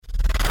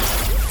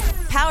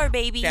Power,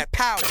 baby. That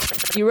power.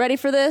 You ready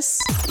for this?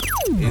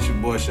 It's your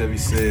boy Chevy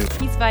Sid.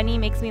 He's funny,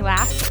 makes me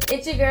laugh.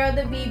 It's your girl,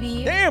 the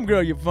BB. Damn,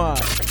 girl, you're fine.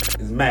 It's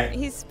Mac.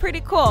 He's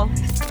pretty cool.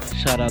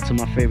 Shout out to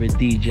my favorite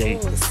DJ. Ooh,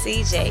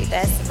 CJ,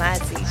 that's my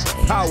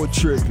DJ. Power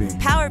tripping.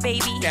 Power,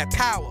 baby. That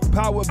power.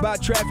 Powered by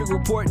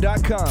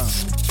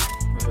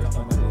TrafficReport.com.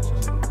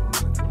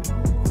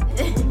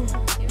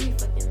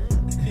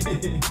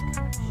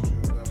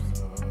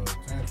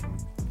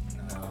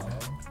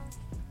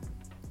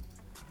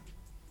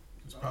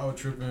 It's Power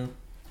Tripping.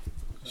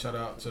 Shout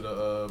out to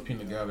the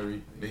Peanut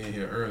Gallery. They in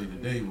here early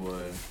today, boy.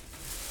 Got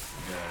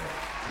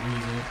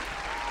Reason.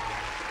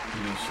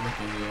 Slick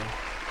in here.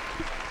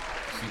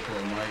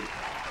 Seaport Mike.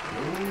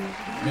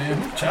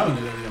 Man, who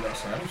challenged that in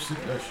outside? I'm sick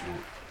of that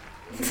shit.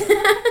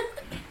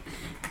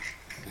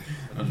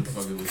 I'm just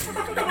fucking with you.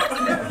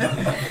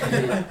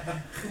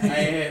 I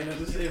ain't had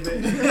nothing to say,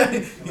 man.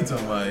 He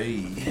talking about, hey.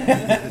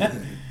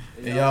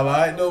 Hey, y'all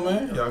alright though,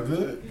 man? Y'all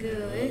good?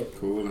 Good.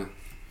 Cool.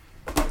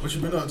 What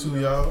you been up to,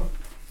 y'all?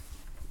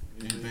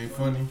 Anything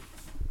funny?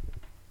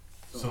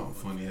 Something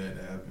funny had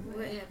to happen.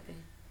 What happened?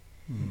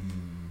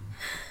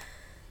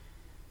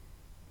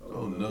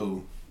 Oh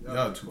no.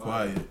 Y'all too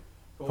quiet.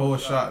 Pour a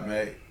shot,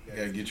 Mac.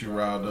 Gotta get you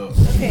riled up.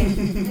 Okay.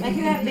 Like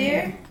you have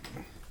beer?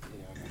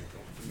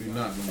 We're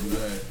not gonna do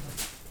that.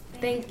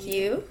 Thank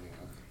you.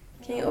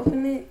 Can you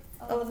open it?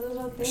 Oh, the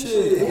little thing?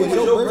 Shit, it was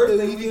your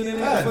birthday weekend and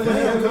God that.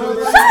 damn,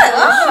 cuz. Shut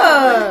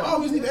up! I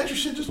always need extra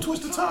shit, just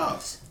twist the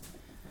tops.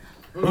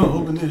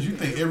 Open this. You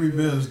think every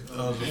bill is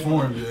a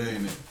foreign bill,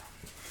 ain't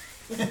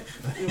it?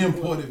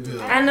 Imported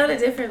bill. I know the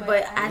difference,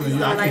 but I just Yeah,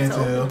 don't I like can't to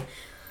tell. open.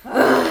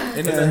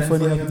 Anything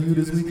funny happened to you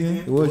this weekend?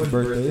 It was your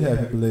birthday.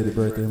 Happy belated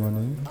birthday, my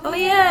nigga. Oh,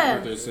 yeah.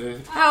 They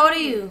said. How old are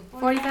you?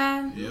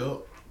 45? Yep.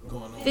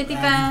 Going on.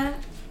 55?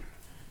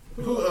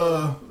 Who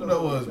that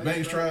was?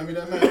 Banks tried me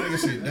that night. Nigga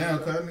said, damn,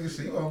 cuz nigga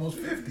said you almost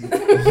 50.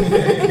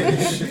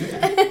 Shit.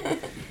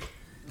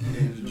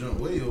 Nigga jump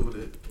way over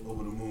the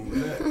moon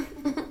with that.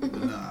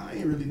 But nah, I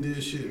ain't really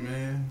did shit,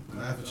 man.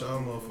 Laugh at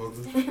y'all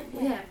motherfuckers.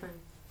 What happened?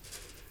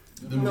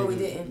 Them No, we niggas-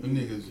 didn't. Them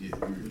niggas, yeah.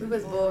 We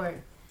was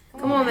bored.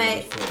 Come on,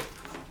 mate.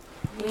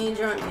 We ain't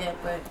drunk yet,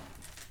 but...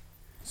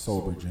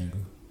 Sober, Jingle.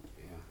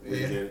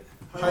 Yeah.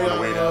 How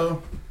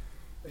y'all,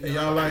 hey,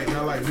 y'all like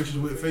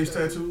bitches with face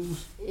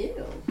tattoos?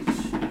 Ew.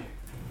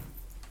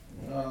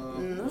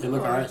 It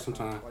look alright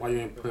sometimes. Why you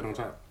ain't put it on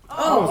top?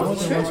 Oh,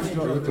 Trash.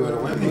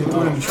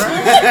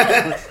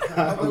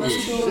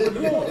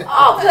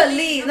 oh,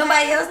 please.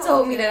 Nobody else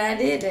told me that I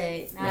did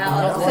that. Now, all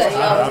of a sudden,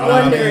 y'all was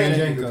wondering.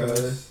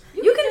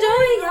 You can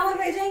join. Y'all want to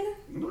play Jenga?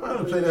 I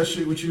don't play that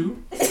shit with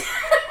you.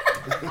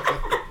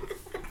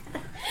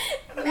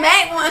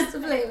 Mac wants to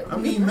play with me. I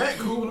mean, Matt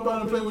cool, but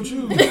nobody play with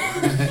you.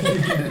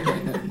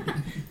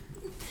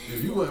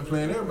 If you wasn't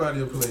playing,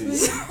 everybody would play.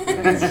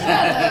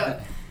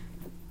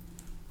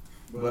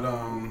 But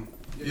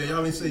yeah,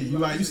 y'all ain't say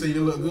you say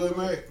you look good,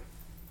 Mac.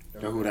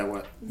 Yo, who that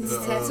what? These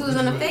tattoos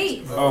on the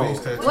face. Oh. Face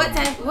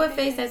tattoo. What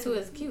face tattoo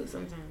is cute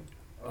sometimes?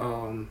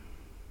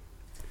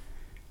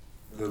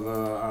 The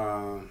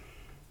little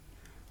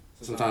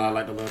sometimes I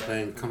like the little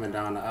thing coming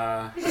down the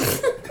eye.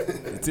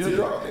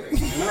 Teardrop. Like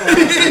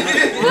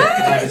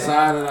the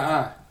side of the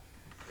eye.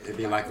 It'd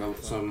be like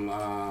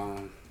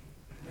some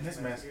This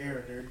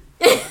mascara dirty.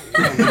 I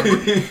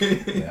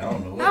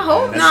don't know. I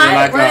hope That not. shit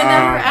like Running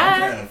down her I'm eye.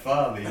 trying to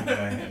follow you,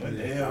 man. What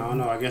the I hell? don't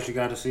know. I guess you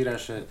got to see that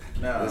shit.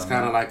 Nah, It's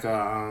kind of like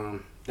a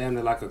damn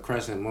near like a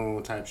crescent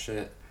moon type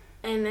shit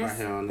And right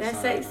here on the that's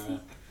side. sexy.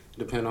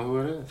 Depending on who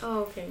it is. Oh,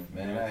 okay.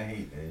 Man, I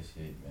hate that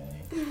shit, man.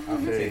 I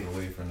feel Take you.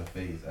 away from the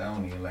face. I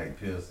don't even like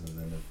piercings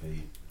in the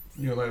face.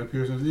 You don't like the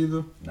piercings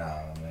either?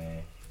 Nah,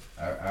 man.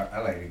 I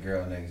like the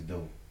girl next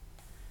door.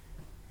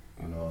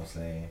 You know what I'm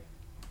saying?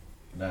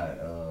 Not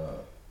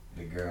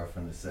the girl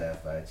from the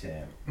Sapphire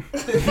Channel.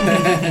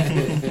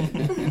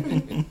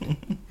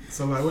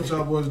 So like, what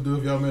y'all boys do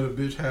if y'all met a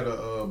bitch had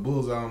a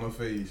bullseye on her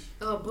face?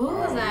 Oh,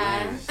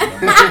 bullseye.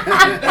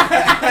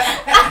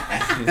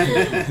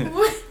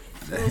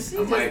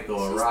 I might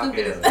throw a rock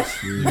at her.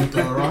 You gonna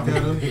throw a rock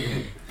at her?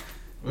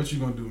 What you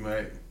gonna do,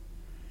 Mac?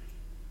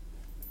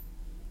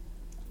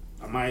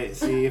 I might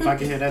see if I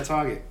can hit that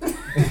target. My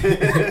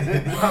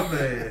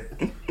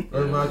bad.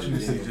 What about you,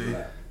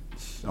 CJ?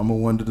 I'm gonna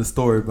wonder the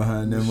story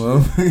behind them,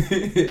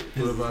 motherfucker.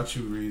 What about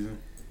you, Reason?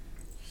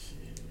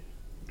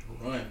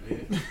 Run,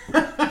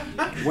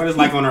 bitch. What is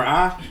like on her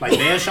eye? Like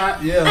dead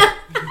shot? Yeah.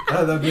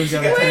 That bitch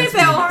got a Where is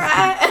that tattoo. on her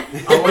eye?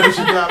 Oh, what if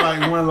she got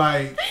like one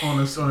like on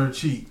her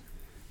cheek?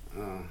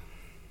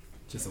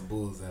 Just a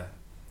bullseye.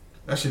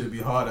 That shit'd be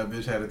hard. That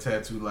bitch had a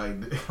tattoo like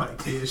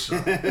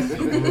Deadshot.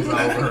 It was all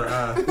over her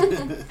eye.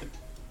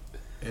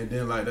 And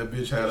then like that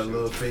bitch had a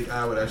little fake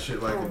eye with that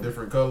shit like a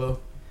different color.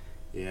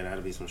 Yeah,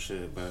 that'll be some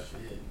shit, but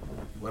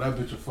Well, that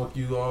bitch will fuck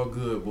you all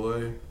good,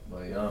 boy.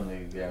 But y'all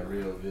niggas got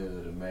real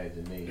vivid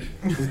imagination.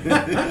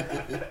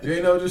 You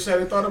ain't never just sat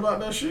and thought about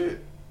that shit?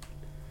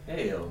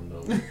 Hell no.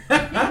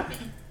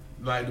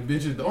 Like the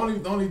bitches, the only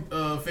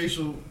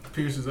facial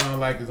piercings I don't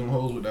like is them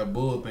hoes with that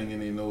bull thing in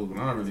their nose. But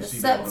I don't really see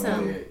that.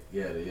 septum.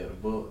 Yeah, the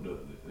bull,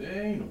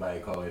 There ain't nobody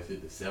call that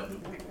shit deceptive.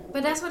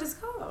 But that's what it's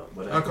called.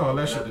 I call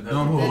that shit the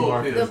dumb hole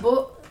marking.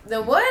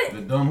 The what?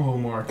 The dumb hole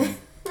marking.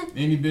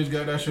 Any bitch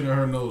got that shit in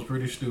her nose,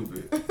 pretty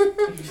stupid.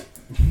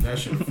 That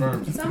shit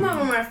affirms it. Some of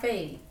them are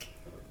fake.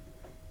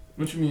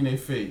 What you mean they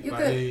fake? You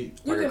like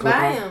could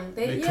buy them.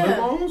 They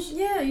clip-ons?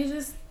 Yeah,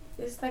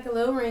 it's like a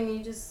little ring and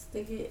you just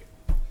stick it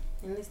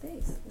and it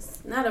stays.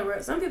 It's not a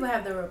real, some people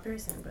have the real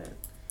piercing, but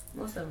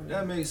most of them That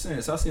don't. makes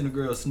sense. I seen a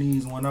girl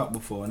sneeze one out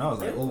before, and I was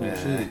like, "Oh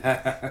shit!"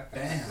 Damn,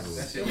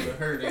 that shit would have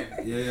hurt it.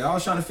 Yeah, I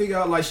was trying to figure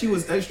out like she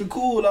was extra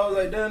cool. I was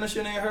like, "Damn, that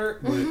shit ain't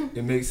hurt," but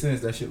it makes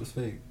sense. That shit was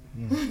fake.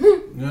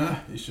 Nah,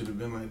 it should have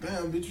been like,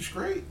 damn, bitch, you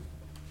straight.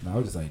 I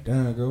was just like,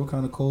 "Damn, girl, what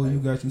kind of cold you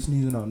got? You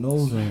sneezing out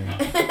nose ring?"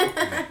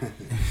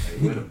 Hey,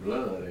 where the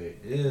blood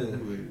at? Yeah.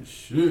 Holy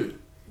shit.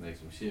 Like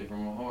some shit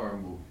from a horror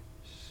movie.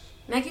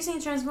 Mac, you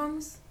seen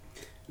Transformers?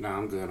 Nah,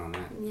 I'm good on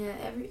that.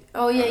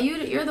 Yeah,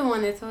 you're the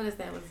one that told us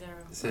that was 0.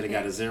 Said it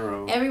got a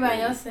 0.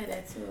 Everybody else said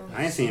that too.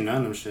 I ain't seen none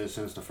of them shit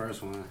since the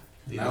first one.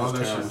 Yeah, That was all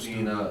that terrible. I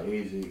seen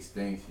Age of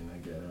Extinction. I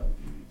got it on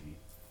DVD.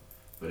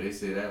 But they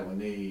said that when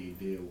they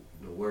did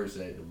the worst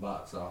at the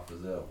box office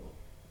ever.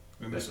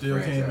 And it That's still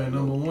the came in franchise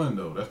 #1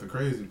 though. That's the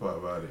crazy part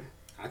about it.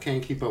 I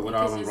can't keep up with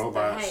all Because them it's the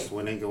robots hype.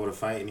 when they go to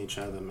fighting each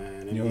other,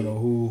 man. It You be, don't know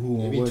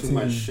who it on be what too team.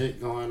 much shit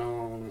going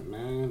on,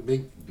 man.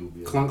 Big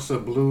Dubious. clunks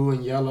of blue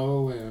and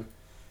yellow, and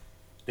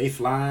they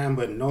flying,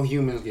 but no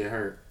humans get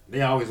hurt.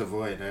 They always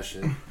avoid that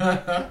shit.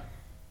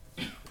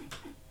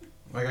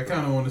 Like I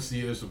kind of want to see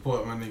it to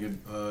support my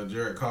nigga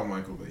Jared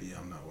Carmichael, but yeah,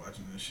 I'm not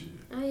watching that shit.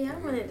 Oh yeah, I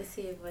wanted to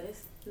see it, but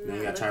it's You not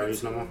ain't got looking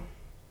Tyrese no too- more?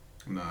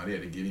 Nah, they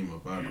had to get him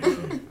up out of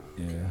there.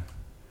 Yeah,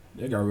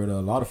 they got rid of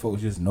a lot of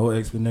folks. Just no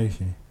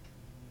explanation.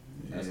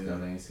 That's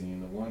because I ain't seen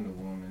the Wonder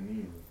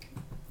Woman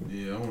either.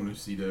 Yeah, I want to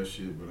see that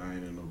shit, but I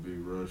ain't in no big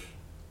rush.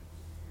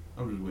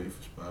 I'm just waiting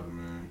for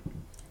Spider-Man.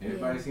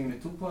 Everybody seen the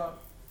Tupac?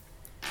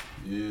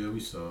 Yeah, we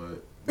saw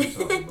it. We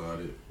talked about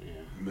it.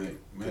 Yeah.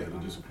 Matt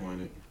was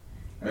disappointed.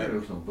 That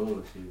was some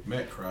bullshit.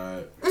 Matt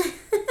cried.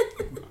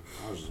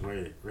 I was just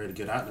ready to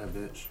get out that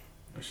bitch.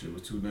 That shit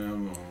was too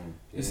damn long.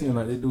 It seems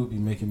like they do be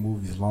making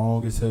movies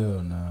long as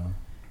hell now.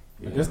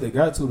 I guess they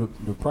got to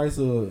the price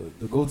of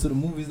to go to the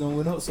movies done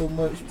went up so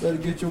much. You better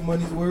get your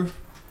money's worth.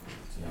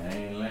 Yeah, I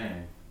ain't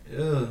lying. Yeah,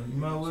 you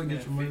might as well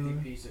get your money's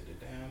worth. piece at the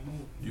damn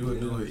movie. You would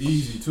do it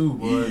easy too,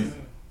 boy.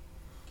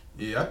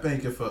 Yeah, I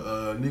think if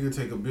a nigga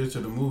take a bitch to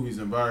the movies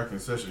and buy her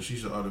concession, she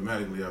should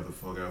automatically have to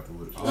fuck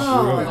afterwards. Oh,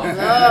 Lord.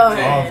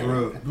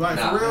 Like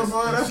Nah, for real,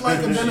 boy. That's like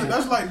a dinner.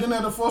 That's like dinner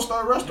at a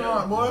 4-star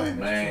restaurant, boy.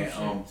 Man,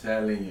 I'm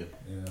telling you.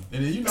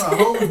 And then you know how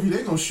hoes be,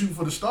 they gonna shoot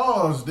for the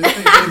stars. They think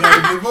they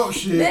gotta give up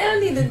shit. They don't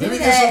need to do Let me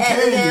get that some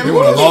at the candy. damn They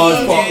want a movie.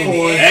 large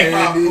popcorn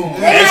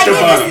candy. Extra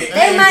butter.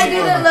 They might do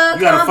the little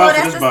You gotta combo. fuck with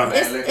That's this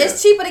butter.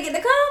 it's cheaper to get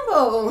the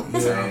combo.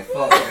 Man,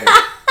 fuck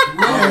that.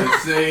 I'm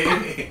just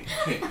saying.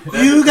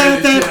 You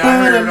got that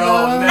butter,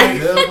 butter,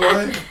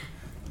 Yeah, boy.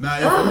 Now,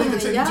 if Oh, a nigga take you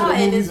to y'all the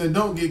and movies this- and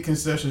don't get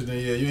concessions, then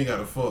yeah, you ain't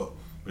gotta fuck.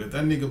 But if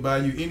that nigga buy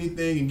you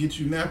anything and get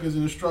you napkins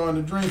and a straw and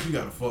a drink, you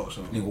gotta fuck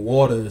something. Nigga,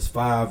 water is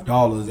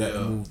 $5 at the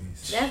Yeah.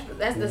 movies.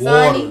 That's the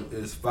Water Zani.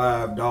 is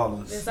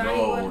 $5. The Zani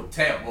No, water.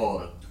 tap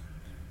water.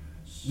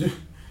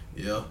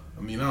 Yeah.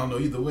 I mean, I don't know.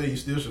 Either way, you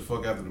still should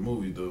fuck after the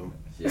movies, though.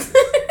 Yeah.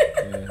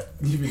 Yeah.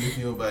 Even if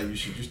you don't buy you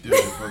shit, you still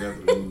should fuck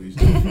after the movies.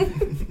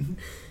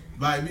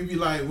 Like, maybe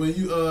like when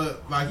you,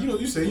 like, you know,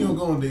 you say you don't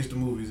go on dates to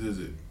movies, is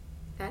it?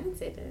 I didn't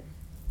say that.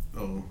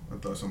 Oh, I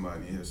thought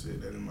somebody had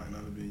said that. It might not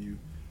have been you.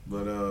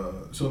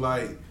 But, so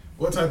like,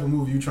 what type of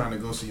movie you trying to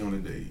go see on a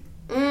date?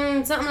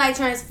 Something like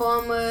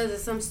Transformers or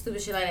some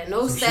stupid shit like that.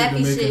 No Some shit sappy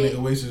to make shit. a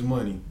nigga waste his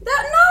money.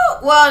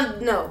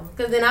 No,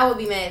 because then I would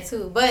be mad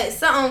too. But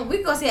something,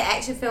 we go see an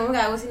action film. We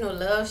gotta go see no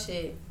love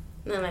shit.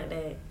 Nothing like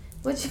that.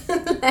 What you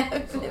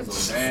laughing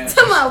So at? bad.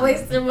 Talking about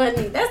wasting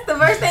money. That's the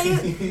worst thing you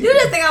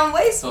just think I'm So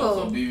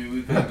wasteful. maybe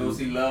we could go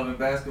see Love and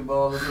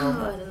Basketball or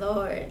something. Oh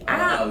Lord.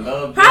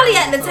 Love Probably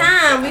Jones at the or something.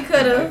 time we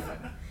could have.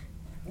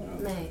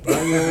 Man.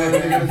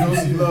 Nigga, go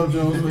see Love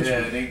Jones with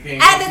Yeah, you. they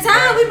can't At go the see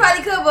time we Basketball.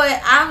 probably could,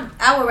 but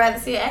I would rather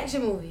see an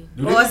action movie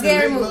Do or a they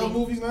scary make love movie.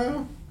 movies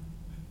now?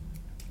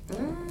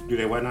 Do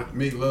they what now?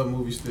 Make love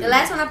movies still. The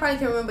last one I probably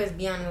can remember is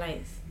Beyond the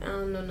Lights. I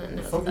don't know nothing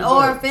else. Fuck is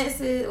Or that?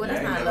 Fences. Well, I that's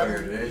ain't not a never love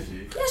heard movie. of that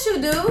shit. Yes,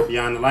 you do.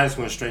 Beyond the Lights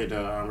went straight to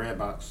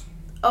Redbox.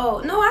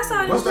 Oh no, I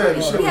saw it. What's that? The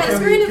in shit We with had a Kelly,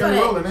 screening for Kelly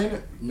that. Rowland, ain't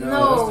it?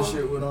 No. That's the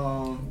shit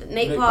with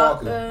Nate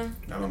Parker.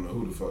 I don't know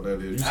who the fuck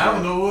that is. You I don't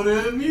said- know what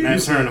it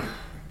is. Nat Turner.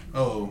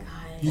 Oh,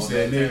 he Oh,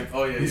 said Nate Nate. Turner.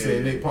 Oh, yeah, he yeah,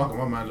 said yeah. Nate Parker.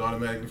 My mind's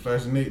automatically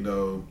flashing Nate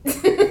Dogg.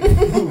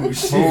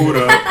 Hold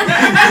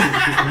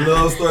up.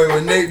 Love story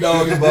with Nate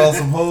Dogg involved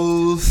some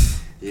hoes.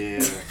 Yeah,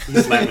 he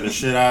slapping the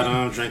shit out of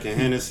him, drinking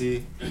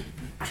Hennessy.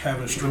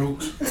 Having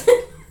strokes.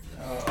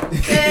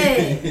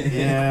 Hey.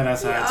 Yeah,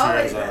 that's how it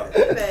Always turns out.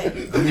 do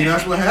that. I mean,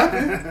 that's what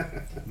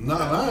happened. I'm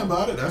not lying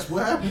about it. That's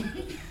what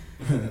happened.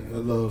 The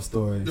love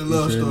story. The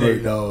love Featuring story.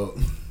 Nate Dogg.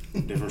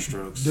 Different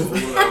strokes. Hold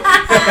on.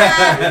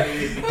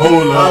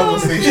 I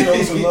was gonna say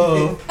strokes of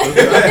love. I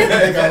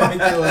think I like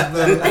yours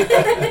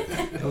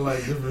better. I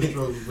like different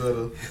strokes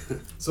better.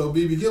 So,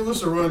 BB, give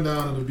us a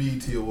rundown of the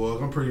BET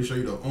Awards. I'm pretty sure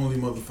you're the only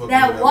motherfucker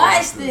That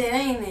watched it,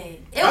 ain't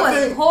it? It I was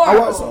think- I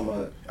horrible. watched some of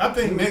it. I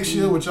think next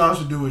year what y'all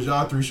should do is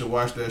y'all three should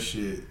watch that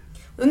shit.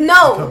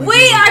 No, Come we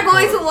and are give us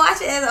going a to part.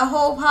 watch it as a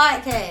whole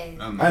podcast.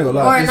 I ain't gonna Or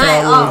lie. a This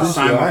night all off. this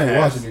year, I ain't Simulcast.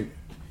 watching it.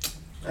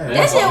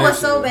 That shit was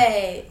so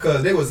bad.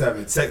 Cause they was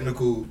having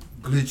technical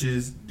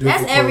glitches.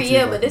 That's every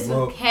year, but difficulties, this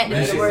one like, had to that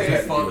be shit the worst. had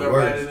They to be fucked the up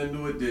right worst. in the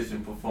New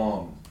Edition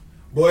performance.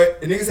 Boy,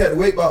 the niggas had to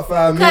wait about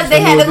 5 minutes 'Cause they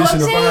for had New to go Edition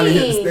to finally hit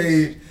the change.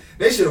 stage.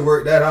 They should have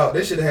worked that out.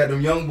 They should have had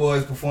them young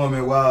boys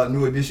performing while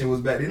New Edition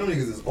was back. They know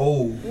niggas is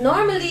old.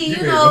 Normally, you made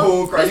the know, whole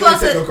you're crowd. You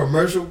supposed ain't take no to.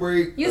 commercial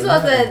break. You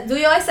supposed to do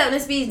your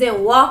acceptance speech,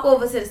 then walk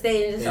over to the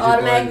stage and just And just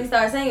automatically go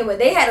start singing. But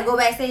they had to go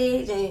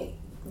backstage, and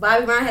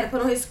Bobby Brown had to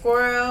put on his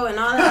squirrel and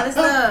all that other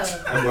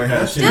stuff. That boy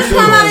had shit. Just too,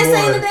 come out and boy.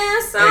 sing the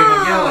damn Hey,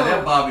 but yo, that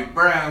song. Bobby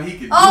Brown, he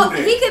could Oh, do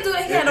that. he could do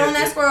that. He had on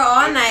that squirrel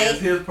all It's night.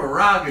 his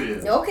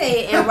prerogative.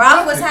 Okay, and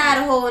Ralph was high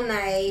the whole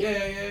night.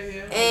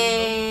 Yeah.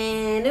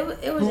 And it was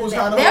Who just was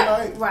that. high the Their, whole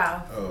night?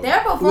 Ralph. Oh. Their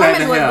Who had performance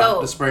the was hair, the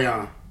dope. spray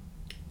on?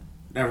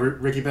 That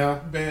Ricky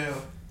Bell? Bell.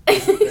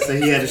 So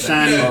he had a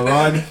shiny.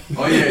 Ronnie.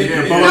 Oh, yeah. The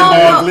No, bowling no.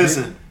 ball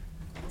glisten.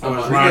 Talking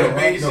was about Ronnie. Ricky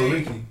Baby No, shit.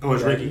 Ricky. Oh,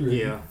 it's Ricky.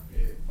 Yeah.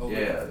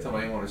 Yeah,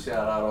 somebody want to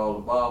shout out all the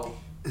bobbles.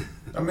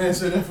 That man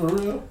said that for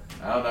real?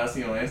 I don't know, I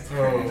see on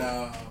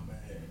Instagram.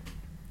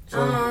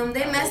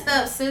 They messed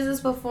up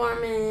SZA's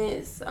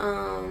performance.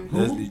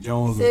 Leslie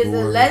Jones was the SZA,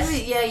 worst.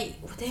 Leslie, yeah,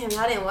 damn,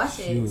 y'all didn't watch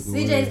She it. was the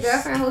CJ's worst.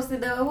 girlfriend hosted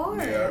the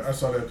awards. Yeah, I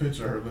saw that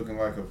picture of her looking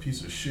like a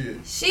piece of shit.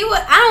 She was.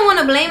 I don't want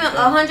to blame it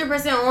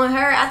 100% on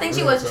her. I think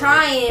she was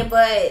trying,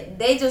 but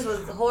they just was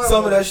horrible.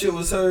 Some of that shit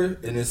was her,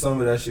 and then some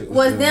of that shit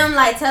was them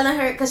like telling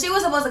her, because she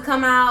was supposed to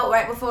come out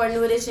right before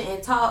New Edition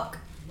and talk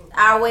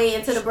our way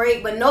into the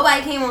break, but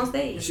nobody came on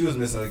stage. She was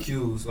missing her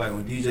cues. Like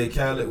when DJ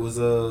Khaled was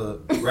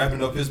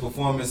wrapping up his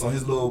performance on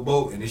his little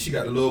boat, and then she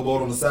got the little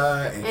boat on the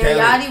side, and And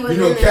Yachty Khaled, was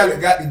you know, in there. Khaled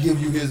got to give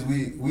you his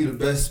 "We the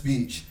best"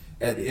 speech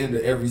at the end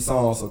of every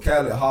song. So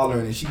Khaled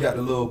hollering, and she got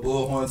the little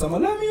bullhorn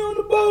talking, "Let me on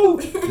the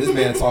boat." This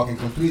man talking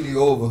completely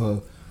over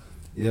her.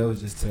 Yeah, it was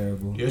just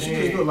terrible. Yeah, she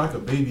just looked like a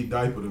baby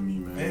diaper to me,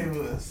 man.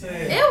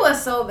 It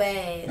was so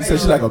bad. You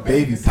said she like a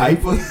baby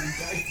diaper.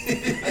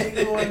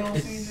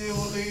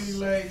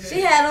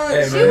 She had on.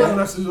 Hey, she man. was.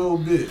 That's his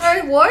old bitch.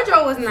 Her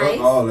wardrobe was Fuck nice.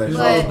 all that His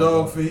But- old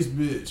dog face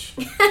bitch.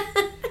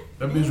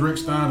 That bitch Rick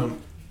Steiner.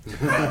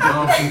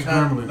 Dog face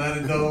gremlin. Not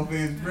a dog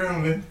face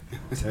gremlin.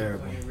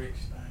 Terrible.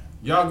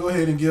 Y'all go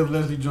ahead and give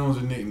Leslie Jones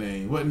a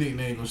nickname. What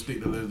nickname gonna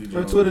stick to Leslie Her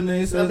Jones? Twitter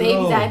name A says baby it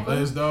all. diaper.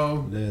 Les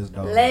Dog. Les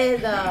dog.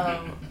 Leather.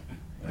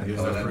 I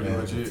guess that's pretty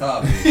much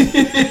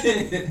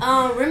it.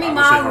 Remy I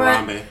Ma would say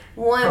run, Harambe.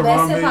 won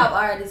Best Harambe. Hip Hop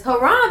Artist.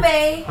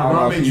 Harambe.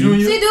 Harambe She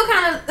Jr. do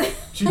kind of.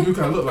 She do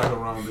kind of look like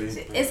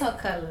Harambe. It's her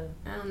color.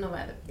 I don't know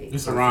about the face.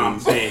 It's a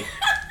Harambe.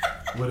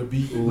 With a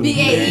B.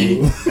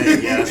 B-A-E.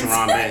 Yeah, that's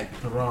Harambe.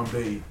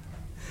 Harambe.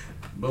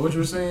 But what you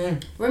were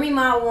saying? Remy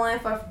Ma won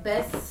for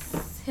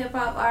Best Hip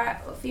Hop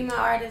Art, female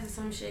artist or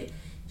some shit.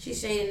 She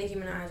shaded Nicki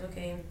Minaj.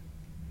 Okay.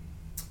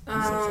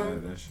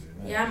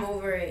 Yeah, I'm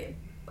over it.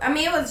 I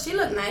mean, it was. She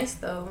looked nice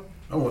though.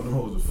 I want them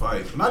hoes to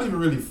fight. Not even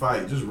really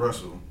fight, just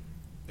wrestle.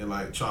 And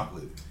like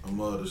chocolate or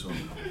mud or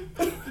something.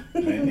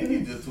 Man,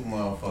 nigga just too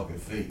motherfucking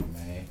fake,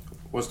 man.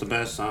 What's the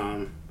best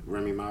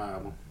Remy Ma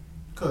album?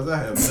 Cause I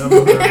have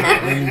never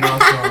heard Remy Ma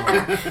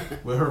song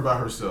with her by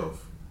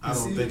herself. I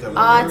don't think I've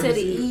R ever to heard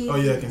the it. E. Oh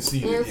yeah, I can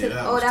see M it. to Yeah, the-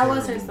 that was that was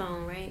her terrible.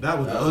 song, right? That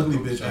was the That was ugly a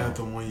good bitch song.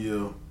 anthem one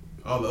year.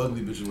 All the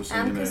ugly bitches were I'm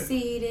singing that.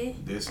 conceited.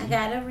 That's I it.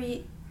 got a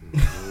reason.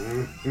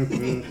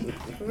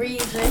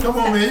 Come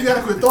on, man, you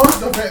gotta quit throwing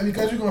stuff at me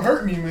because you're gonna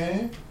hurt me,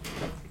 man.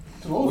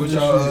 Too old for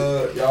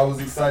What this shit. y'all was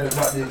excited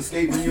about the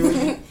escape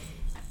reunion?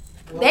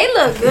 They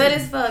look good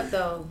as fuck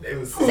though. They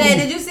was Say,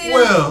 did you see them?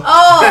 Well.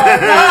 Oh, no,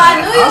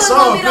 I knew you I was saw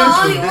gonna be the a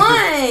only picture.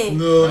 one.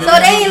 No, So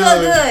they ain't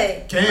look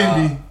good.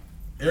 Candy.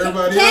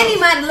 Everybody Candy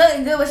else. might have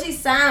looked good, but she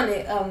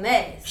sounded a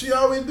mess. She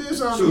always did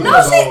something. Shoot. No,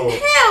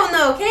 hell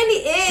no. Candy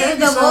is Candy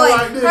the sound voice.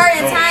 like this. Her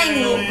and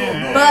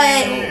Tiny.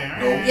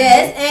 But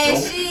yes,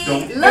 and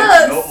she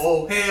looks.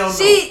 Oh, hell no.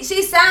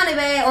 She sounded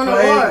bad on the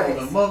Play on the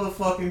words.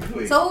 motherfucking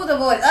clip. So who's the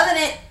voice? Other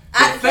than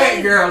the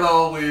fat girl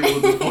always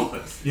was the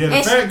voice. Yeah, the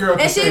and fat girl. and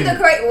can she's sing. the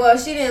correct. Well,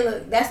 she didn't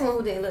look. That's the one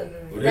who didn't look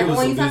good. Well, That the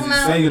one you talking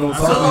about? singing on I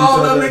top So of all each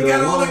of other. them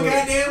got all the the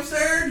goddamn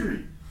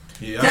surgery.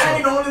 Yeah, I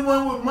Candy saw- the only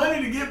one with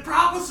money to get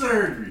proper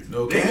surgery.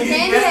 No, They Candy- get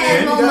Candy goddamn-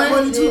 had more got money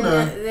money too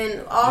now.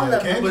 than all Yeah,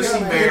 of Candy them. But she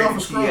got married paid off to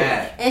a scroll. T.I.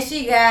 And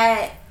she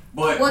got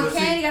But well, see,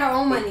 Candy got her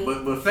own money.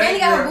 But fat Candy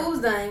got her girl,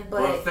 boobs done,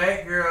 but but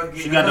fat girl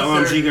getting She got the her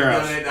OMG surgery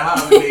girls. done at the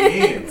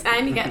Holiday Inn.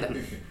 Tiny got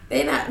the.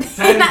 They not. They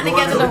Tiny not going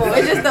together no to- more.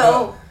 It's just the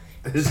O.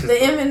 The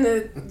M and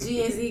the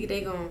G and Z.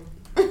 They gone.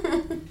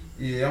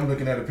 Yeah, I'm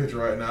looking at a picture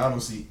right now. I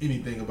don't see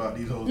anything about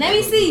these hoes. Let that me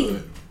look see.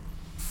 good.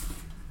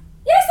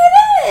 Yes,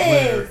 it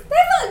Where? is. They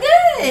look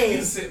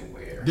good. Sit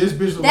where? This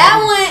bitch look That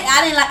like one,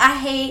 I didn't like. I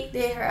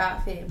hated her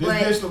outfit, This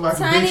but bitch look like a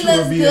Tiny bitch who would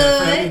looks be at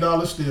Family good.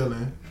 Dollar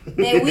stealing.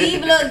 Their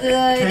weave look good.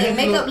 Their Candy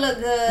makeup look-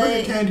 look Look at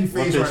good. Candy What face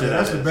right picture there.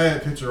 That's that a is?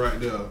 bad picture right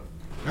there.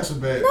 That's a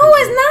bad No, picture.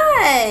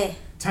 it's not.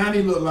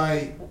 Tiny look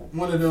like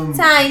one of them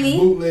Tiny.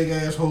 bootleg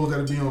assholes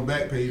that'll be on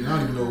Backpage. I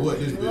don't even know what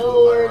this bitch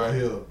Lord. look like right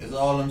here. It's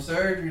all them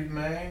surgeries,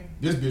 man.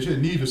 This bitch here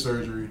need a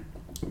surgery.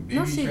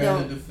 No, she trying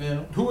don't. to defend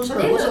him. Who is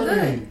her? They What's look her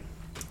good. name?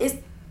 It's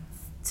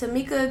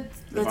Tamika,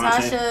 Devontae.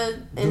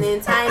 Natasha, and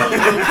then Tiny and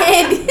then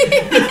Candy.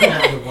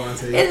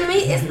 Devontae. It's me.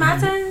 It's my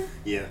turn.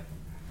 Yeah.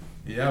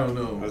 Yeah, I don't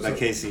know. Was that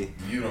Casey?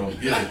 You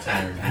don't get a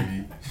turn,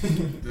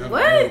 baby.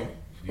 What?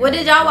 What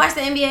did y'all watch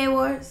the NBA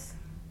awards?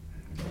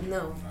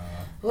 No.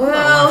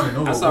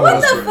 Well, I saw what the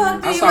Westbrook.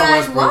 fuck do I you saw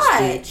guys Westbrook's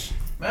watch? speech.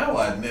 Man, I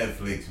watch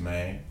Netflix,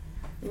 man.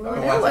 Well, I've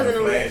been that watching wasn't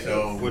the on Flash Netflix.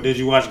 show. Well, did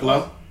you watch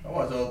Glow? I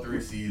watched all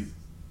 3 seasons.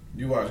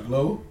 You watch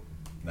Glow?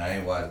 Nah, I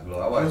ain't watched Glow.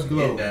 I What's watched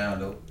Glow? Get Down,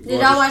 though. Did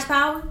y'all watch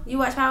Power? You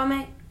watch Power,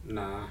 Mac?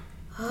 Nah.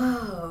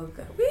 Oh,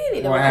 God. We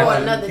need to What record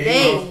happened? another Came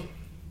day.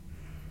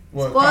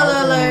 What? Spoiler Power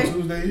Come alert. On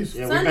Tuesdays?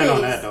 Yeah, we been on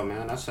Sundays. that though,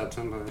 man. That's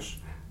September-ish.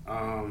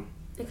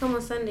 They come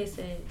on Sunday,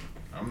 said.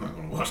 I'm not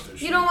gonna watch that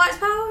shit. You don't watch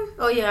Power?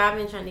 Oh, yeah, I've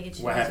been trying to get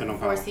you What to watch happened it on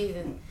for 4 Power?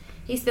 seasons.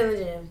 He's still in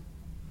jail.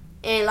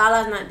 And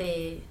Lala's not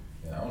dead.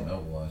 Yeah, I don't know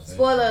watch that.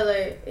 Spoiler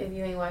alert if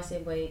you ain't watched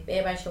it, but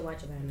everybody should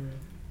watch it by now.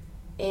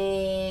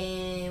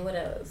 And what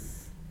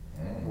else?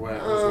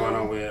 What was going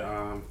on with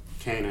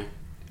Kanan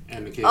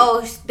and the kid?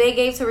 Oh, they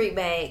gave Tariq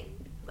back.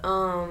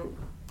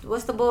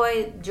 What's the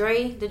boy?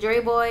 The Dre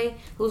boy,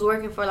 who's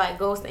working for like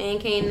Ghost and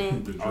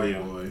Kanan. The Dre Oh,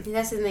 yeah. boy.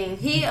 That's his name.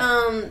 He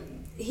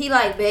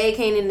like begged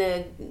Kanan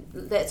to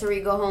let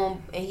Tariq go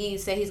home, and he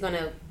said he's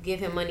gonna give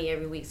him money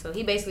every week. So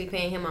he basically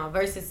paying him out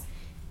versus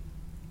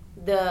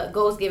the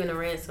Ghost giving a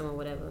ransom or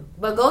whatever.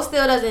 But Ghost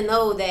still doesn't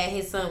know that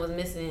his son was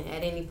missing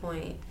at any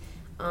point.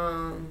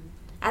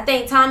 I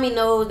think Tommy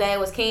knows that it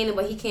was Kanan,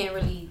 but he can't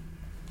really.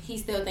 He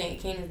still think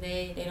Kanan's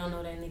dead. They don't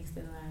know that nigga's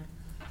still alive.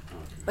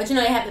 But you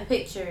know they have the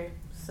picture,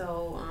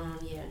 so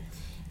yeah.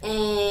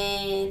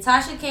 And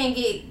Tasha can't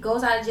get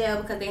goes out of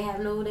jail because they have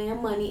no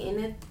damn money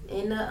in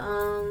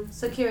the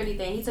security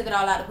thing. He took it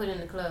all out to put it in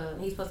the club.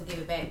 He's supposed to give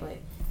it back, but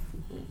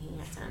he ain't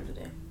have time to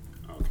do that.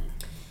 Okay.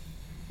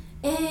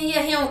 And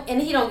yeah, he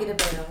don't get a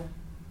bail.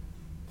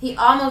 He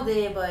almost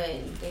did, but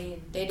they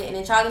didn't. And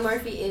then Charlie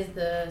Murphy is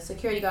the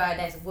security guard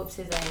that whoops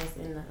his ass,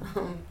 and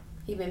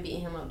he been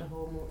beating him up the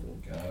whole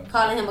movie,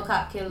 calling him a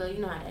cop killer. You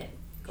know how that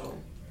go.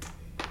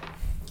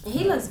 And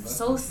he looks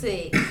so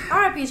sick.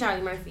 R.I.P.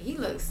 Charlie Murphy. He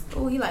look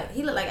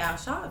like Al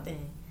Sharpton.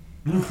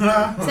 Except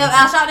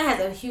Al Sharpton has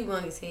a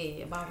humongous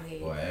head, a bald head.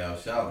 Boy, Al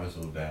Sharpton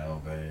so down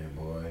bad,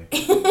 boy.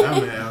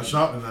 That man Al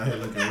Sharpton out here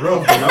looking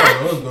rough. I don't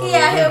know what's going He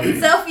out on. here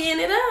selfieing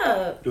it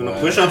up. Doing the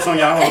push-ups on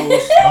y'all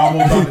hoes.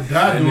 Almost about to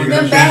die doing The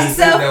that back shit.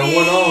 That one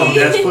selfie. on. Them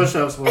dance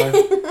push-ups, boy.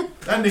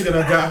 That nigga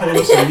done got hold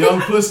of some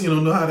young pussy and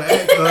don't know how to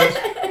act, cuz.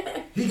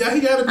 He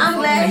gotta be I'm glad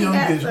fucking he young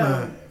got bitch, some.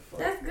 man.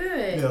 That's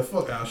good. Yeah,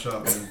 fuck Al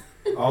Sharpton.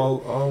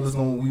 All this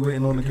we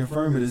waiting on to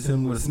confirm it is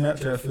him with a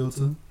Snapchat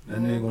filter. That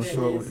nigga gonna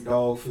show up with the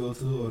dog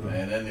filter or the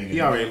Man, that nigga. He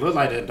already looked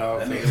like that dog.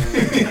 That man.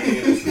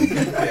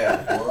 nigga.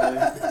 Yeah, boy.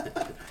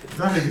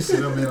 That nigga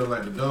sit up there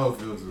like the dog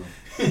filter.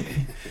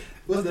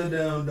 what's that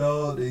damn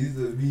dog that used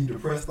to be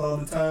depressed all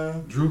the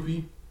time?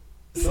 Droopy.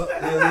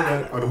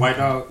 Yeah, Or the white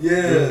dog.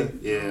 yeah.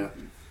 Yeah.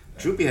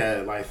 Droopy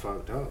had life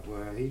fucked up,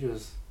 boy. He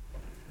just,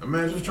 A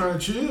man just trying to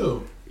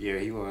chill. yeah,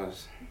 he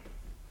was.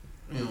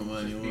 You know,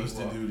 money wants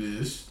to do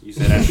this. You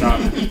said that shot.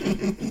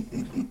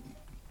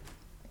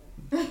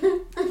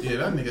 Yeah,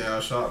 that nigga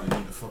Al Sharpton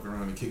need to fuck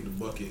around and kick the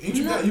bucket. Ain't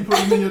you put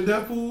him in your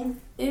death pool?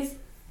 Did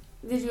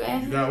you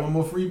ask You him? got one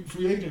more free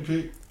agent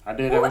pick. I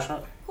did that one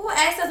shot. Who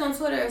asked us on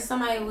Twitter if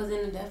somebody was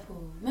in the death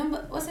pool?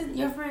 Remember,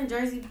 your friend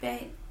Jersey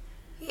Bag?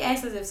 He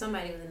asked us if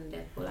somebody was in the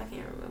death pool. I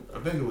can't remember. I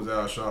think it was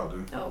Al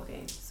Sharpton. Oh,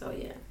 okay, so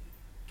yeah.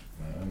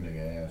 Man, that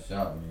nigga Al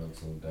Sharpton look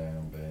so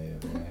damn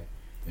bad, man.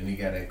 Then he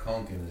got that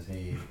conch in his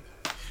head.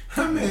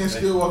 That man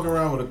still walking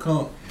around with a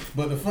conch.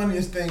 But the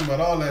funniest thing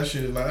about all that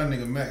shit is like that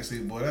nigga Max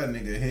said, boy, that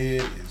nigga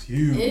head is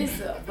huge. It's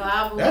a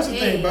Bible. That's the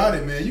thing about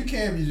it, man. You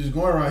can't be just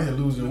going around here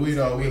losing weight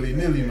all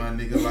willy-nilly, my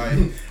nigga.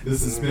 Like, The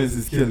suspense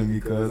is killing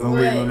me, cuz I'm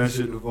waiting on that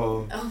shit to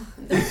fall. Oh,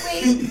 the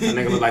wait. That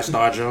nigga look like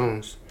Star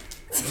Jones.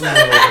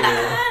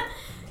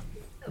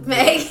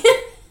 Meg.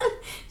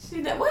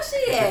 Where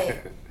she at?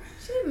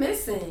 She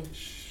missing.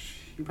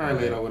 You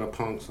probably laid up with a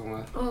punk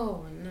somewhere.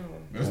 Oh no.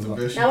 that's the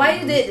best Now why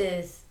shit. you did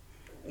this?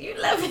 You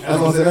left me. I was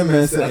gonna say that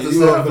man set That's a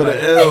you up for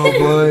the L,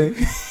 boy.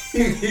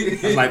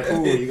 It's like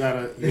pool. You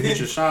hit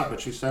your shot,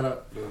 but you set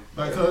up.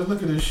 Like, cuz,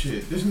 look at this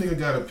shit. This nigga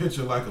got a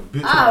picture like a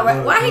bitch. Oh,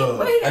 right. Why he That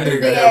got nigga this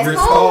got big that ass Rich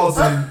phone?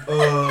 Carlson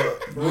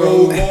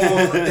robe on.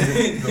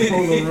 The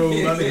polo roll,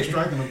 that nigga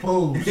striking a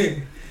pose.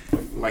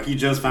 Like you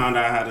just found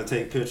out how to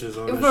take pictures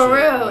on this For shit.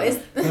 real, it's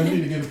You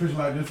need to get a picture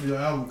like this for your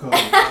album cover.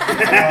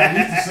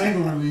 This the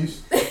single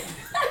release.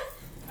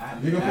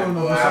 You can put on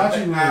the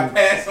Versace robe.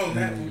 pass on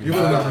that one. You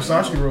put on the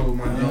Versace robe,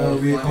 my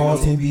nigga. Rick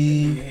Carlton B.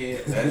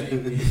 That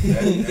nigga,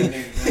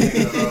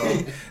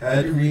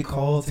 At Rick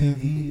Carlton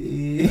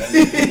B. that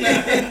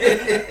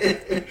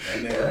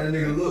That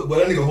nigga look, but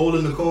that nigga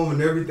holding the comb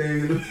and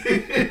everything.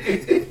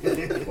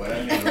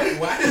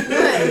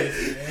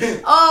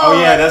 Oh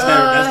yeah, that's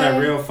that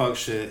real fuck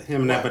shit.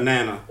 Him and that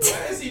banana.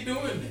 Why is he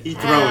doing that? He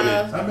throwing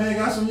it. That man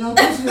got some young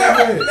pussy out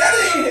there.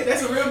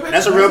 That's a real picture.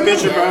 That's a real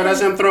picture, bro.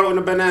 That's him throwing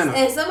the banana.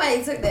 And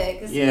somebody took that.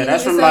 Cause Yeah,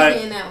 that's from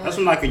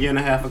like a year and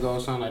a half ago or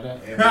something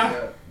like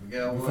that.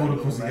 Yeah, Before the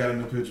pussy got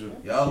in the picture.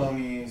 Y'all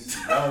don't even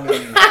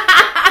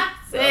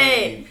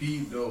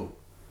peep though.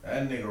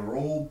 That nigga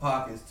roll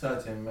pockets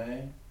touching,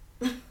 man.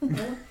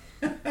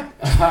 I'm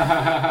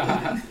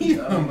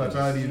not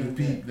trying to even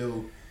peep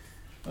though.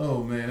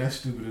 Oh man, that's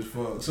stupid as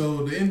fuck.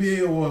 So the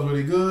NBA awards, were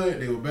they good?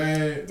 They were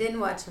bad? Didn't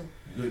watch them.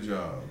 Good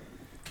job.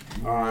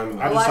 I just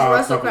watched saw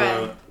Russell a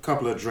Crowe.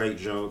 couple of Drake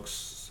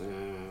jokes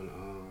and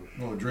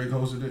Oh, Drake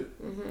hosted it.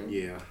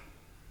 yeah.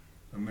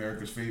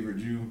 America's favorite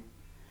Jew.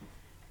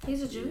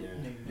 He's a Jew.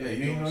 Yeah,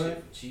 you ain't know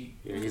that?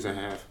 Yeah, he's a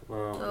half.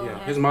 Well, Oh, yeah,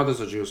 half. his mother's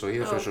a Jew, so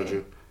he's official okay.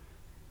 Jew.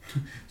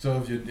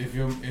 So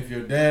if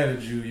your dad a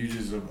Jew, you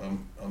just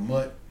a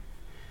mutt.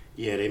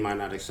 Yeah, they might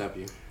not accept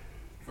you.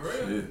 For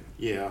real? Shit.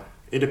 Yeah,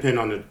 it depends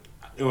on the.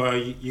 Well,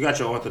 you got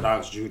your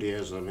Orthodox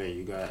Judaism, and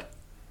you got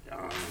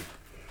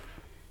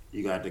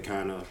the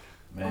kind of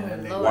Man,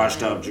 that nigga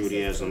washed up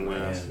Judaism where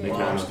Man, they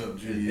kind washed of up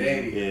his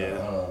Judaism. daddy,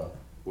 Yeah.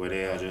 where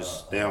they are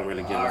just they don't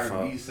really give a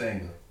R&B fuck.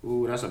 singer.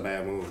 Ooh, that's a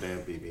bad move there,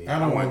 BB. I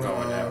don't wouldn't want go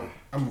with that one.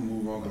 I'm gonna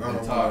move on because I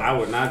don't Talk. want. I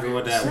would not go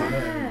with that one.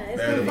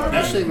 It's Bad gonna about fall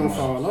That off. shit gonna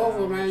fall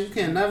over, man. You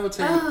can never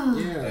take. Oh.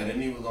 Yeah, And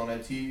then he was on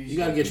that TV show. you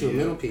gotta get you a Yeah.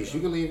 middle piece. You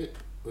can leave it,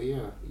 but yeah,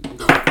 there you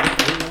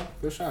go.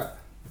 Good shot.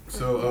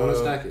 So Don't wanna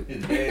stack it.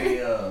 His daddy,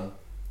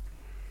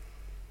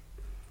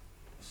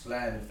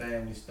 Sliding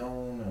Family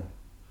Stone,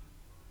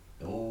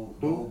 the old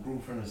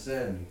group from the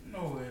 70s.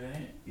 No, it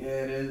ain't.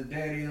 Yeah, his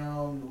daddy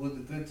was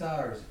the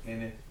guitarist,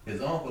 and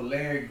his uncle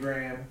Larry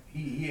Graham,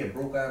 he had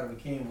broke out and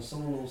became a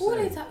solo Who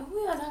singer. y'all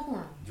talking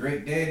about?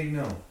 Drake daddy,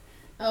 no. He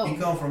Oh,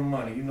 come from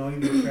money, he was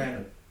trying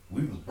to.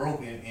 We was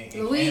broke in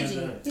Luigi.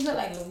 Canada. He look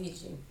like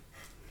Luigi.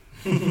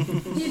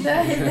 He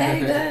does. His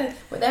daddy does.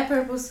 With that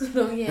purple suit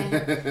on, yeah.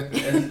 That's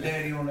his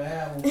daddy on the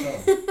album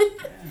cover.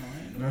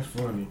 That's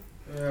funny.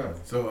 Yeah.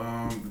 So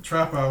the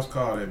trap house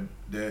call that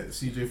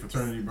CJ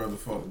fraternity brother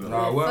fucked up.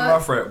 Nah, Yeah, wasn't fuck.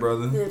 my frat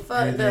brother. Then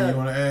fucked Anything you up.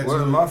 want to add to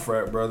Wasn't it? my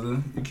frat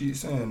brother. You keep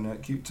saying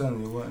that. Keep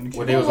telling you it wasn't the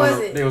Well,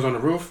 Qs. they was on the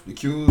roof. The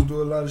Qs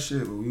do a lot of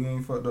shit, but we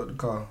ain't fucked up the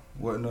car.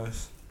 Wasn't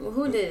us. Well,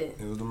 who did it?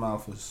 It was the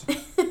Mouthers.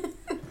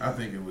 I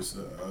think it was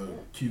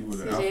Q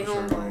with an CJ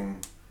alpha shirt Homeboy. on,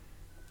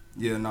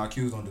 Yeah, nah,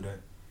 Qs don't do that.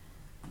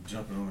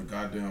 jumping on the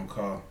goddamn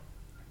car.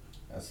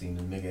 I seen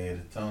the nigga had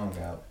his tongue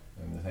out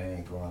and his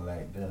hand going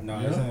like that.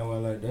 Nah, Yeah. this ain't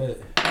one like that.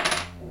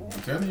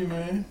 I'm telling you,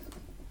 man.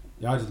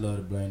 Y'all just love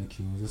to blame the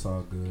Qs. It's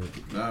all good.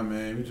 Nah,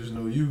 man, we just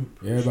know you.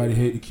 Everybody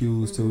hate the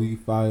Qs till we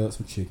fire up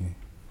some chicken.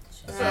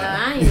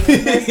 I ain't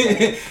even pressed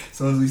that. As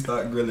soon as we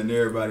start grilling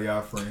everybody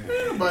our friend.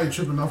 Everybody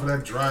tripping off of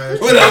that dry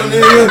ass. What up,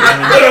 nigga?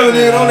 What up,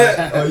 nigga? On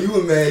that? Oh, you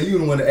were mad. You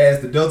the one to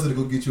ask the Delta to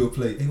go get you a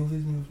plate. Hey, go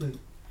fix me a plate.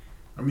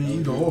 I mean,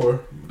 either or.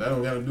 That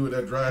don't got to do with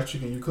that dry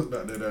chicken you cooked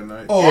out there that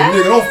night. Oh,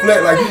 nigga, don't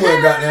flat like you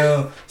wasn't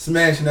goddamn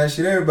smashing that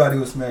shit. Everybody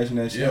was smashing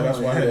that shit. Yeah, that's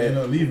why I had to end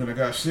up leaving. I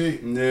got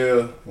sick.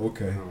 Yeah.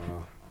 Okay.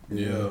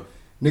 Yeah.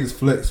 Niggas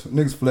flex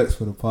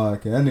for the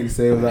podcast. That nigga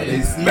say it was like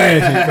they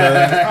smashing, cuz.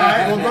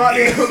 Alright, well, go out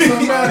there and cook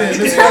something now then.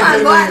 This Go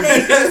out there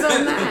and cook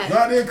some night. Go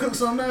out there and cook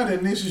something now then,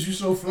 nigga, since you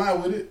so fly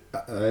with it.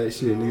 That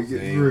shit, nigga,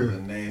 get He was a real.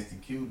 nasty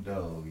cute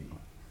dog.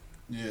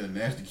 Yeah,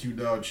 nasty cute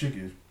dog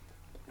chicken.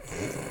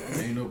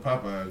 Ain't no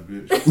Popeyes,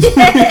 bitch.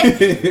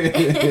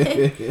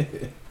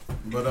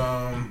 But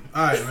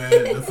alright,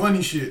 man. The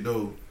funny shit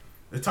though,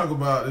 they talk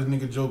about this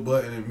nigga Joe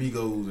Budden and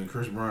Migos and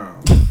Chris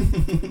Brown.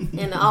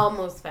 In the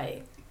almost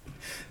fight.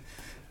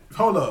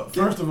 Hold up.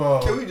 First of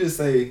all, Can we just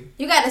say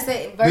You got to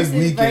say this versus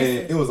weekend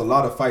it versus. was a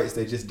lot of fights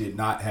that just did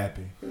not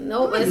happen.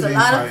 No, but it's a Niggas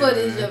lot ain't of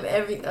footage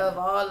fighting, of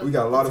all. We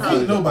got a lot of the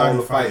footage time. of Nobody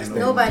all the fights fighting, that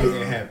nobody.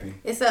 didn't happen.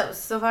 Except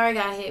Safari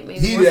got hit maybe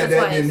He once that or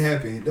twice. didn't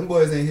happen. Them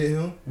boys ain't hit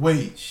him.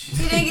 wait.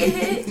 He didn't get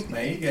hit.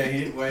 Man, he got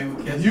hit while he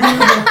was catching. You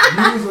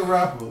was a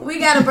rapper. We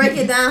gotta break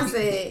it down.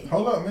 Said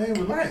Hold up, man.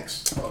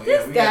 Relax. Oh,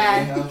 This we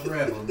guy. got house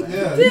rebel, man.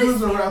 Yeah, you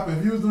was a rapper.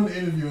 If you was doing an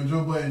interview and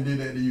Joe Budden did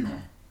that to you,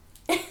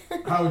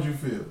 how would you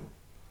feel?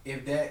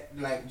 If that,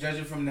 like,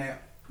 judging from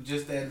that,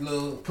 just that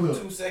little Clip.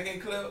 2-second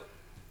clip,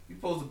 you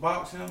supposed to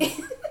box him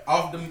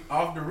off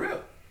the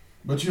rip,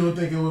 But you don't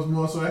think it was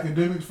more so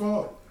academics'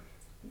 fault?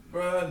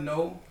 bruh.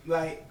 No,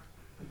 like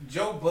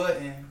Joe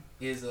Budden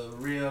is a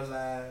real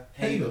live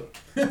hater.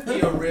 He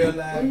a real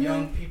live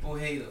young people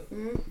hater.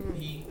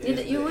 He You-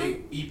 is you the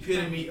win?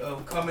 epitome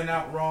of coming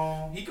out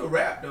wrong. He could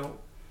rap though,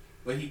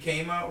 but he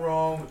came out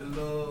wrong with the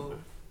little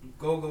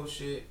go-go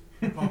shit,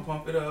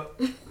 pump it up,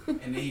 and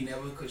then he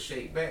never could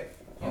shake back.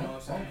 You know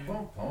what I'm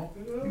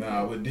saying?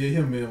 Nah, what did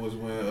him in was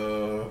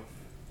when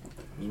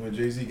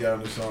Jay-Z got on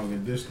the song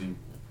and dissed him.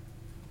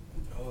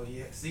 Oh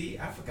yeah, see,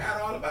 I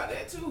forgot all about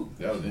that too.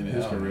 That was in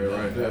his career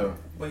right there.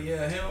 But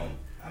yeah, him.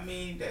 I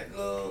mean, that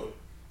little.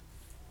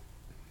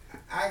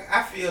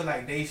 I feel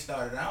like they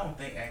started. I don't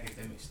think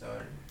Academic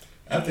started.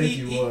 I think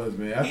he was,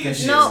 man. I He a think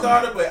shit No.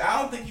 starter, but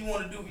I don't think you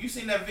want to do. You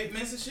seen that Vic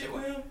Mensa shit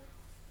with him?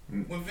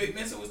 when Vic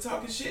Mensa was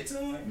talking shit to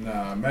him?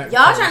 Nah, Mac.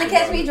 Y'all trying to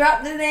catch me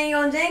drop the thing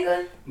on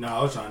Jenga? No,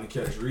 I was trying to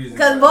catch reason.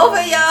 'Cause both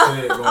of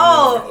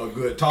y'all- a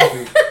good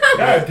topic.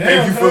 God damn,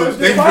 Thank you for cuz,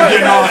 getting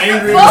all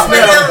angry. Both of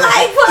them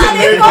like pull out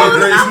their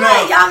phones and I'm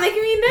like, y'all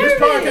making me This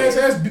nervous.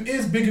 podcast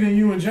is bigger than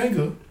you and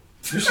Jenga.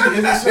 This shit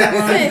isn't something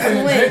like Since you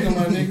and when? Jenga,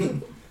 my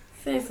nigga.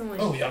 Since when?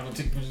 Oh, y'all gonna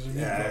take pictures of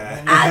me?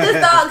 I just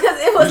thought because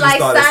it We was just like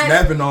started sign.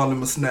 snapping all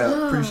them a snap.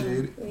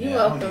 Appreciate it. You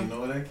Yeah, I don't even welcome. know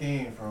where that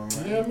came from,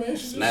 man. Yeah, man.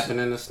 She Snapping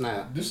in the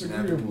snap.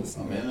 disagreeable.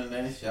 Some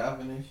internet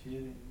shopping and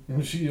shit.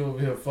 When she over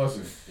here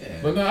fussing. Yeah.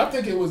 But no, I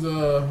think it was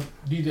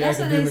DJ That's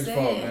what they Academics' said.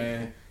 fault,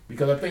 man.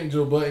 Because I think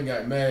Joe Budden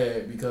got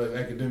mad because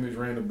Academics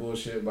ran the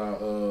bullshit about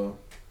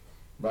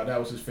that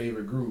was his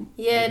favorite group.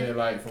 Yeah, And then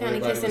like from kinda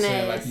everybody was kissing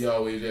saying ass. like he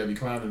always be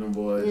clowning them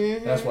boys.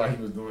 Mhm. That's why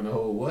he was doing the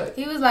whole what?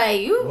 He was like,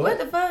 you, what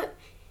the fuck?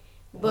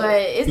 But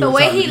it's the was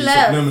way trying to he be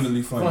left.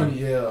 subliminally funny. Funny,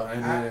 yeah.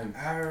 And then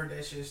I heard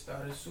that shit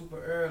started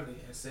super early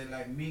and said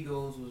like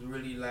Migos was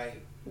really like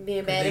Being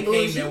 'cause bad they and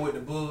came bougie. there with the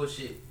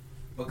bullshit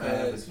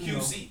because Man, you know.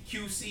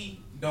 QC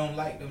don't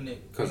like them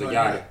niggas. 'Cause of You know,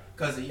 Yachty.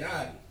 Cause of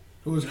Yachty.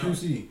 who was You know.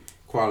 QC?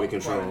 Quality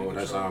control. Quality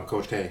That's control.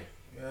 Coach K.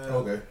 Yeah,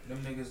 Okay. Them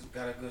niggas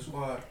got a good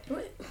squad.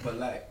 What? But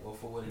like, well,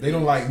 for what it They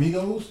don't is. like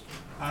Migos?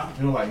 Huh?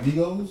 You don't like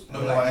Migos?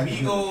 No, They like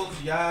Academics? Migos,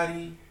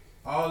 Yachty,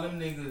 all them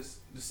niggas,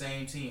 the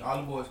same team. All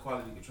them boys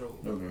quality control.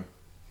 Okay.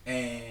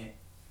 And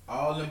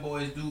all them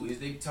boys do is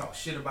they talk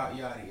shit about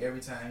Yachty every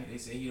time. They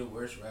say he the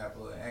worst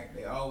rapper. And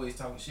they always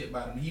talking shit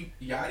about him.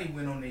 Yachty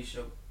went on their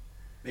show,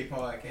 they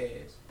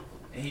podcast,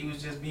 and he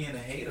was just being a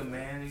hater,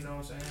 man. You know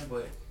what I'm saying?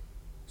 But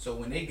so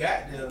when they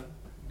got there,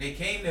 they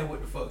came there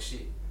with the fuck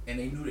shit, and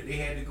they knew that they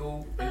had to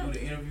go and do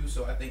the interview.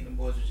 So I think them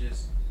boys was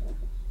just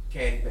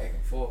caddy back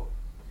and forth.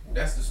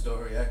 That's the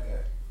story I got.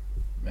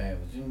 Man,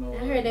 but you know. I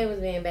heard they was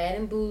being bad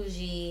and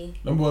bougie.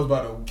 Them boys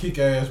about to kick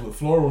ass with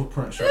floral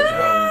print shirts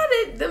Ah,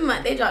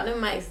 on. they dropped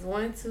them mics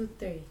 1, 2,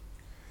 3.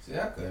 See,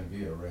 I couldn't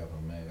be a rapper,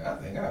 man. I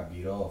think I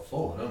beat all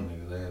four of them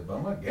niggas ass by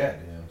my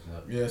goddamn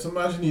self. Yeah,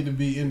 somebody need to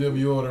be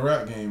NWO of the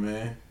rap game,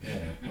 man. Yeah.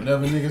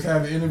 Whenever niggas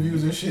have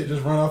interviews and shit,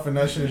 just run off and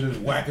that shit just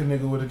whack a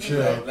nigga with a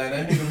chair. Like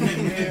that nigga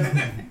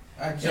Big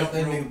I jumped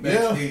that nigga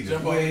backstage.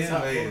 Jump Boy, on the his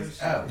top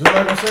ass out. Just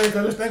like I'm saying,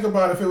 cause just think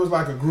about if it was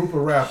like a group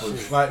of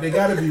rappers. Like they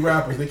gotta be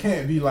rappers. They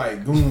can't be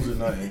like goons or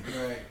nothing.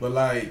 Right. But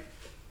like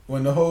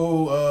when the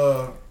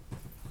whole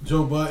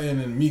Joe Budden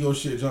and Migos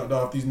shit jumped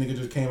off, these niggas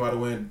just came out of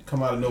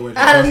nowhere.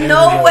 Out of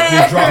nowhere.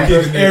 Just drop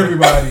kicking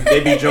everybody.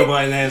 They beat Joe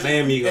Budden ass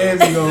and Migos. And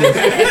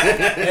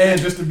Migos.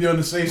 And just to be on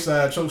the safe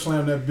side, choke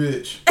slam that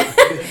bitch.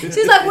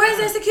 She's like, where's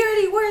their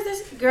security?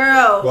 Where's their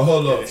girl? But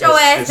hold up. Get your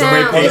ass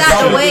down. Get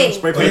out the way.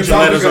 Spray On the paint your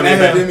topic letters of on their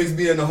back. Academics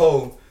being the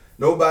hoe,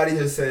 nobody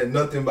has said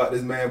nothing about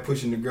this man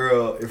pushing the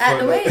girl in front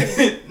the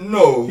way.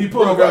 No. He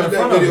pulled the Bro, girl watch in that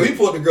front of video. him. He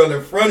pulled the girl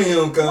in front of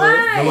him, cuz.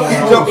 Why?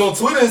 He jumped on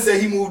Twitter and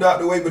said he moved out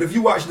the way, but if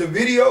you watch the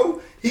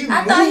video, he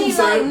I thought he, moves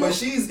her, like, but moved-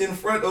 she's in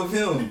front of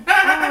him.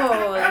 Oh,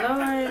 Lord. I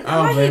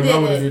Why don't he blame him. I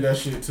would have did did it? that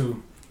shit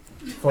too.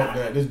 Fuck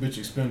that. This bitch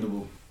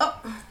expendable.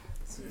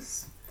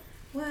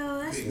 Well,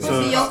 that's Vic supposed So-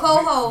 to be your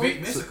co-host.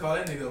 Vic Mensa called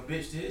that nigga a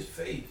bitch to his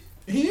face.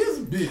 He is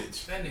a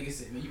bitch. That nigga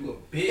said, man, you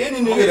a bitch. Any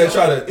nigga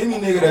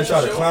that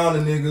try to clown a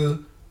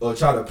nigga or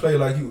try to play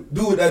like you,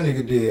 do what that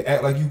nigga did.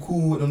 Act like you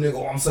cool with them niggas.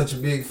 Oh, I'm such a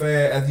big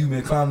fan after you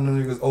been clowning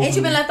them niggas over. Ain't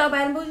you been left out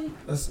bad and bougie?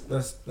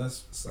 That's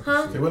sucker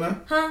Huh? shit. Okay, what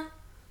now? Huh?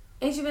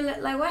 Ain't you been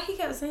like, why he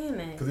kept saying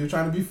that? Because they were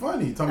trying to be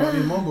funny. Talking about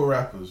these mumble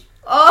rappers.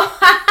 Oh,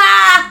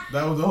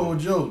 That was the whole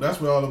joke. That's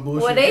where all the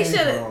bullshit well, they came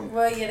should have. from.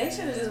 Well, yeah, they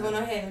should have just went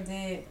ahead and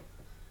did.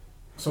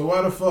 So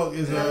why the fuck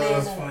is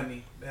That's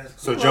funny.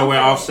 That's So cool. Joe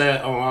went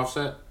offset on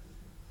Offset.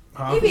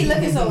 huh? He be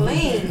looking so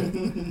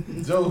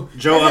lean. Joe?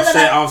 Joe Is it upset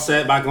like-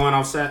 Offset by going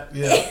Offset.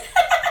 Yeah.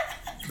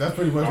 That's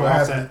pretty much On what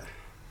Offset. happened.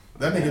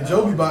 That nigga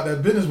Joe be about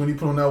that business when he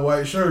put on that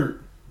white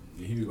shirt.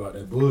 He be about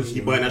that bullshit.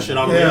 He button that shit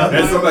all the Yeah. way up.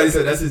 That's somebody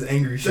said that's his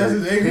angry That's shirt.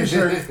 his angry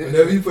shirt.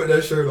 Whenever he put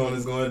that shirt on,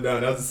 it's going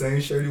down. That's the same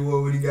shirt he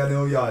wore when he got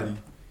on Yachty.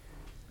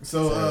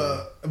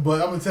 So,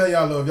 but I'm gonna tell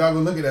y'all though, if y'all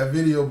gonna look at that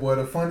video, boy,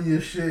 the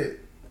funniest shit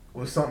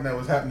was something that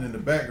was happening in the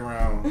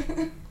background with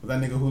that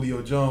nigga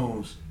Julio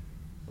Jones.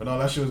 When all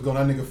that shit was going,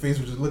 that nigga face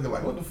was just looking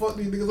like, what the fuck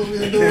these niggas over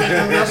here doing?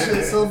 That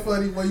shit's so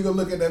funny. Boy, you gonna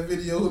look at that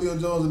video, Julio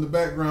Jones in the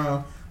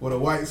background with a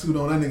white suit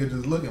on, that nigga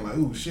just looking like,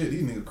 ooh shit,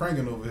 these niggas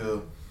cranking over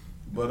here.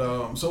 But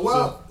So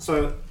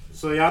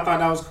y'all thought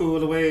that was cool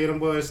the way them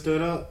boys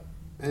stood up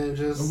and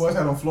just. them boys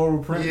had on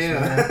floral prints. Yeah.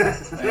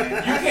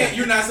 Man.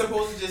 You're not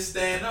supposed to just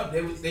stand up.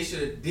 They should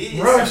have did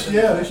Rush, something.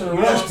 yeah, they should have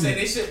You know what I'm rushed saying?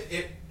 you. They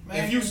should.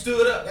 If you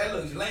stood up, that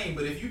looks lame.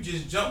 But if you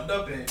just jumped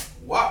up and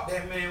whopped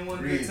that man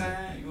one good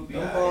time, you would be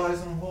alright.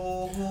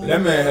 That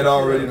man had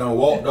already done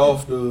walked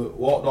off the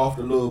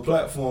little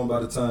platform by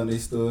the time they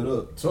stood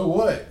up. So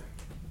what?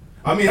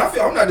 I mean,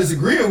 I'm not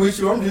disagreeing with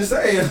you. I'm just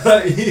saying,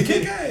 like,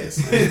 Kick ass.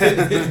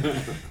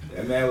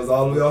 that man was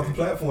all the way off the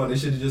platform. They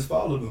should have just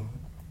followed him.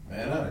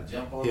 Man, I'd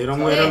jump on Hit the him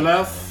top with of the that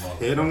left, motherfucker.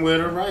 hit him with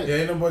the right. Yeah,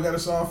 ain't no boy got a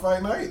song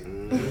Fight Night.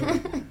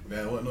 Mhm.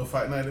 There wasn't no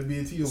Fight Night at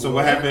BET. So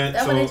what happened?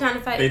 That's So what they trying to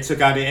fight. they took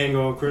out the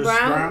angle of Chris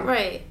Brown.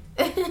 Right.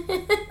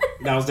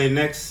 That was their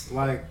next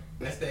like.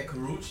 That's that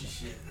Karuchi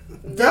shit.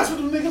 That's what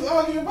them niggas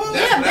arguing about.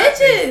 That's Yeah, what I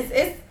think. bitches.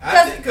 It's I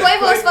because think 'cause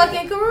Quavo's Quavo-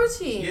 fucking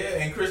Karrueche. Yeah,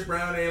 and Chris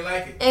Brown didn't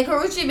like it. And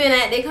Karrueche been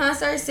at their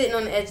concert sitting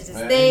on the edge of the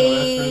Man, you know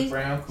that's Chris stage.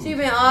 Brown cool.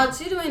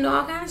 She doing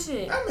all kind of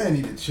shit. That man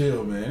need to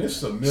chill, man.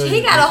 It's a million.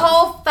 He got a bitches.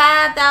 whole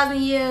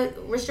 5,000 year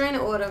restraining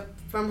order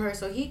from her,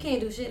 so he can't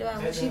do shit about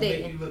what That she don't make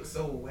dating. you look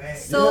so whack.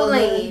 So Yeah,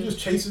 man, lame. you just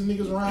chasing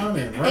niggas around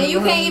and running And you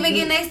around can't even and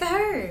get shit. next to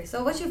her.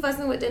 So what you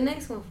fussing with the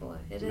next one for?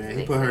 It doesn't Man, he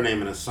make put her sense.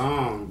 name in a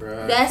song,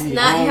 bro. That's He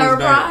not owns her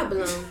that.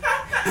 problem.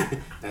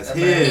 That's That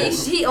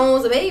his. She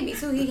owns a baby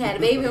too. He had a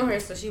baby on her,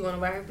 so she want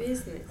to buy her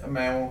business. That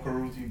man want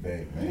Karrueche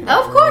back, man.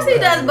 Of course he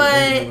does, Little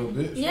but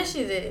bitch. yes,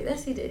 she did.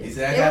 Yes, he did. He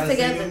said, I They gotta was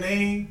say your together.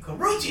 name,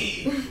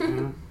 Karrueche.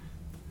 Mhm.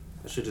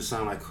 That shit just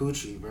sound like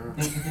coochie, bro.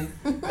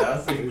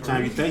 I'll say Every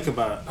time you think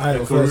about it, I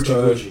ain't Karrueche, first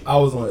Gucci. I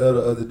was on L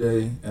the other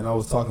day and I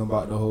was talking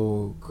about the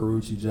whole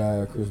Karrueche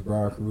jive, Chris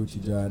Brown Karrueche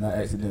jive, and I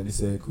accidentally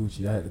said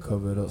Coochie. I had to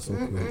cover it up so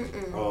quick.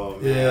 Oh,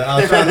 man. Yeah,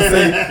 I was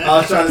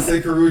trying to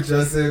say Karrueche.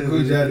 I said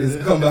Coochie. I had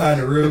to come behind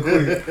it real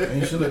quick.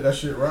 And you should let that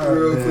shit ride.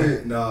 Real man.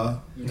 quick. Nah.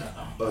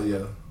 Oh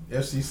yeah.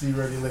 FCC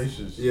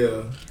regulations.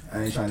 Yeah.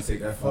 I ain't trying to take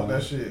that Fuck far.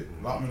 that shit.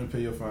 Lock me to pay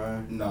your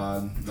fine.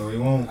 Nah, no he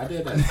won't. I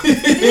did that.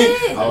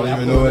 I don't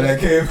even know where that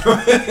came from.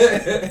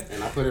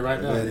 And I put it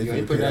right Man, there. if You you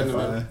ain't put pay that in the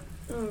fine.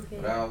 middle. Okay.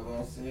 But I was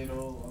gonna say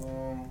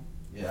though,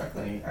 yeah,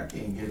 I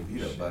can't get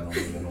beat up by no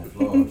nigga in no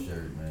Florida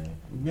shirt, man.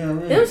 Yeah,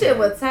 really. Them shit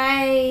was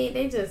tight.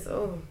 They just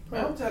Man,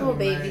 I'm telling poor you,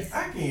 babies.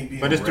 man, I can't be.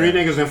 But a it's three rapper.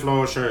 niggas in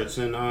floral shirts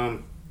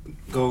and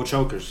gold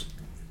chokers.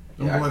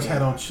 Them Yeah, I boys can't-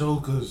 had on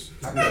chokers.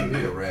 I can't be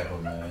a rapper,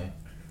 man.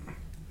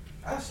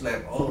 I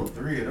slap all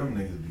three of them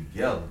niggas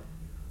together.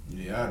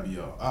 Yeah, I'd be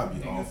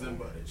Niggas awful.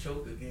 about to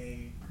choke a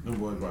game. Them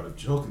boys brought a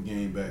Joker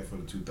game back for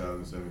the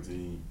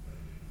 2017.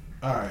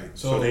 All right,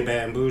 So they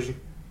bad and bougie.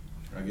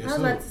 I guess I was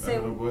so. about to That's say-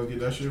 where the boys get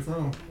that shit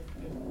from.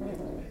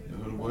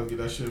 That's where the boys get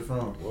that shit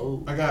from.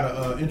 Whoa. I got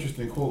a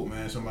interesting quote,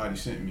 man. Somebody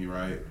sent me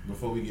right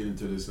before we get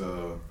into this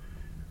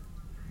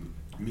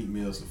Meat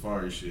Mill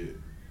Safari shit.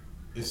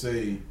 It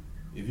say,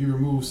 if you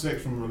remove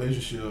sex from a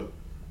relationship,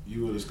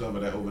 you will discover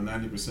that over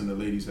 90% of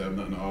ladies have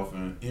nothing to offer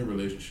in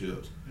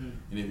relationships.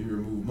 And if you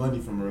remove money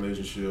from a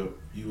relationship,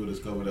 you will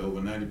discover that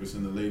over 90%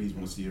 of ladies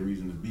want to see a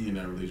reason to be in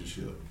that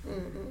relationship.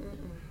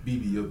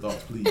 BB, your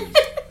thoughts, please.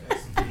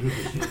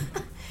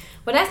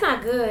 But that's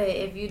not good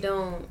if you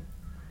don't.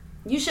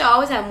 You should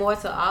always have more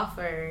to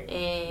offer,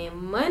 and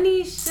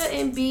money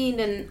shouldn't be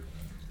the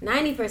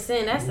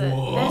 90%. That's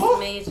What?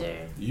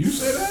 major. You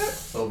say that?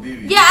 So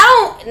BB. Yeah,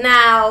 I don't.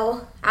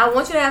 Now I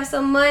want you to have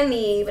some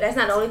money, but that's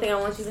not the only thing I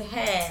want you to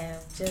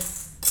have.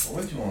 Just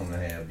What you want to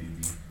have,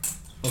 BB?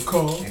 A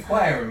car?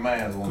 Inquiring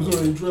minds want Because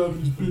I to. ain't driving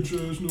this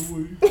bitch ass no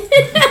way.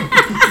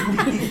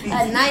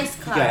 a nice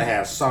You car, gotta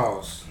have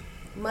sauce.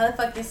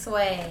 motherfucking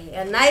swag,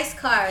 a nice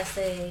car,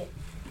 say,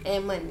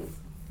 and money.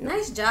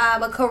 Nice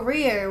job, a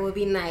career would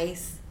be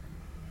nice.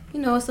 You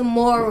know, some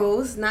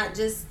morals, not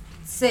just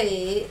say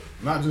it.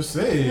 Not just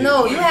say it.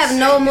 No, you have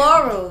no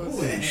morals.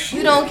 Holy shit.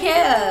 You don't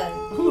care.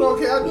 Who don't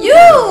care? I do. You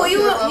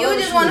I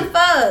just love want to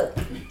fuck.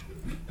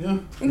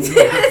 shit.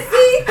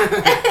 See,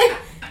 Yeah.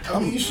 I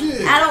mean,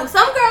 shit. I don't.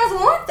 Some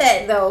girls want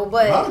that though,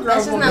 but A lot of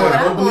that's girls just want not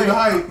that. what Don't believe the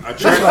I want.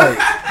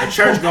 hype. A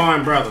church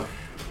going brother.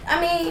 I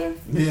mean,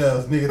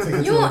 Yeah, nigga, take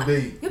it you to a want,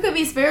 date. you could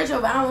be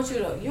spiritual, but I don't want you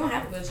to. You don't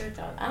have to go to church.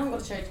 I don't go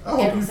to church I hope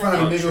every you find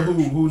a Sunday.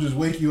 nigga who just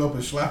wake you up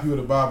and slap you with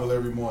the Bible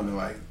every morning.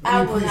 Like, I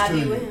let me will preach not to be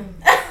you. with him.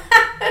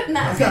 I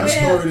Not be got a with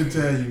him. story to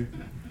tell you.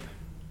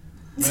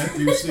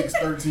 Matthew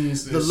 6:13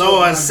 says, The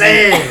Lord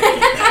said.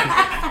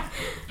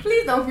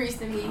 Please don't preach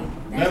to me.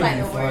 That's That'd like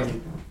be the word.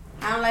 funny.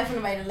 I don't like for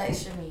nobody to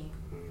lecture me.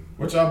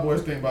 What y'all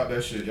boys think about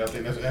that shit? Y'all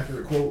think that's an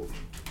accurate quote?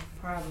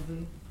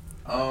 Probably.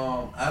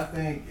 I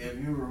think if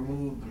you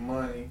remove the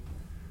money,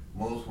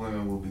 most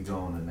women will be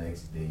gone the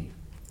next day.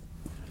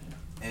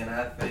 And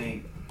I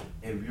think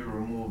if you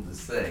remove the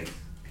sex,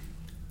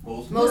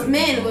 most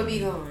men would be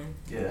gone.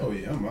 Yeah. Oh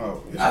yeah, I'm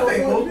out. I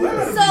think most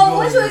women. So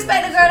what you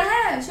expect a girl to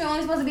have? She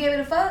only supposed to be able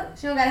to fuck.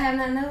 She don't gotta have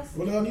nothing else.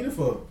 What do I need it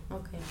for?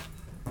 Okay.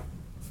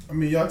 I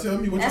mean, y'all tell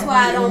me what That's y'all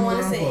why I need don't women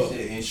wanna for.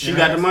 say Shit, She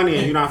got the money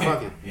and you not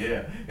fucking.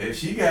 Yeah. If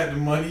she got the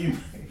money,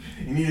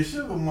 you need a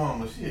sugar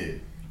mama.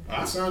 Shit.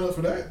 I sign up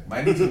for that.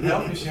 Might need some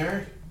health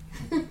insurance.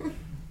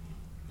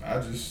 I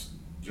just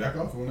jack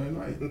off on that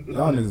night.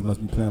 Y'all niggas must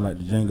be playing like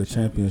the Jenga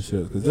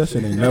Championships, because that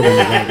shit ain't never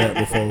looked like that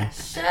before.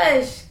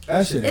 Shush.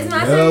 That shit It's ain't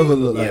my never thing.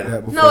 looked like Yeah.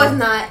 that before. No, it's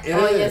not. It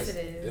Oh, is. yes, it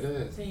is.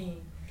 It is.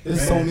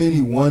 There's so many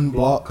one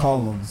block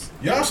columns.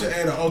 Y'all should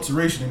add an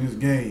alteration in this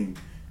game.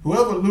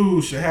 Whoever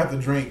lose should have to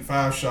drink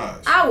 5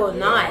 shots. I will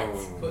not.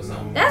 Put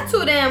something. That's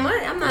too damn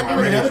much. I'm not I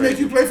doing mean, that. that'll make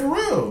you play for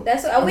real.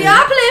 That's what, we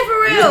are playing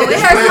for real. It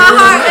hurts my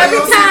heart every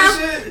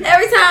time.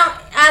 Every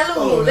time I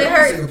lose, it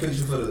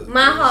hurts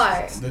my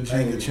heart. The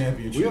Jenga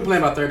Championship. We were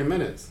playing about 30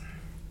 minutes.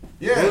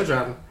 Yeah. We're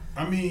driving.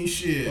 I mean,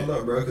 shit. Hold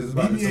up, bro, 'cause it's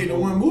about to BB ain't the come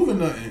one over. moving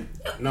nothing.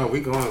 No,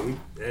 we going.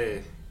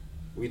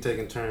 We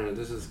taking turns.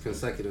 This is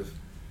consecutive.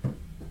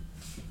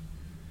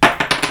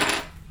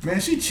 Man,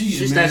 she cheating,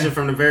 She's man. snatching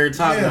from the very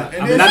top. Yeah, now. and I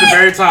mean, then- not the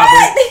very top,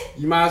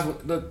 but you might as well.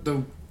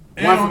 The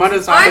One from under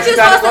the side. Aren't you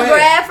supposed to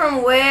grab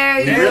from where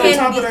you And on can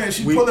top of get? that,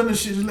 she pulling the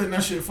shit, just letting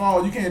that shit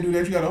fall. You can't do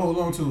that. You gotta hold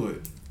on to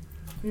it.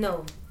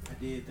 No. I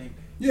did think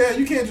that. Yeah,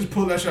 you can't just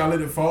pull that shit out and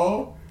let it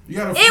fall. You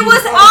gotta. It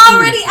was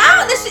already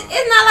out. The shit.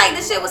 It's not like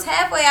the shit was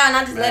halfway out and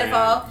I just let it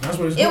fall. That's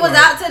what it's It was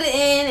out to the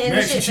end and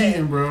Max, the you shit.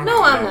 cheating, bro.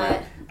 No, I'm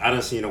not. I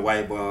done seen a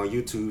white boy on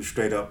YouTube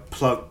straight up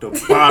pluck the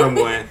bottom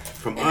one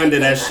from under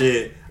that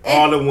shit.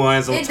 All the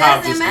ones on it top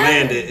doesn't just matter.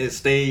 landed and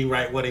stayed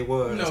right where they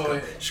was.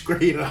 No,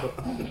 Straight up.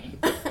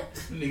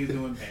 Niggas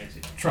doing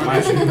magic. Try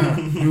that shit now.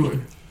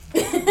 Do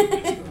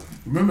it.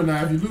 Remember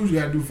now, if you lose, you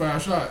gotta do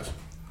 5 shots.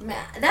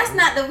 Man, that's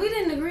not the. We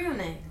didn't agree on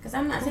that because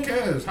I'm not Who taking.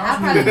 cares? I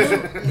probably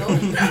do.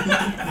 Nope.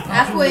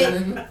 I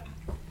quit.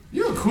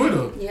 You a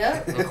quitter.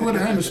 Yep. A quitter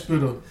and a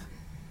spitter.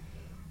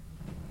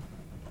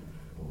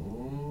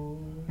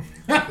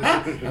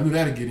 I knew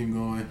that'd get him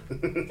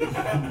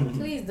going.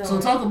 Please don't. So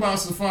talk about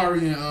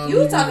Safari and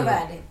You talk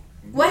about it.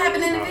 What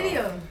happened in the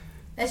video?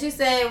 That you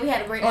said we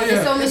had to break. Oh There's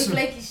yeah, so many it's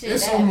flaky shit.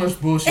 There's that so happened.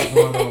 much bullshit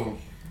going on.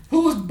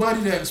 Who was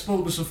Buddy that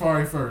spoke to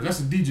Safari first? That's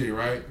a DJ,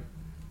 right?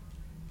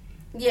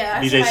 Yeah.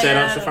 I DJ should set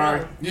write up it Safari?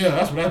 down. Yeah,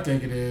 that's what I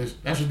think it is.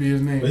 That should be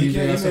his name. But he DJ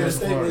made a Set Up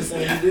statement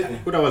Safari. saying he didn't.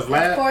 Who that was, Of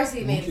Vlad? course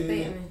he made a Okay.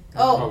 statement.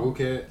 Oh, Oh. who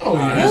cared? Oh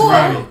yeah, Who? that's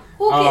right.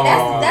 Who?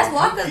 Oh. That's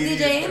Walker's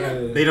DJ, ain't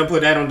it? They done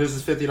put that on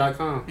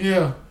thisis50.com.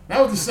 Yeah,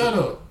 that was the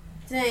setup.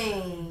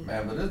 Dang.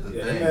 Man, but that's the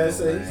Yeah, thing. that man though,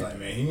 said, he's man. like,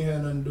 man, he ain't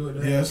had nothing to do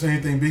with that. Yeah,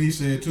 same thing Biggie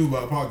said too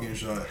about Pac getting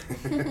shot.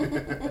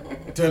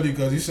 Tell you,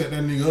 cause he set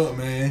that nigga up,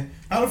 man.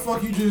 How the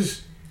fuck you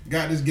just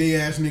got this gay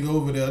ass nigga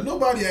over there?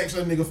 Nobody asked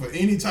that nigga for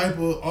any type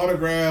of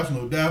autographs,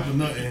 no dap or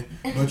nothing.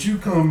 But you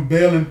come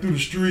bailing through the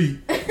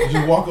street, and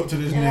just walk up to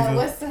this Yeah, nigga.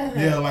 what's up?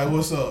 Yeah, like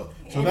what's up?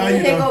 So And now then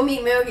you they know. go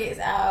meet Mel gets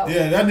out.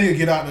 Yeah, that nigga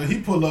get out there. He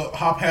pull up,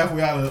 hop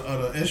halfway out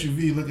of the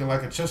SUV, looking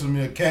like a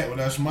Chesapeake cat with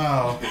that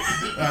smile.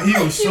 He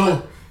was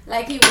so.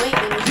 Like he winked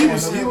and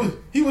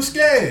He was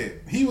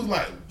scared. He was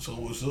like, so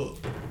what's up?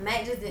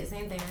 Mac just did the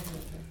same thing. I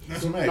think.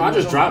 That's Mac. No, I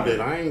just dropped it.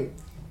 I ain't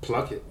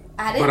pluck it.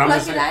 I didn't But I'm pluck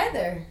just it saying-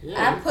 either.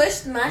 Yeah. I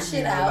pushed my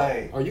shit out.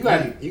 Like, Oh, you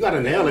got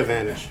a nail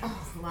advantage.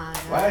 Oh my god.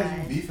 why is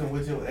you beefing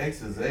with your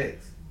ex's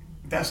ex?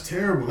 That's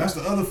terrible. That's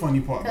the other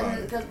funny part about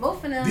it. Because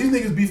both of them. These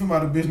niggas beefing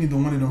about a bitch, neither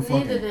one of them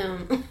Neither of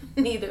fucking. them.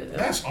 Neither of them.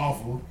 That's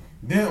awful.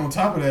 Then on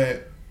top of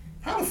that,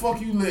 how the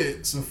fuck you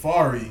let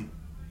Safari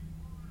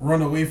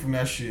run away from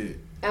that shit?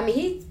 I mean,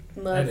 he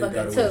That nigga got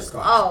motherfucking away took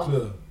scotch off.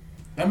 clear.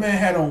 That man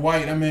had on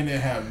white. That man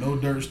didn't have no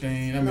dirt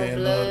stain. That No man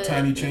blood. little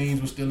tiny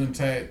chains was still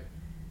intact.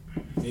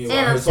 Yeah,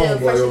 And I'm his still homeboy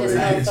fresher over than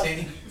there.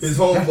 motherfucker. His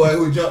homeboy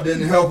who jumped in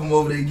to help him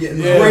over there getting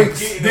Yeah, the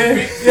brakes. then,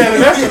 yeah,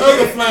 that's the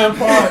other flying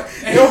part.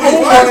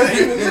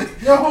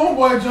 Your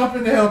homeboy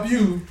jumping to help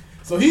you,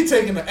 so he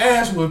taking the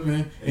ass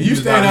whipping, and you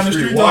stand down the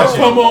street like,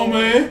 watching. "Come on,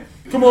 man,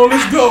 come on,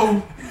 let's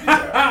go."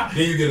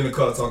 Then you get in the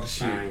car talking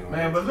shit.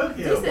 Man, but look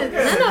He here. said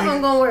none of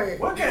them gonna work.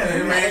 What kind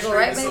They of might go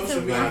right back to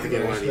social the I have to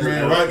get one of these.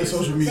 Man, right to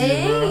social media,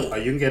 They bro. ain't. Oh,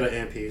 you can get an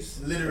end piece.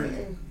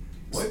 Literally.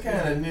 what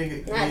kind of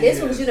nigga? Nah,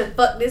 this one you done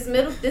fucked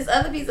this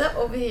other piece up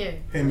over here.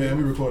 Hey man,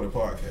 we record a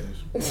podcast.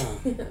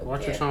 Yeah.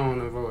 Watch your tone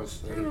and voice.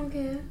 I don't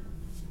care.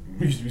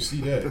 We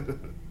see that.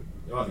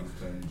 Y'all niggas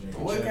playing the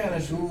game. What kind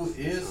of dude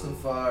is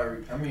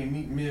Safari? I mean,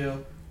 Meek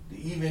Mill to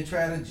even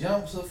try to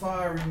jump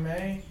Safari,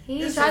 man? He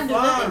ain't It's trying to do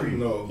Safari. nothing.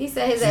 No. He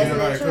said his Yeah, ass in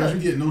like, that cause truck. you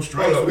get no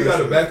strikes. Hold up, we for that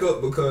gotta shit. back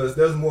up because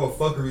there's more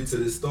fuckery to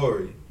this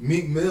story.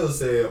 Meek Mill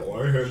said, "Oh,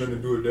 I ain't had nothing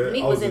to do with that.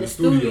 Meek I was in the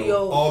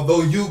studio.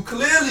 Although you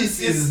clearly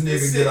see this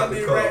nigga get out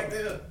the car. Right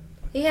there.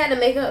 He had to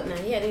make up now.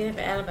 He had to get an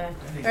alibi.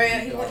 Or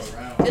he All went,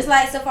 around. just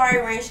like Safari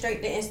ran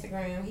straight to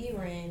Instagram. He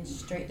ran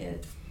straight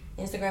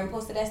to Instagram and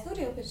posted that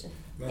studio picture.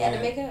 He had to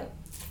make up.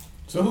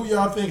 So who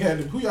y'all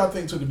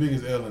think took the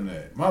biggest L in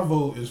that? My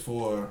vote is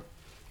for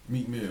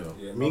Meek Mill.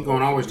 Yeah, Me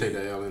gonna always take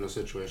the L in a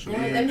situation.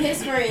 Them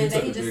his friends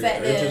that he just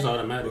sat It's just there.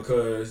 automatic.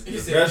 Because He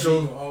if said that's he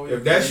your gonna always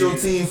if that's your be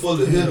team full of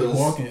He's a hitters,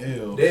 walking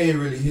L. they ain't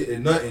really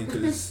hitting nothing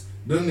because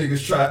them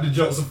niggas tried to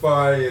jump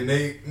Safari and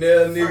they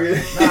nigga.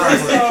 So,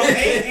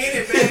 ain't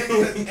it bad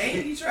because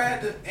ain't he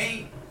tried to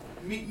ain't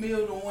Meek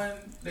Mill the one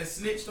that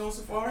snitched on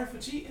Safari for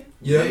cheating?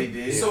 Yeah. They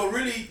did. So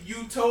really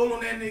you told on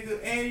that nigga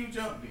and you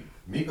jumped him.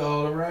 Meek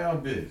all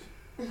around, bitch.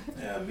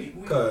 Yeah, Meek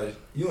we Cause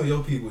you and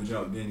your people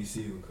jumped Benny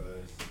Siegel,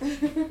 cause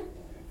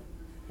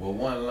Well,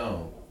 one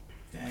long.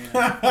 damn.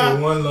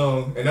 for one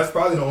long, and that's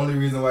probably the only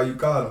reason why you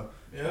caught him.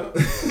 Yep.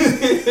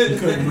 He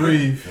couldn't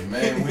breathe. The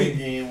man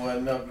weekend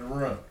wasn't up to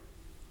run.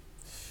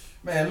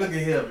 Man, look at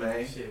here,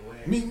 man. Shit,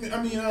 whack.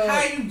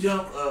 How you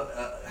jump?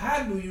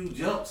 How do you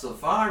jump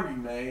Safari,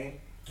 man?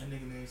 That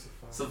nigga named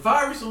Safari.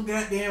 Safari so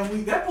goddamn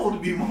weak. That supposed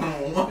to be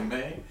 1-on-1,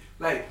 man.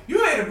 Like you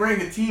had to bring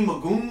a team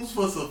of goons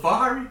for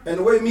Safari. And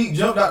the way Meek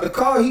jumped out the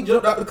car, he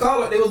jumped out the car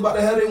like they was about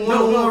to have their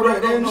one-on-one no,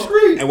 right there in the no.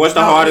 street. And what's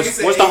the No, hardest? nigga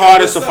said, What's the "Hey,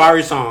 hardest what's up?"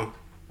 Safari song?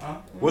 Huh?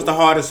 What's the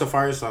hardest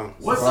Safari song?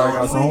 What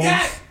Safari song got do we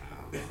got? songs?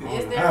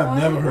 Is there I've one?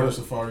 never heard a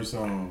Safari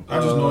song. I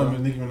just know him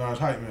as Nicki Minaj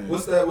hype man.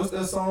 What's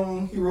that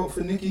song he wrote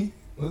for Nicki?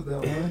 What's that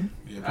one?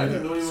 Yeah, I play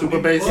didn't that, know you Super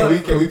were bass.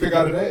 Can we pick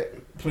out of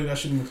that? play that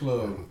shit in the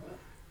club.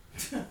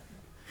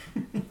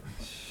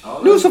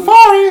 All New that-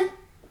 Safari.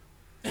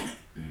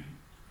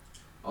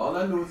 All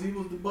I knew is he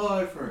was the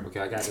boyfriend. Okay,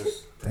 I got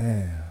this.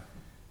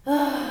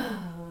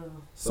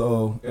 Damn.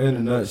 So, in a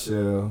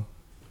nutshell,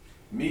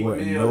 Meek What,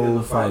 Mill no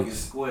is a fucking fights.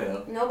 square.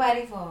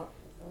 Nobody fault.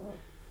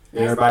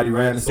 everybody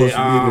ran to social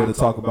Did, media to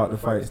talk about the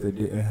fights that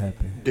didn't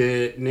happen.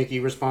 Did Nikki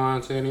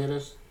respond to any of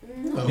this?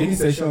 No. Didn't he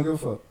say she don't give a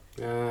fuck?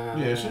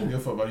 Yeah, she didn't give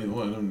a fuck about either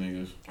one of them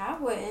niggas. I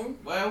wouldn't.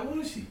 Why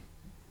was she?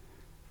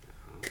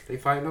 They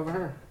fighting over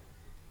her.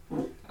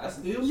 I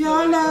still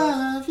Your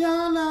love.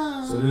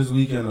 So this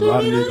weekend, a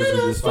lot of niggas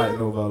was just fighting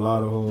over a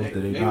lot of hoes that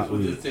they Niggas not was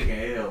with. just taking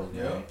L's,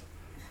 man. Yeah.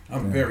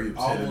 I'm very upset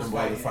that Almost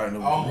nobody fighting, fighting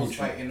over almost Gucci.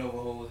 fighting over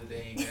hoes that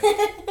they ain't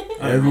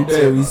got. Every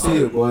day we see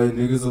it, boy.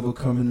 Niggas are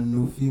becoming the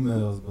new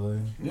females, boy.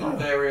 I'm Yeah.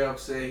 very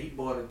upset. He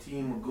bought a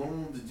team of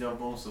goons to jump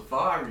on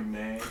Safari,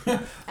 man.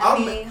 I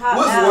mean, hot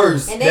What's out.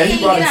 worse, And that they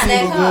he brought a get out team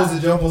that of car. goons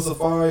to jump on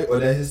Safari, or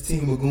that his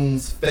team of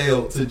goons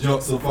failed to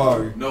jump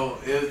Safari? No,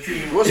 it was a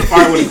team. What's the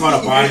fight when he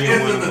caught a body in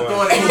It's one just a boy?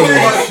 thought.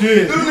 Oh,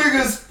 shit. Them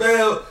niggas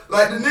failed.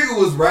 Like, the nigga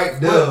was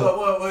right there.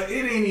 Well, it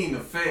ain't even a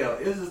fail.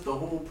 It's just the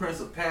whole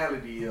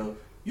principality of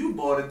you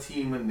bought a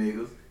team of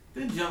niggas,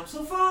 then jump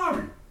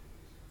Safari.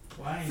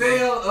 Well, I ain't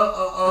Fail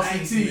I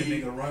ain't seen a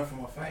succeed. nigga run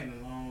from a fight in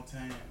a long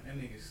time. That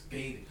nigga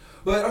skated.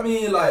 But, I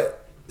mean, like,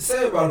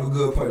 Sam brought up a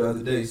good point the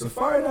other day.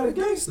 Safari not a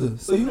gangster,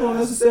 so you don't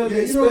necessarily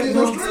Yeah, you don't expect get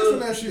no him strength from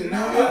to... that shit,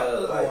 Nah,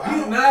 man. like,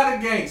 He's not a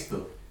gangster.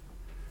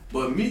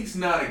 But Meek's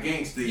not a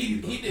gangster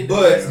either. He did the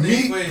But best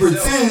thing Meek for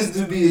himself. pretends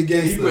to be a He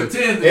gangster.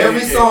 pretends to be Every a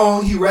gangster.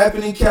 song he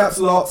rapping in caps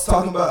locks,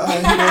 talking about how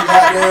he done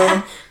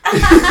goddamn. But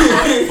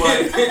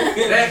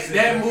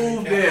that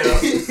move there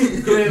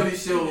clearly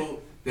showed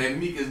that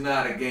Meek is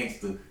not a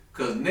gangster.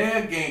 Cause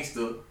their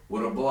gangster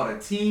would have bought a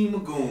team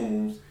of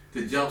goons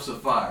to jump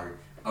Safari.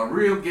 A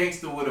real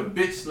gangster would have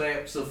bitch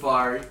slapped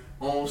Safari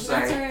on My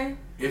site. turn.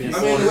 If I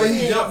he mean, the way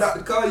wanted. he jumped out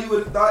the car, you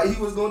would have thought he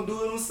was gonna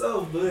do it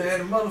himself, but Man,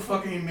 the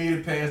motherfucker ain't made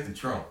it past the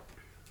trunk.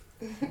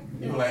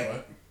 He was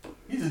like,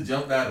 he just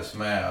jumped out and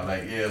smiled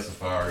like, yeah,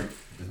 Safari,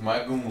 it's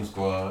my goon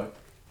squad.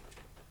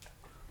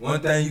 one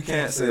thing you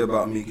can't say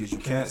about Meek is you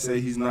can't say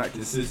he's not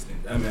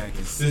consistent. That man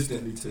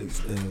consistently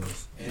takes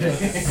L's.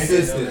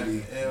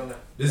 Consistently.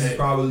 This is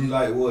probably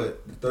like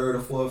what, the third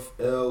or fourth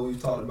L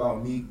we've talked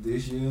about Meek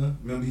this year.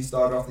 Remember he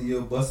started off the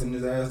year busting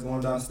his ass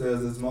going downstairs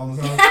at his mama's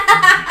house.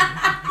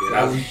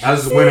 I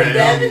just win an L.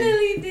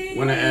 Definitely did.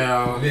 Win an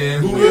L.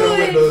 Then who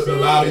hit him with the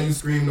louder you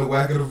scream, the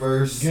whacker the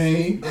verse.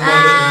 Game.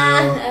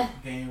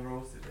 Game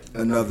roasted.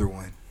 Another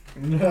one.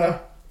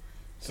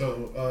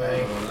 So, I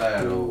ain't gonna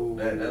lie though,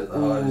 that's the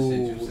hardest shit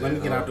you said. Let me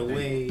get out the all day.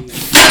 way.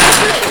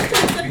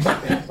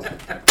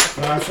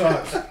 5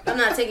 shots. I'm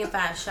not taking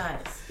 5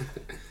 shots.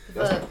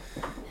 But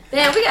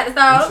damn, we got to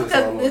start over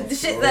because the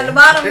shit's at the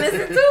bottom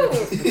missing too.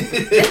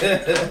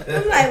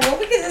 I'm like, well,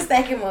 we can just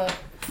stack him up.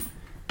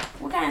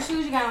 What kind of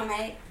shoes you got on,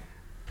 mate?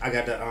 I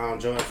got the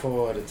Jordan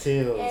 4, the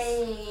Tills.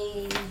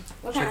 Hey,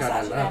 what kind Check of out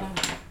socks you that got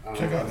on?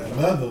 Check out that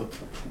leather.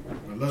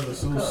 The leather's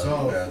so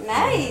soft.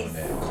 Nice.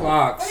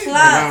 Clocks Clocks.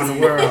 around the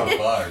world.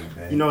 Safari,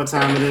 man. You know what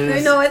time it is?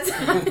 You know what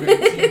time it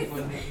is.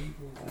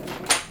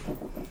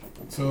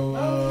 So,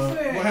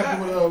 what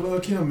happened with Lil'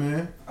 Kim,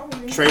 man?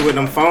 Trade with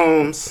them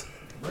phones.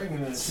 Bringing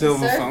it.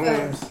 Silver Surfer.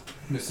 phones.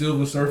 The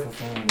Silver Surfer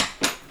phone.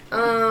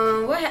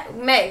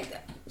 Meg,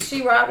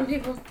 she robbing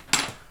people?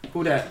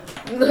 Who that?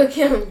 Lil'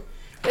 Kim.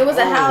 It was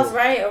a Oh. house,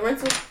 right? A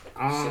rental?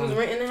 She was Um,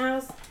 renting the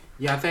house?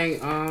 yeah, I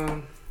think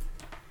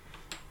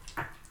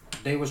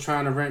they was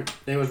trying to rent.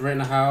 They was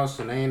renting a house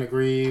and they ain't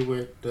agree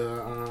with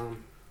the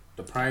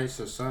price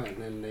or something,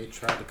 and they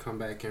tried to come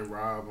back and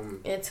rob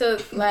them. It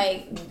took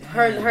like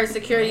her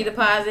security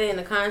deposit and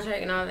the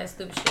contract and all that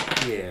stupid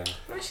shit. Yeah.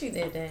 Why she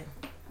did that?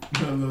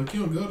 Lil'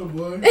 Kim got her,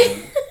 boy.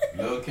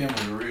 Lil' Kim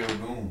was a real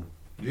goon.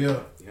 Yeah.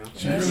 Yeah. She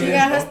She really,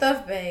 got her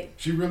stuff back.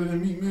 she really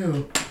didn't meet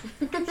Mill.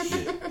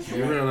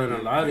 You real in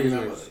a lot of these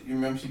niggas. You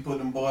remember she put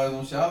them boys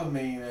on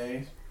Charlamagne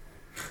ass?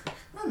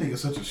 That nigga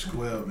such a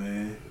square,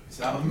 man.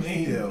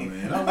 Charlamagne? Yeah,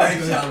 man. I like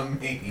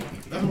Charlamagne.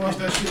 Let's watch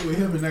that shit with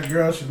him and that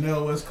girl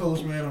Chanel West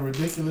Coast, man, on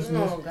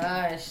Ridiculousness. Oh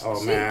gosh.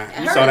 Oh, man.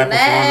 You her saw that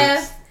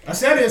laugh, I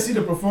said I didn't see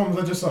the performance,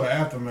 I just saw the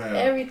aftermath.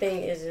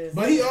 everything is just.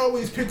 But he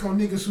always pick on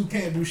niggas who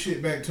can't do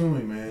shit back to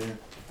him, man.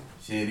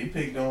 Shit, he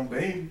picked on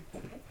Baby.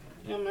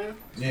 Yeah, man.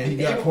 Yeah, he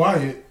got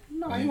quiet.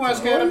 No, he wasn't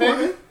scared of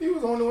baby. He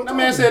was the only one That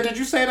man talking. said, "Did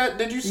you say that?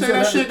 Did you say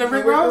that shit to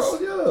Rick Ross?"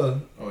 Yeah.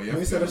 Oh, yeah.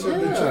 He said that shit to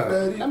Yeah. Chuck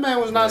Daddy. That man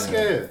was not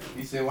scared.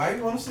 He said, why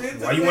you want to say it to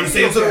Why the you want to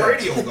say it to the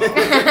radio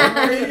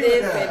guy? He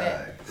did say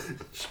that.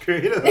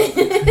 Straight up.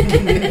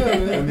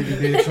 That nigga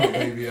did choke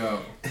baby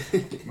out.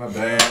 My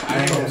bad.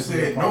 I ain't gonna say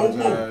it no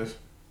more. Apologize.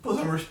 Put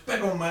some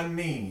respect on my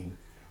name.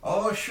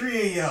 All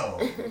 3 of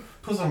y'all.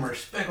 Put some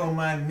respect on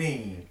my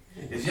name.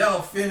 Is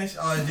y'all finished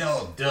or is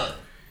y'all done?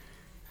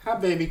 How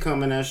baby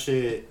come in that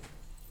shit?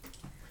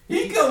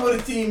 He come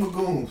with a team of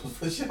goons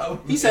for sure.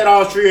 He said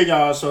all 3 of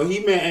y'all, so he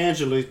meant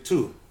Angela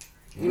too.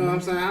 You know what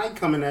I'm saying? I ain't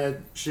coming that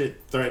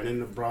shit threatening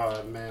the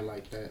broad man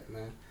like that,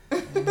 man.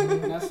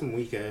 That's some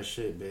weak ass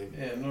shit, baby.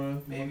 Yeah,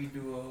 no. Maybe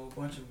do a whole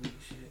bunch of weak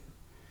shit.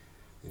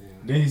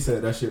 Then he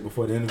said that shit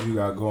before the interview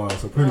got going.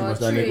 So pretty much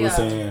that nigga was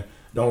Trio. saying,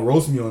 "Don't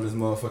roast me on this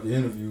motherfucking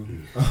interview."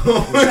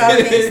 Probably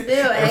still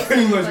That's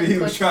pretty asking much what he was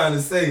questions. trying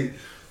to say.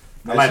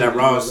 I like that shit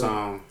Raw was-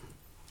 song.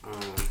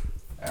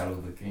 Out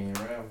of the King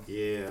Rapper.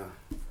 Yeah.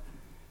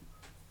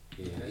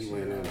 Yeah, he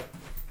went in.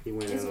 He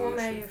went Just in one on out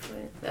that your shit.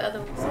 foot. The other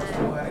one Go side.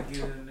 ahead, get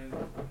it,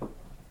 nigga.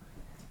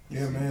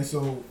 Yeah, man.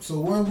 So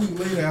 1 week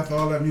later, after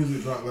all that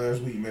music dropped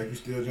last week, man, you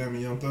still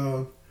jamming Young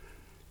Thug?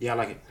 Yeah, I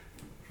like it.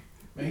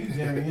 Man, you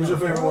jamming What's your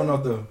favorite one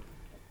out there?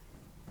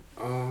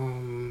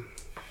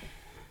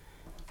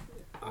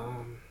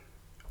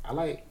 I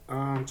like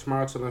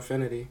Tomorrow Till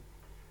Infinity.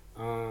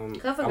 Cover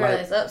I Girl like-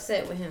 is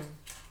upset with him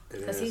It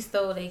because is. he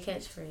stole their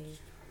catchphrase.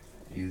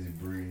 Easy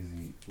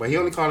breezy. But he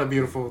only called it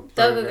beautiful.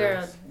 Thugger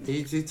Girl.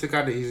 He took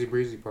out the easy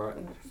breezy part.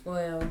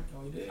 Well,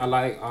 Oh, he did. I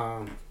like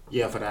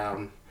yeah, for the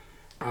album.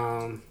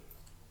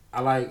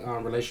 I like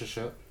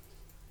relationship.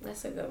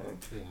 that's a good one.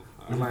 Yeah.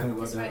 I What like. you think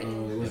about that?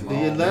 What's Do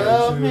you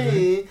love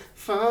me?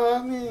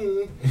 Fuck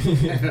me.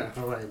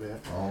 I like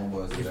that.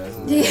 Homeboy said that's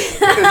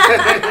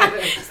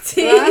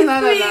Na, na,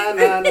 na,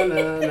 na,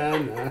 na, na,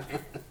 na.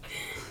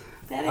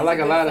 That I is like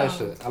a lot of that good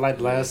song. shit. I like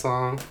the last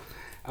song.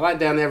 I like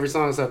down every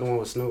song except the one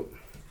with Snoop.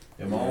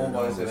 Yeah, my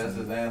homeboy said that's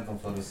his anthem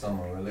for the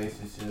summer.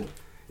 Relationship.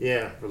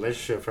 Yeah,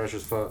 relationship fresh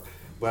as fuck.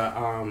 But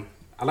I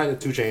like the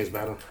 2 Chainz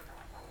battle.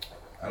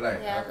 I like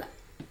Yeah,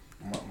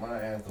 my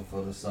anthem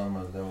for the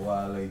summer is that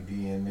Wale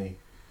DNA.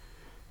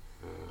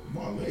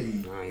 Wale. I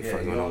ain't Yeah,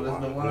 fucking you don't with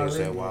listen to Wale. Nigga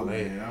said Oh, Wale.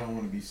 man, I don't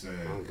want to be sad.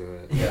 I'm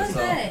good. You got a What's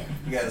song. that?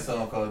 You got a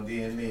song called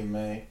DNA,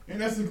 man.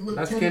 And that's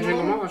That's Kendrick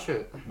Lamar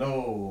shit.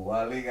 No,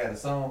 Wale got a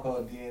song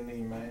called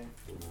DNA, man.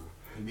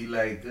 He be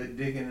like, good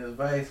dick in his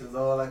vice is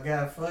all I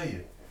got for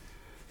you.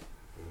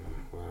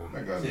 Wow.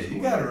 That guy's Shit, a you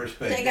swear. gotta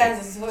respect That that.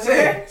 guy's a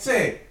swear.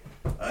 Say,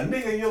 a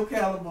nigga your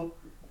caliber,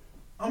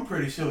 I'm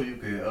pretty sure you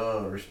could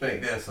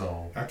respect that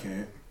song. I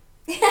can't.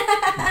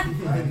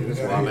 It's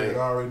I Wale.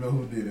 already know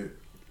who did it.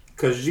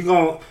 Cause you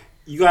gotta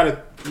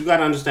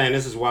understand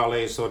this is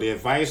Wale. So the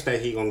advice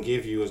that he gonna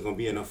give you is gonna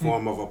be in the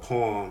form of a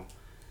poem.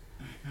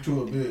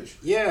 To a bitch.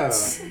 Yeah,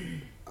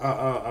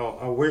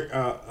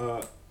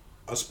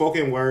 a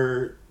spoken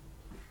word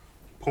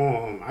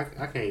poem. I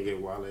can't get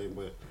Wale,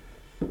 but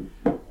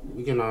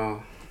we can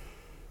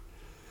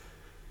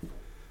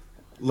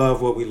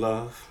love what we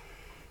love.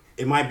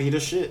 It might be the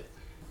shit.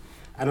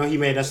 I know he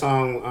made that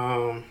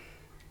song.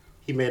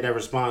 He made that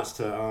response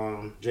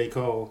to J.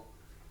 Cole.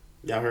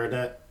 Y'all heard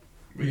that?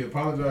 But he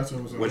apologized to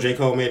him. or something. Where J.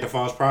 Cole made the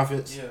false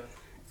prophets. Yeah,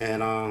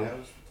 And that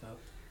was tough.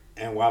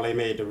 and Wale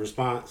made the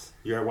response.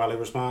 You heard Wale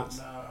response?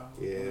 Nah,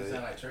 Yeah. it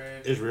sound like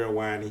trash. It's real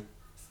whiny.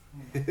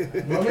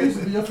 Wale used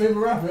to be your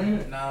favorite rapper,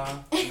 ain't it? Nah,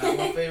 not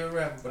my favorite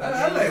rapper, but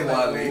I do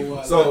like Wale.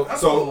 old So I'm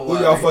so cool who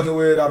with y'all Wale. fucking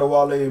with out of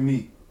Wale and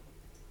Meek?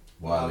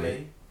 Wale.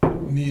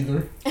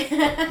 Neither. Not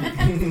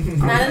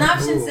an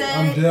option, Ooh, I'm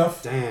said.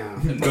 deaf.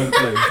 Damn.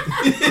 Gunplay.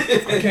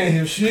 I can't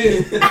hear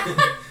shit.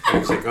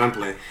 It's a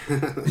gunplay.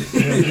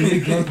 You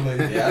need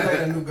gunplay. Yeah, I like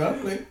the new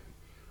Gunplay.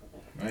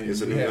 I ain't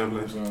It's a even new had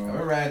gunplay. no song. I'm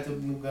gonna ride to the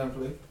new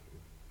Gunplay.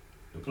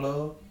 The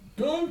plug.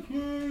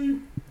 Gunplay.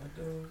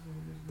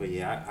 But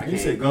yeah, I He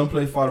can't. said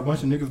Gunplay fought a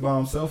bunch of niggas by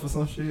himself or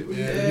some shit. Yeah,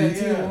 Yeah,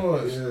 BT yeah.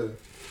 Awards. Yeah.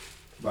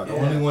 About the Yeah.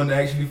 only one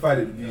that actually fight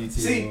at the BET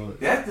See, Awards.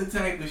 that's the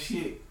type of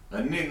shit a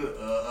nigga,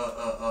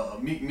 a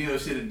Meek Mill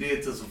should have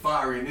did to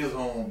Safari and his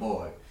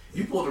homeboy.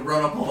 You supposed to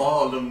run up on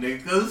all them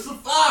niggas because it's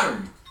Safari.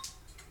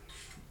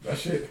 That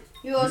shit.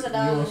 You owe us a You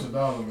dollar. owe us a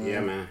dollar, man. Yeah,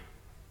 man.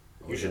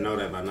 You should know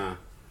that by now.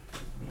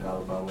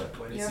 All about what?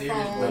 When Your it's serious,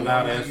 phone. bro, The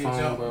loud you ass get phone,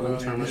 jumped, bro. bro. Let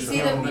me turn my Just shit See,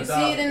 give him you the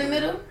see it in the dollar.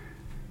 middle?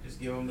 Just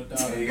give him the Yeah,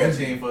 dollar. you got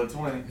chain for a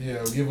 20.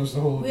 Yeah, give us the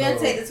whole We gotta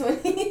dollar. take the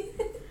 20.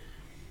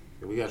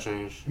 We got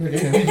change. Nigga,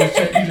 he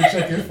just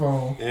check his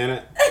phone. And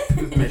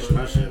it. Make sure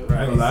my shit I ain't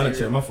right. gonna lie, I done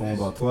checked my phone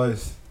about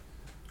twice.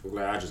 I'm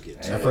glad I just get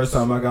That text. first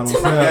time I got on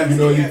Snap, you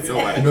know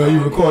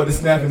you record the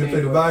snap and then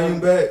play the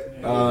volume back.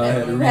 I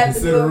had to You have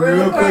to do reconsider it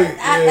real quick.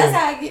 That's Yeah.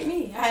 how I get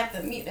me. I have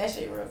to mute that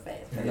shit real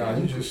fast. Nah,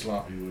 you just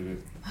sloppy with it.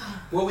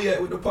 Where we at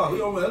with the pot?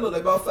 We on that look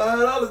like about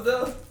 $5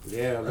 though.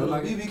 Yeah, That look look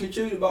like BB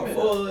contributed about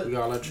 4. we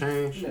got all that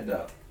change. Shut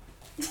up.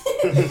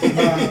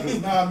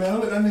 Nah, man,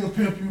 let that nigga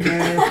pimp you,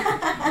 man.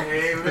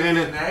 Hey, Man,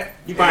 listen, that.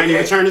 you probably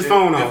need to turn his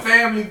phone off. The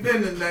family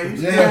business now. You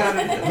stay Yeah. out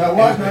of there. Now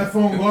watch that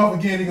phone go off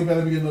again, nigga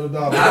better get another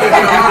dollar.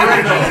 I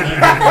already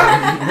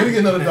know. Let me get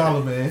another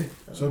dollar, man.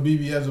 So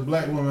BB, as a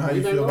black woman, how you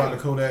You feel been about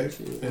the going? Kodak?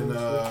 And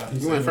he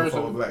You said went he first,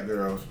 fuck huh? with black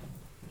girls.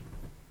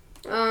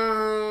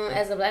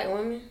 As a black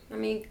woman, I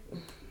mean,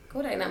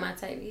 Kodak not my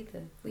type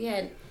either. We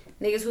had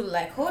niggas who look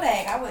like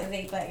Kodak. I wouldn't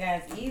date black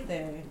guys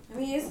either. I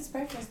mean, it's his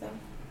preference though.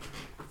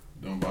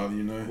 Don't bother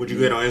you none. Would you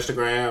get on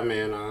Instagram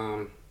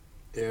and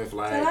if So a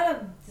like lot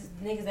of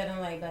niggas that don't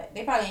like black,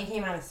 they probably ain't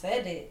came out and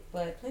said it,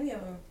 but plenty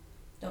of them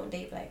don't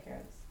date black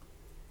girls.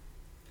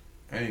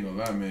 I ain't gonna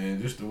lie,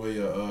 man. Just the way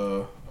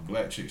a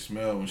black chick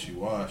smell when she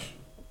wash,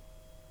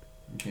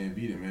 you can't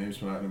beat it, man. You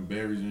smell like them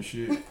berries and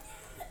shit.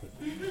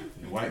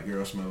 The white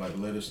girl smell like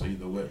lettuce or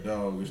either wet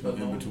dog. There's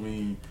nothing in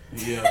between.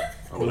 Yeah.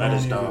 oh,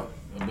 lettuce Bologna-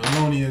 dog?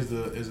 Bologna is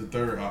the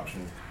third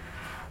option.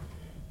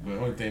 But the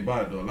only thing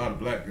about it though, a lot of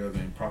black girls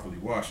ain't properly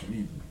washing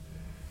either.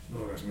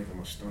 No, that's making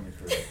my stomach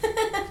hurt.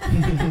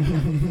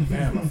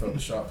 Damn, I felt the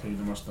sharp pain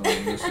in my stomach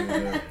when you said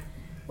that.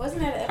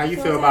 Wasn't that an How you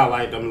episode feel time? about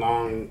like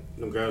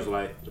them girls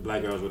like the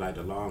black girls with like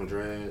the long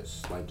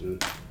dreads, like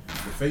the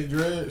fake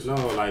dreads? No,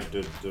 like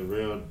the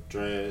real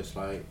dreads,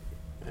 like,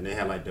 and they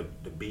had like the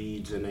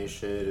beads in their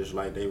shit. It's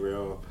like they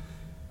real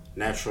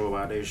natural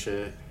about their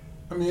shit.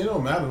 I mean, it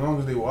don't matter as long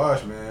as they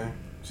wash, man.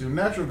 See, the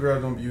natural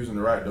girls don't be using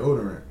the right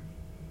deodorant.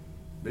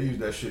 They use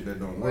that shit that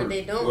don't work. Or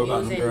they don't What about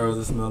use them it. girls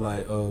that smell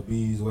like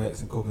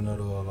beeswax and coconut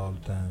oil all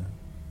the time?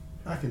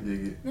 I can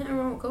dig it. Nothing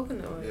wrong with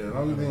coconut oil. Yeah, as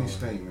long as they ain't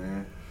stink,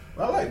 man.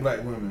 But I like black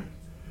women.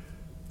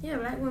 Yeah,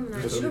 black women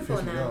are Just so they beautiful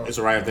piss me now. off. It's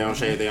alright if they don't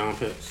shave their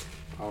armpits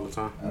all the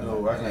time.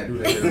 No, I can't do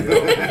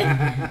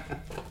that.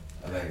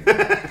 I like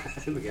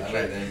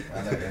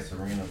that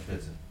Serena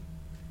picture.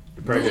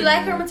 Did you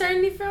like her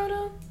maternity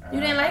photo? You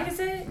didn't like it,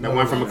 Sid? That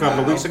one from a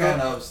couple of weeks ago? I'm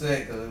kind of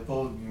upset because it's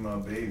supposed to be my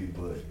baby,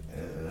 but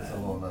that's a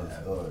whole nother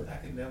story. I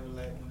could never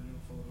like one of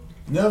them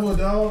photos. Never,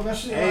 dog. That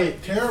shit Hey.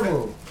 like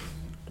terrible.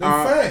 They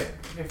Uh, fat.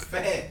 They're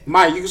fat.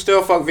 Mike, you can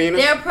still fuck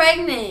Venus. They're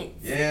pregnant.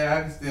 Yeah,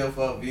 I can still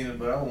fuck Venus,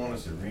 but I want a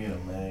Serena,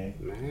 man.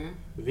 Man,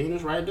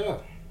 Venus right there.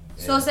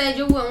 So said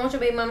you wouldn't want your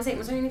baby mama to take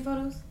maternity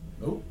photos?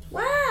 Nope.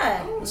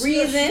 Why? don't see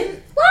that Reason?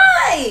 shit.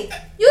 Why?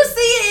 You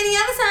see it any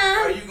Are other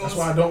time. you gonna That's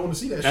why I don't want to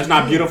see that That's shit.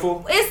 not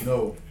beautiful. It's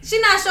No.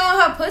 she's not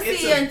showing her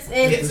pussy and it's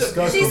a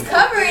disgusting. she's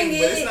covering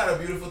thing, but it's it. not a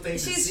beautiful thing to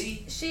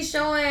see. She's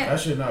showing That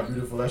shit not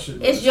beautiful. That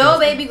shit. it's your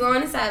baby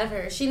growing inside of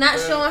her. She's not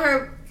showing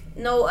her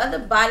no other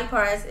body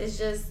parts. It's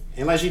just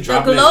And like she the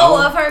dropping it glow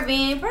low. of her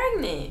being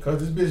pregnant. Cause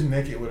this bitch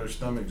naked with her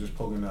stomach just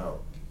poking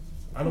out.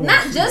 I don't Not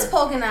wanna see just that.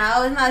 poking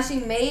out. It's not like she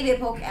made it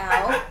poke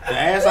out. The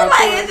ass It's out like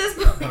too. it's just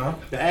poking. Huh?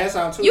 The ass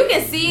out too. You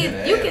can see Yeah,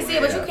 it. You can see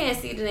it, but yeah. you can't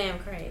see the damn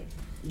crane.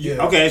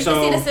 Yeah. Okay, You can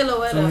see the so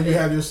silhouette So when of you it.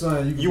 have your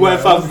son, you can you be want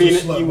like, fuck "Oh, this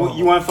is Venus? slut mama."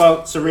 You want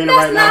fuck Serena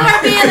That's right not now?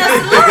 her being a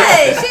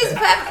slut. She's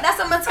that's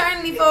a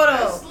maternity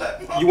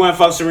photo. You want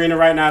fuck Serena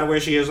right now the way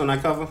she is on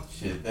that cover?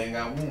 Shit, thing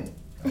I want.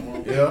 I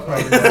want Yeah,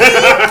 probably. Not.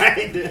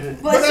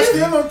 But But that you,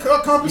 still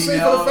don't compensate You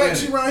for know, the fact man.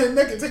 she around here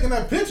naked taking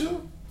that picture.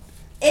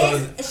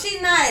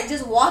 she's not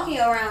just walking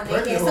around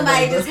naked. Pregnant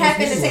Somebody woman, just that's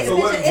happened to what take the she picture.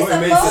 was. It's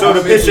a makes photo. So the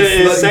what makes picture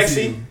it is slutty sexy?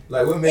 to you?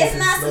 Like what makes It's it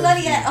not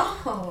slutty at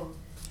all.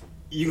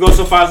 You can go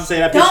so far as to say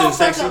that picture Don't is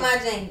fuck sexy? up my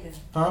Jenga.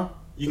 Huh?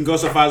 You can go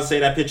so far as to say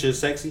that picture is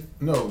sexy?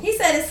 No, He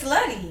said it's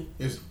slutty.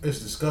 it's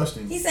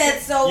disgusting. He said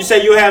so. You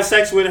say you have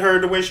sex with her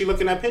the way she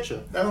look in that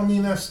picture. That don't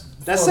mean that's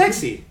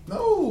Sexy.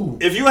 No,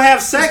 If you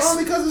have sex,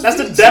 only 'cause it's that's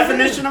the Serena.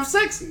 definition of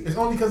sexy. it's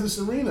only because it's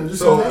Serena. Just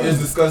So her name. it's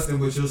disgusting,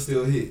 but you'll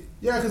still hit.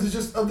 Yeah, because it's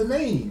just of the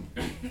name.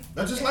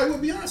 That's just like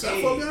with Beyonce.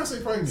 I fuck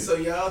Beyonce pregnant. So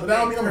y'all But that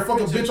don't mean I'm think gonna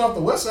fuck a her bitch off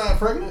the west side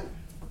pregnant.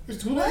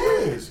 It's who that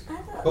is.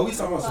 But we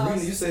talking about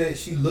Serena. You said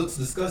she looks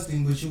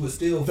disgusting, but you would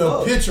still The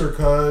fuck. picture,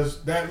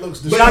 cause that looks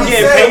But I'm you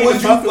getting said paid would to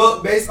you fuck her.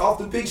 fuck based off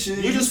the picture?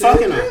 You just said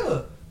fucking her. yeah.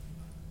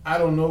 I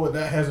don't know what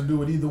that has to do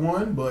with either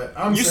one, but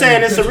I'm You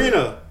saying the it's picture.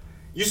 Serena.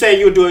 You saying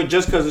you would do it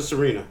just because it's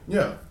Serena.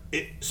 Yeah.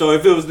 So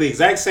if it was the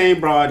exact same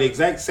broad, the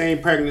exact same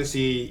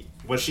pregnancy,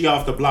 was she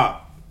off the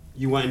block,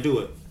 you wouldn't do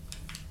it?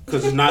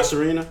 Because it's not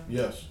Serena?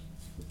 Yes.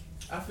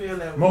 I feel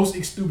that way.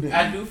 Most student.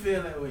 I do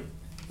feel that way.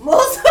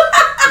 Most.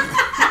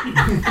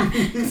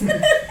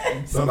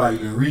 Somebody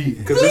can read.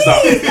 Because it's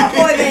a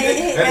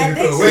That nigga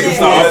could've waited it's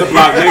for a off the that.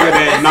 block nigga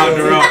that knocked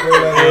her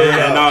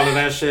up and all of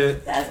that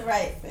shit. That's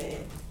right, man.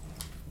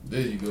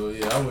 There you go.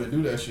 Yeah, I wouldn't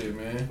do that shit,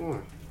 man. Hmm.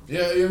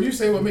 Yeah, if you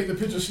say what make the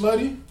picture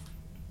slutty,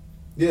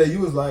 Yeah, you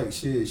was like,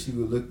 shit, she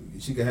would look,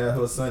 she could have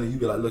her son, and you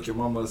be like, look, your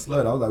mama a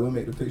slut. I was like, what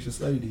make the picture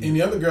slutty to you?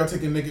 any other girl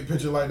take a naked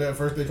picture like that,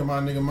 first they come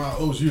out nigga mouth,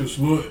 oh, she a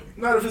slut.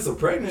 Not if it's a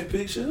pregnant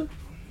picture.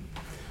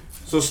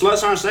 So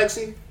sluts aren't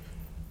sexy?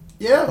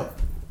 Yeah.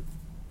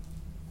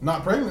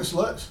 Not pregnant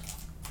sluts.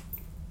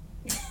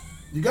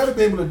 You got to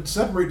be able to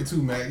separate the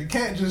two, man. You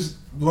can't just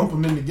lump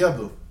them in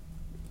together.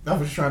 That's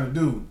what you're trying to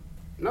do.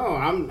 No,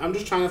 I'm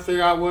just trying to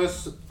figure out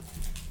what's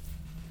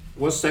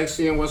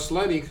sexy and what's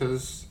slutty,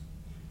 because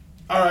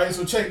All right,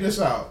 so check this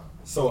out.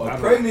 So I a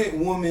don't- pregnant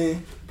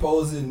woman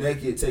posing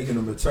naked taking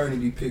a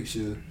maternity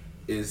picture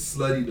is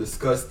slutty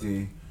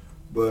disgusting,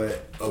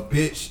 but a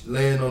bitch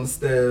laying on the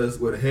stairs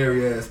with a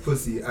hairy ass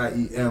pussy,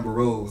 i.e. Amber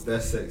Rose,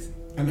 that's sexy.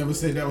 I never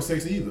said that was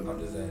sexy either. I'm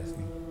just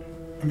asking.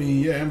 I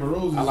mean, yeah, Amber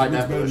Rose is I like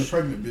looks that better than a bush.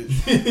 pregnant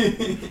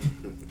bitch.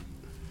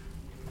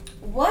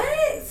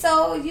 What?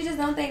 So you just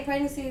don't think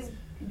pregnancy is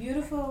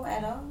beautiful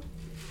at all?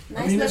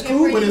 I mean, it's looking,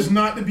 cool, but pretty? it's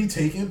not to be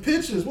taking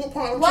pictures. What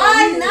part of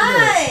Why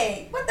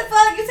not? What the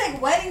fuck? You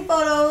take wedding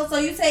photos, so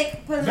you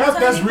take. That's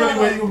maternity really photos.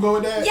 where you gonna go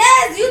with that?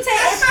 Yes, you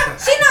take.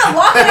 She's not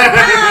walking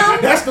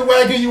around. That's the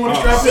wagon you want to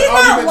strap She's in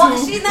not.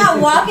 argument to? She's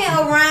not walking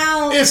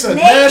around. It's a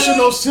naked,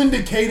 national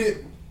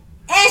syndicated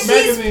and she's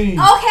magazine.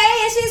 okay,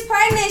 and she's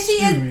pregnant.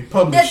 She Excuse is me,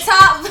 published. the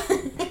top.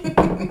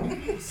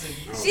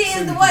 She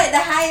is the what? The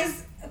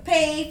highest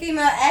paid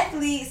female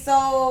athlete.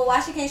 So why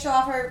she can't show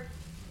off her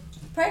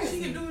pregnancy?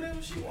 She can do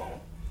whatever she wants.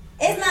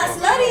 It's not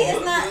slutty.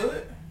 It's not.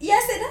 Good.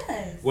 Yes, it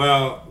does.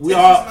 well, we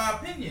That's all just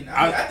my opinion.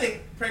 I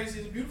think pregnancy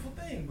is a beautiful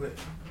thing, but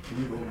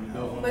You can open the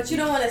door. But you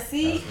don't want to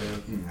see.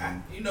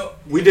 You know,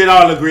 We did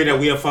all agree that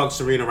we'll fuck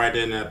Serena right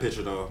there in that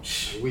picture, though.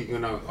 We,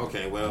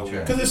 okay, well.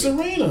 Because it's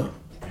Serena.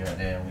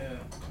 Goddamn. yeah,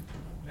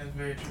 that's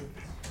very true.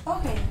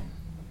 Okay.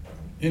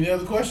 Any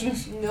other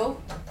questions?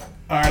 Nope.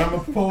 All right, I'm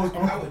gonna propose.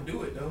 I would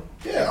do it though.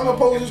 Yeah, I'm gonna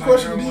pose If this my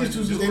question girl to wanted these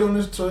two to since do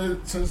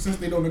they don't since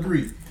they don't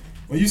agree.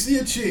 When you see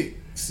a chick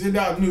send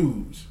out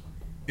news,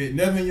 it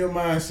never in your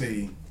mind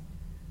say,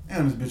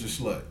 "Damn, this bitch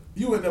a slut."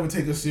 You would never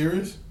take her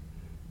serious.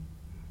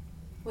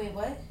 Wait,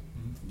 what?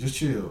 Just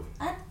chill.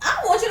 I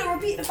want you to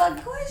repeat the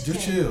fucking question.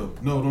 Just chill.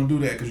 No, don't do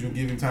that because you'll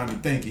give him time to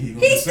think and he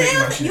gonna He just say my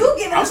still, shit. you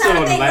giving him I'm still time to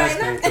on the think last right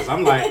thing now. because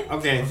I'm like,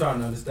 okay. I'm trying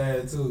to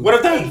understand too. What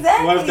if that was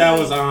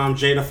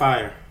Exactly. Jada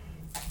Fire?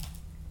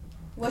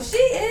 Well, she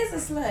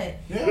is a slut.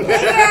 Yeah. Hey,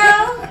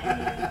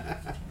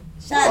 girl.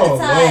 Shout out Oh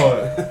to Ty.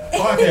 Lord,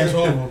 podcast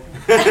over.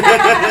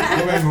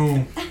 Go back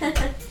home.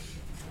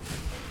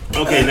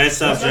 Okay, next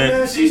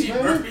subject. She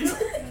burped me.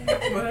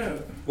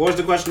 Whatever. What was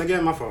the question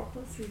again? My fault.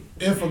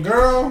 If a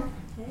girl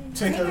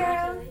take Hey, a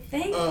girl.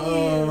 Thank you.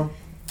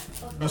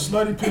 a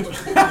slutty picture.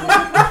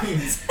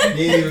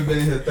 You ain't even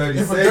been here 30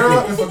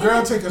 If a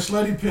girl take a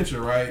slutty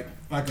picture, right,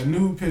 like a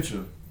nude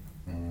picture,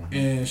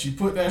 and she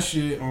put that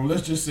shit on,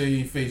 let's just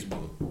say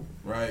Facebook,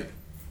 right,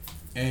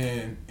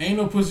 and ain't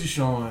no pussy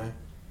showing,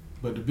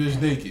 but the bitch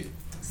naked,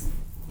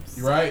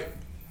 right?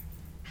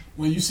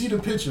 When you see the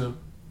picture,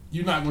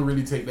 you're not gonna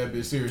really take that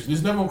bitch serious.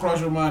 It's never gonna cross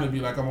your mind to be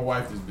like, I'm gonna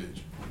wife this bitch.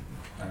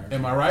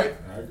 Am I right?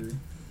 I agree.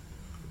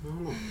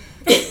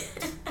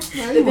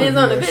 Man, you Depends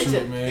wanna on do the that picture.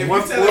 shit, If man. you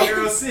What- tell a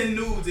girl send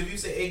nudes, if you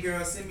say, "Hey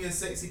girl, send me a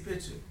sexy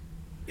picture,"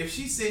 if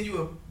she send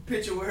you a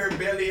picture with her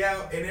belly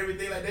out and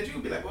everything like that, you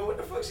gonna be like, "Well, what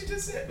the fuck she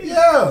just sent me?"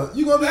 Yeah,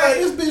 you gonna be like,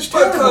 this bitch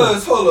terrible.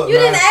 Because hold up, You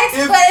now, didn't ask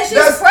if her if she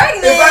was that's-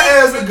 pregnant. If I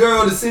asked a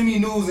girl to send me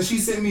news and she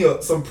sent me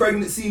some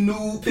pregnancy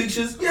nude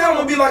pictures, yeah, I'm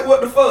gonna be like,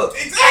 what the fuck?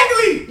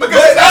 Exactly. But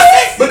Because it's not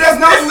sexy. But that's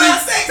not It's what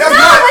not sexy. That's No,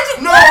 not. but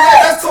you- No,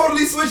 that's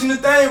totally switching the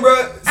thing,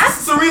 bro.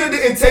 Serena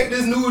didn't take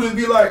this nude and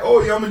be like,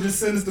 oh yeah, I'm gonna just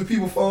send this to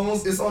people's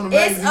phones. It's on the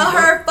It's magazine.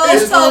 her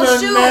It's on photo a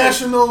shoot.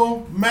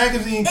 national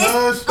magazine, It's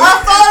cuz.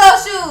 a photo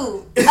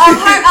shoot of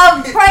her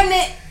of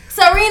pregnant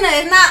Serena.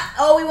 It's not.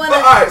 Oh, we want But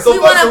to. alright, so we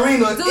for want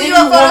Serena, to do any you a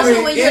photo shoot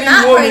woman, when you're any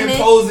not woman pregnant.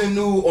 posing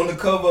nude on the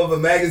cover of a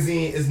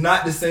magazine is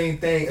not the same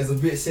thing as a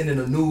bitch sending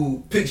a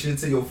nude picture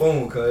to your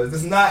phone, cuz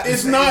it's not. the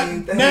It's same not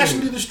thing.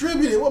 nationally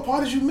distributed. What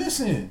part is you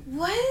missing?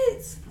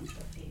 What?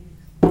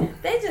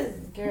 They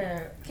just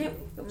girl. Can't,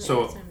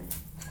 So-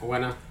 What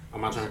now?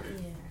 On my turn.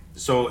 Yeah.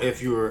 So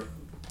if you're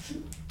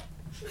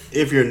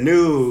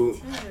nude,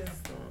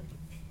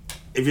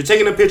 if you're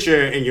taking a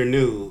picture and you're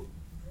nude,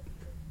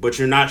 but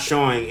you're not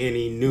showing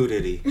any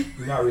nudity,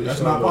 You're not really That's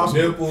showing not no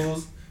possible.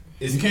 nipples.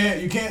 You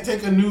can't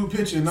take a nude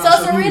picture and not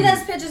So show Serena's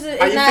nudity. pictures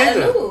How is you not a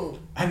figure? nude.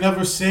 I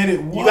never said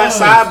it was. you got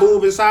side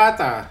boob and side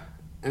thigh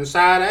and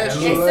side ass.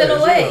 Yeah, It's Silhouette,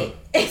 silhouette.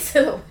 It's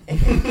silhouette.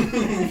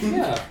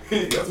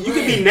 Yeah. You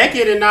can be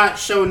naked and not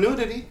show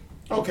nudity.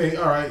 Okay,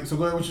 all right. So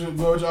go ahead with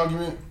your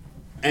argument.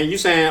 And you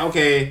saying,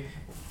 okay,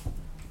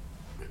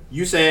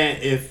 you saying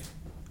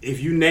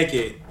if you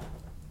naked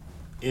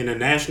in a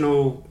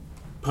national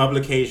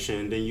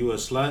publication, then you a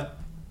slut?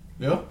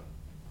 Yeah.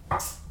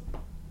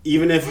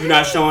 Even if you're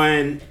not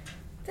showing,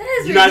 That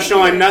is you're not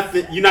showing ridiculous.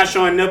 nothing, you're not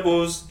showing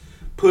nipples,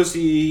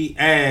 pussy,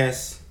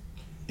 ass.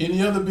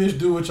 Any other bitch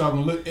do it, y'all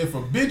gonna look. If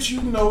a bitch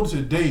you know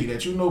today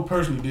that you know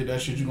personally did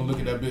that shit, you gonna look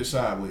at that bitch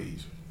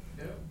sideways.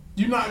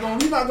 You're not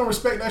gonna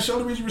respect that show.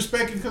 The reason you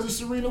respect it because it's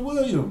Serena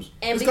Williams.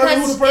 And It's 'cause of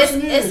who because the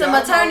person it's is. a Y'all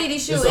maternity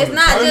shoot. It's a It's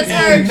not just maternity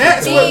her And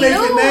that's being what makes it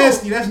nude.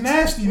 nasty. That's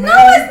nasty, man. No,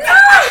 it's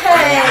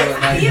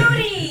not.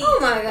 Beauty. Oh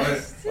my gosh.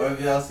 What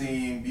if y'all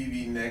seen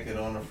BB naked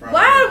on the front?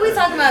 Why of are the we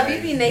talking about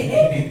magazine? BB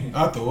naked?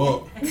 I throw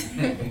up.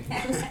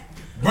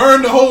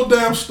 Burn the whole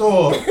damn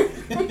store.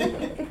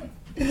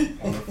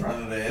 On the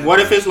front of the What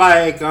if it's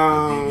like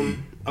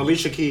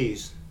Alicia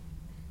Keys?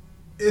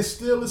 It's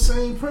still the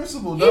same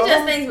principle, He dog.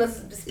 just thinks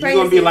was You're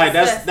gonna be like,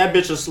 that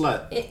bitch a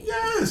slut.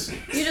 Yes.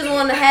 You just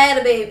want to have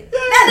a baby.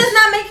 That does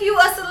not make you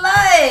a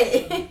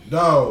slut.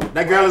 Dog.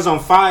 That girl is on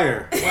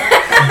fire.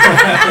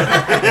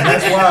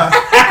 That's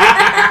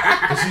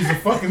why. She's a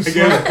fucking The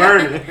girl's slut.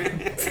 burning.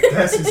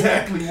 That's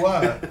exactly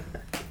why.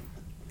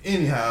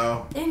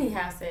 Anyhow.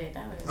 Anyhow, said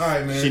that was. All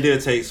right, man. She did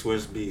take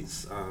Swiss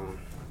Beats.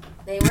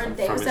 They were From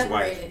his wife.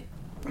 separated.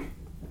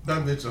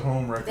 That bitch a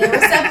home They wrecker. were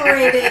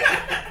separated.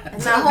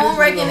 It's not home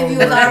wrecking if you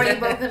was already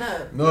broken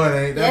up. No, it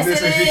ain't. That Yes, bitch it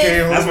said she is.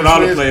 came home. That's and what all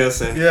the Swiss- players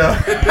say.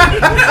 Yeah.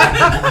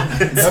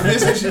 That bitch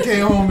said she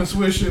came home and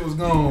Swiss shit was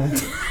gone.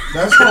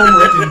 That's home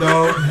wrecking,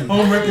 dog.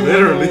 Home wrecking.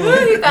 Literally.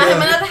 You found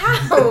him another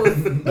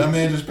house. That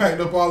man just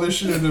packed up all this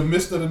shit in the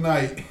midst of the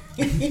night.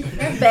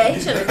 That's bad.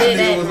 He should have That did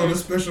nigga was that. on a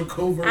special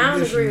covert I don't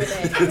mission. agree with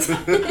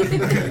that.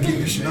 I gotta get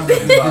this shit. I'm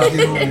gonna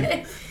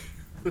get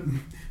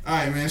home. All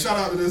right, man. Shout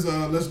out to this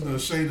listener,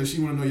 Shayla.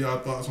 She want to know y'all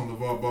thoughts on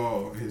LeVar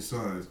Ball and his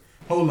sons.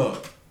 Hold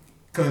up.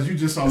 Because you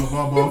just saw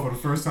LeVar Ball for the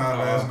first time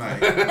last night.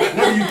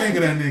 What do you think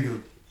of that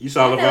nigga? You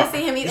saw I never LeBron.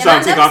 seen him You either. saw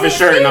him take off his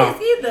shirt and all.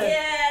 Either. Yeah,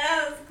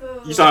 that was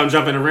cool. You saw him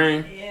jump in the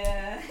ring.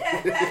 Yeah.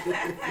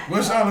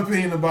 What's y'all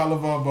opinion about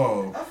LeVar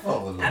Ball? I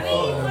fuck with I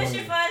mean, he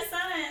pushing for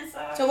his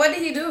son, So what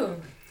did he do?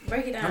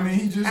 Break it down. I mean,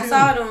 he just. I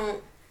saw it on.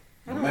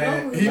 I don't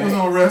Man, know. He was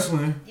on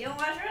wrestling. You don't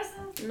watch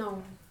wrestling?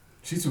 No,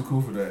 She's too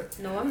cool for that.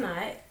 no, I'm not.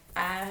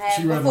 I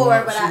She have rather before,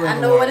 watch- but she I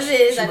rather know what watch- it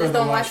is. she I just rather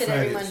don't watch watch it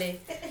every faggots. Monday.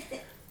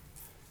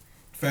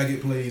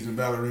 Faggot plays and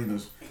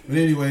ballerinas. But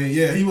anyway,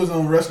 yeah, he was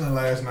on wrestling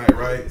last night,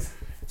 right?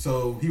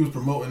 So he was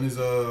promoting his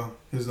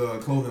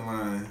clothing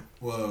line.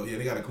 Well, yeah,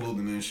 they got a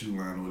clothing and shoe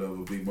line or whatever,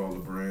 Big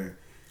Baller brand.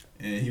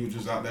 And he was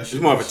just out that shit.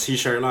 It's more of a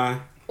t-shirt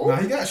line. Nah,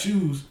 he got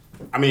shoes.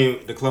 I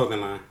mean, the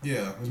clothing line.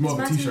 Yeah, it's more of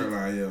a It's my t-shirt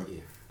line, yeah.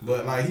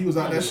 But like he was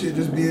out that shit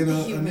just being a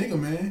nigga,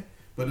 man.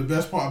 But the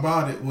best part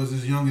about it was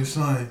his youngest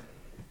son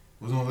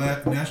was on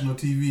national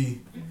TV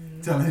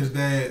telling his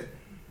dad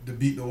to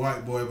beat the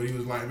white boy, but he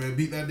was like, man,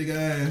 beat that nigga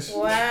ass.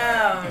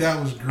 Wow. That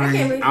was I can't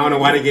great. believe I don't know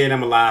why they gave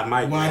him a live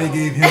mic. Why they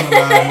gave him a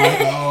live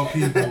mic of all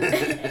people.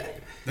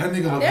 That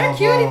nigga They're LeVar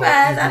cutie Ball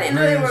pies. is I the didn't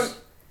know they were. greatest-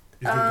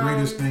 It's the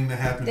greatest thing that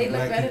happened they to look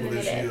black better people than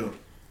this that. year.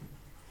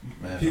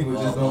 Man, People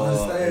just don't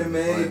understand,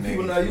 man.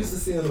 People not used to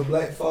see. seeing a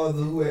black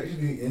father who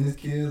actually in his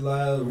kids'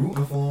 lives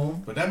rooting for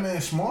him. But that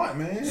man's smart,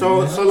 man.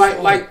 So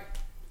Man, like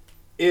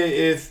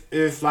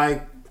if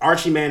like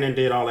Archie Manning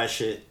did all that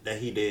shit that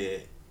he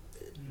did,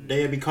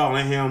 they'd be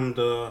calling him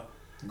the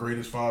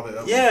greatest father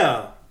ever.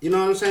 Yeah, you know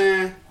what I'm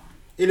saying?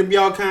 It'd be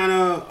all kind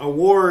of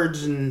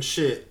awards and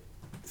shit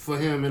for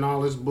him and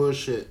all this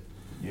bullshit.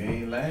 You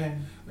ain't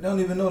lying. They don't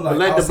even know, like, But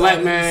let the outside black of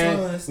his man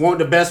sons. want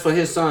the best for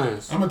his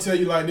sons. I'm gonna tell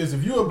you like this: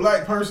 if you're a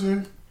black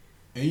person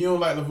and you don't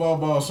like LeVar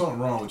Ball, something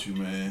wrong with you,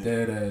 man.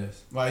 Dead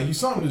ass. Like you,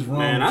 something is wrong.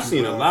 Man, with I've you,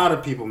 seen bro. a lot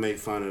of people make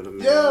fun of him.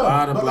 Man. Yeah, a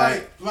lot of but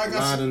black, like a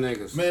lot of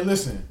niggas. Man,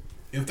 listen,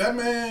 if that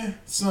man's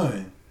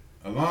son,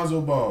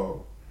 Alonzo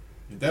Ball,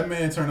 if that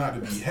man turned out to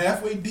be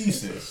halfway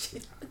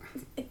decent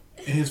in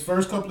his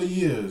first couple of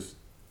years,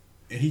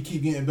 and he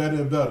keep getting better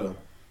and better,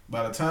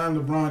 by the time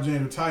LeBron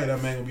James retire,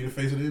 that man gonna be the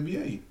face of the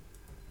NBA.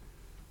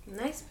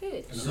 Nice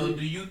pitch. So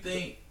do you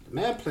think?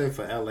 Man played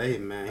for LA,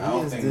 man. I don't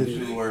He is think he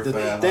should work the for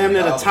damn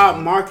near the $500. top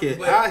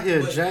market out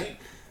here, but Jack.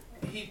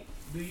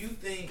 Do you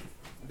think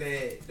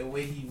that the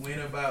way he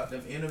went about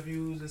them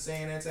interviews and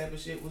saying that type of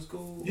shit was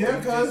cool? Yeah,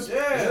 because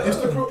it's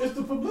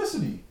the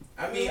publicity.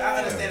 I mean, I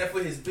understand that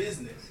for his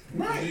business.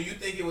 Right. Do you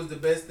think it was the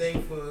best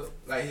thing for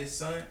like his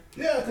son?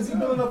 Yeah, because he's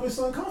building up his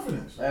son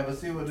confidence. Yeah, but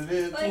see what it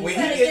is. But When you he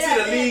gotta gets get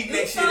to out the there league and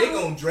next do year, they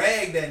something. gonna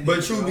drag that. But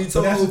nigga, truth bro. be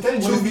told, That's the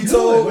thing. What truth if be he do it?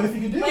 told, What if he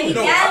can do But he it?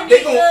 No, gotta they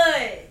be gon-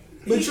 good.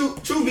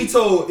 but truth be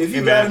told, if Hey,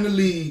 you got man. in the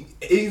league,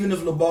 even if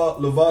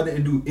LeVar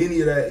didn't do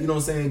any of that, you know what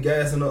I'm saying,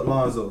 gassing up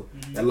Lonzo,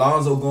 and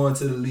Lonzo going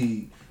to the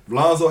league. If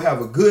Lonzo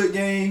have a good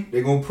game,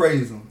 they gonna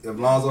praise him. If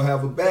Lonzo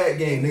have a bad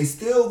game, they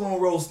still gonna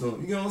roast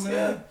him. You know what I'm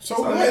saying?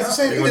 So it's the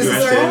same They thing. gonna do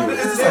It's that shit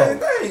It's the same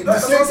thing. the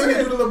That's same what I'm thing they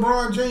saying. do to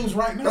LeBron James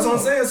right now. That's what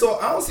I'm saying. So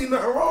I don't see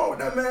nothing wrong with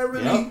that man,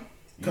 really. Yep.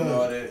 You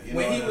know that. You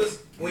when know he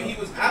that.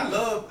 was,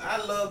 I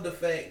love the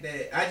fact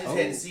that I just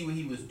had to see what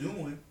he was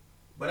doing,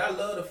 but I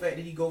love the fact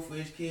that he go for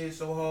his kids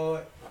so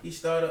hard. He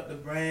start up the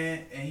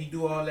brand and he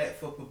do all that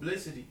for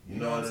publicity. You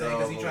know what I'm saying?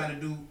 Because he trying to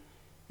do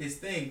his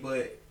thing,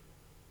 but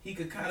he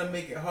could kind of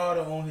make it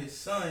harder on his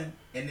son.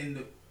 And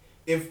then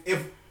if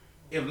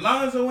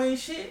Lonzo ain't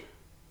shit,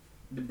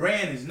 the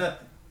brand is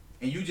nothing.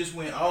 And you just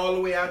went all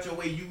the way out your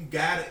way. He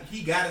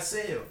gotta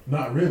sell.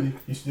 Not really.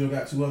 He still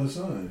got two other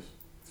sons.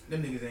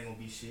 Them niggas ain't gonna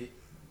be shit.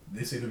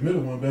 They say the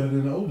middle one better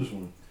than the oldest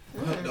one.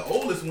 The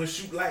oldest one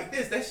shoot like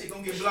this. That shit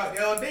gonna get blocked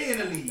all day in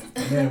the league.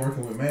 That man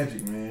working with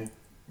Magic, man.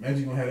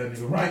 Magic gonna have that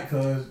nigga right,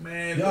 cuz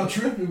Man, y'all look,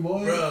 tripping,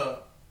 boy. Bruh,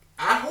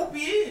 I hope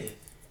he is.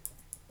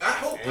 I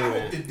hope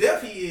to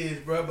death he is,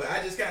 bruh. But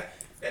I just got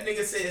that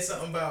nigga said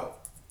something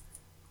about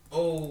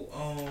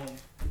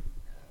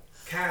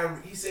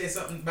Kyrie. He said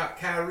something about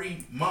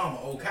Kyrie mama.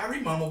 Kyrie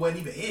mama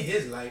wasn't even in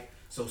his life.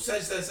 So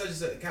such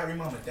Kyrie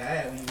mama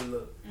died when he was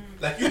little.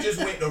 Like you just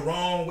went the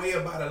wrong way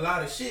about a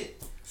lot of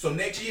shit. So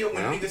next year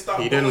when niggas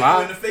start he blowing didn't you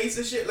lie. in the face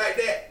and shit like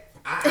that,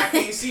 I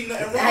can't see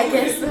nothing wrong I with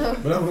guess it. so.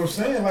 But that's what I'm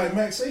saying. Like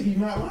Max say, he's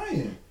not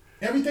lying.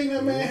 Everything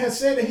that man has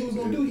said that he was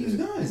gonna do, he's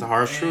done. It's a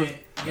harsh truth.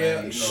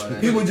 Yeah,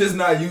 People just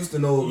not used to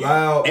no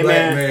loud Hey,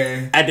 black man,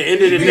 man at the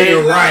end of the being day,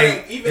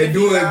 right Even and if he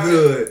doing loud,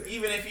 good.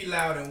 Even if he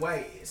loud and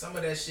white, some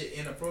of that shit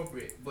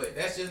inappropriate. But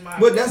that's just my.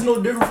 But that's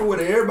no different from what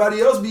everybody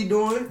else be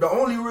doing. The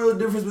only real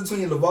difference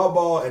between LeVar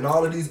Ball and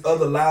all of these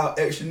other loud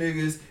extra niggas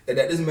is that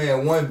this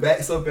man, one,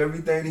 backs up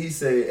everything that he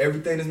said.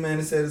 Everything this man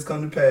has said has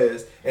come to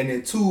pass. And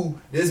then two,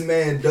 this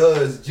man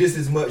does just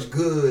as much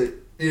good.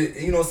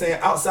 You know what I'm saying?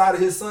 Outside of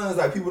his sons,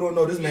 like people don't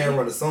know this man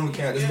run a summer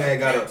camp. This man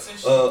got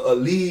a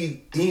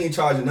league. He ain't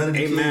charging none of the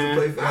kids to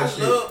play for that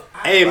shit.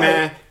 Hey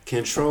man,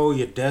 control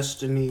your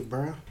destiny,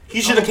 bro.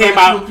 He should have came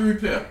out.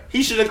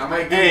 He should I have.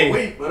 might give him a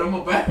weight, but I'm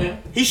gonna back him.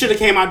 He should have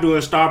came out doing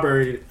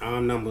Starberry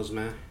numbers,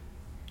 man.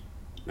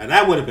 Now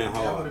that would have been That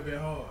would hard. have been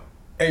hard.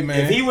 Hey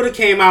man, If he would have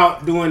came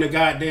out doing the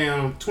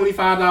goddamn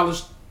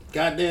 $25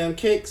 goddamn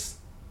kicks,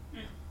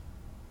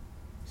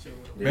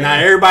 now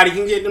everybody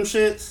can get them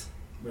shits.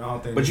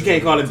 But you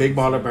can't call it Big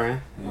Baller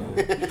Brand.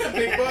 Big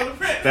baller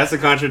brand. That's a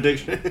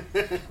contradiction.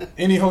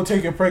 any hoe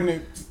taking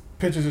pregnant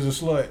Pictures is a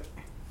slut.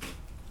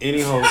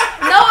 Any hoe. No,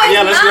 it's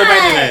Yeah, let's not. go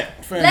back to that.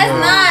 Let's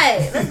not.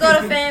 Let's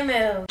go to fan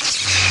mail.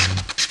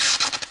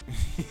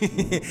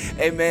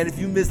 Hey man, if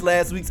you missed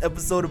last week's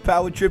episode of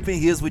Power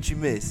Tripping, here's what you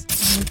missed.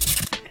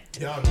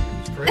 Y'all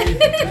niggas crazy.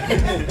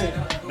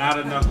 Not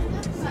enough.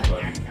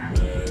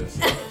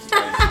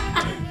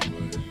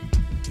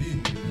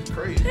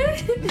 Crazy.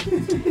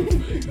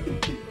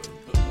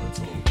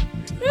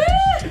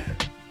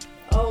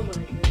 Oh my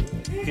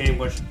goodness. Can't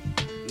watch.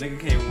 Nigga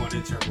can't want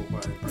their turbo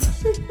body.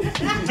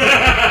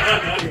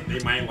 They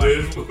might like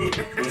it.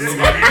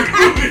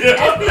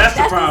 That's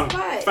the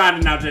problem.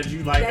 Finding out that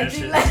you like that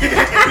shit.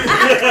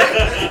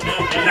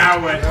 Now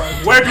what?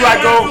 Where do I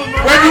go?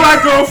 Where do I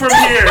go from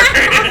here?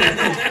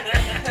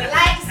 The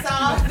lights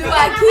off. Do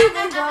I keep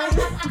it going?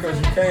 Because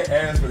you can't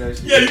ask for that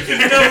shit. Yeah, you can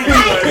never do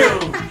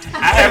that. I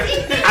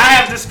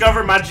have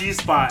discovered my G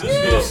spot. You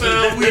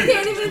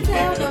can't even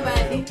tell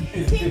nobody.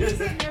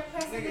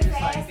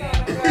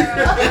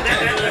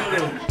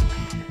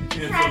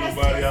 Can't tell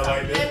nobody I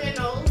like that.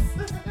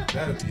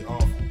 That'd be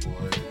awful,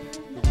 boy.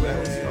 That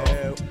would be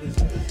awful.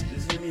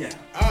 Just hear me out.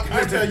 I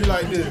tell you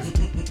like this: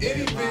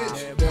 any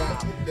bitch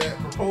that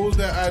proposed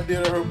that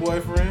idea to her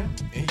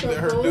boyfriend and he let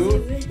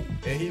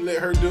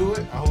her do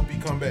it, I hope he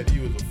come back to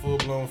you as a full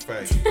blown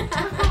faggot,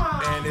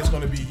 and it's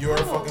gonna be your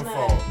fucking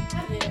fault.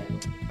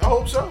 I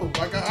hope so.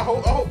 Like I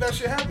hope that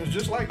shit happens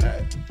just like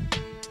that.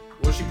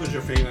 Once you put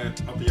your finger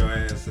up your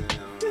ass and you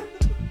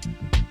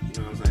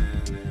know what I'm saying,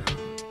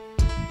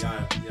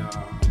 and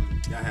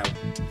y'all have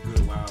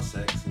good wild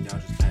sex and y'all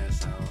just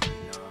pass out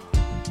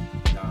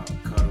and y'all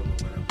cuddle or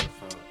whatever the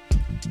fuck.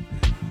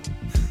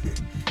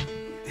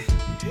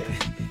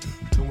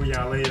 And when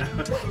y'all lay down,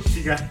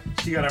 she got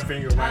her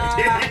finger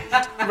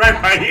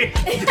right here,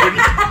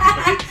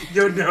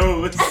 your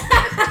nose.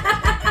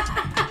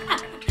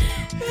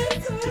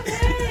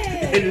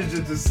 And it's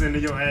just the center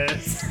of your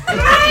ass.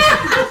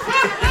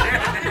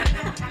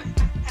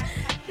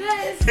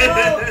 That is so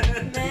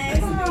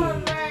nasty.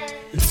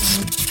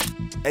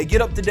 Hey,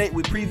 get up to date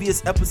with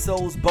previous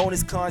episodes,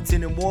 bonus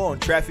content, and more on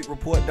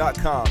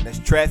trafficreport.com. That's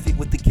traffic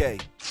with the K.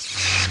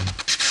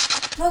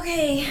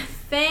 Okay,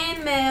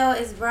 fan mail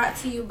is brought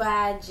to you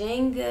by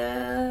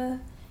Jenga.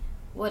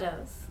 What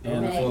else?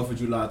 And the Meg. 4th of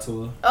July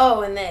tour.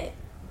 Oh, and that.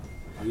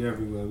 We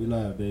everywhere. We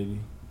live, baby.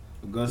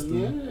 Augusta,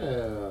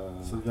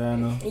 Yeah.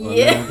 Savannah,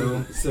 Yeah.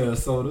 Orlando,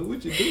 Sarasota.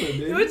 What you doing,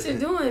 baby? What you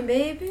doing,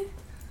 baby?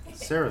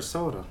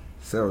 Sarasota.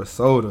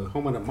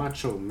 Home of the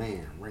Macho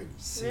Man,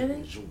 race.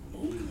 Really?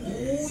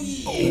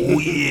 Oh,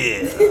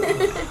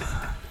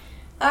 yeah.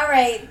 All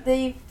right,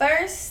 the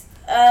first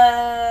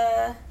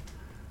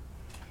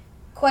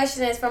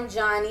question is from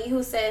Johnny,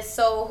 who says,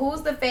 so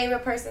who's the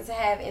favorite person to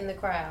have in the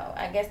crowd?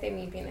 I guess they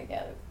mean peanut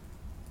gallery.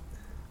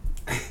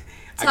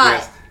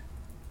 Todd.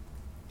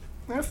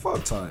 Man,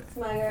 fuck Todd. It's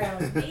my girl.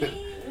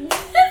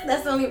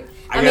 That's the only.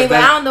 I I mean, guess but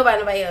I that- don't know about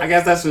nobody else. I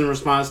guess that's in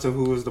response to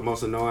who was the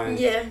most annoying.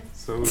 Yeah.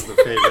 So who's the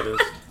favorite?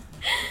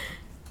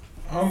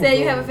 Say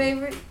you have a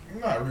favorite?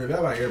 Not really. I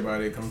like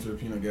everybody that comes to the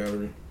peanut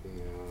gallery. You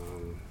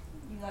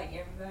like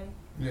everybody?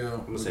 Yeah, I'm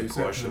gonna with say the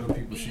exception Portia. of the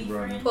people she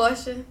brought in.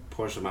 Portia.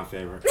 Portia, my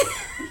favorite.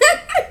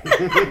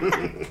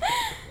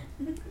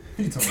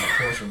 You talking about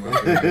Portia, my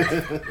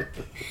favorite.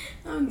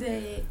 I'm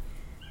dead.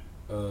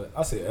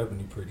 I say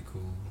Ebony pretty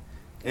cool.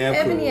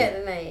 Ebony at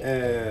the night.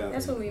 Yeah.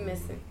 That's what we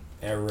missing.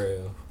 And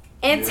Rev.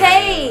 And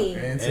Tay.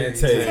 And Tay.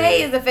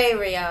 Tay is the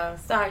favorite, y'all.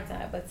 Sorry,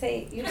 Ty, but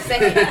Tay, you the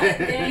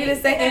second. You the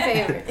second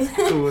favorite.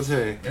 Who was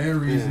Tay?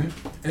 And Reason.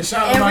 And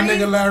shout out to my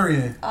nigga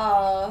Larian.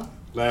 Aw.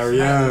 Larry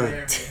Young.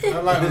 I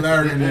like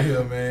Larian in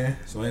here, man.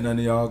 So ain't none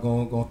of y'all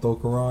gonna throw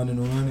Karan in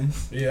the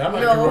runnings? Yeah, I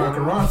like No. Karan.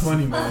 Karan's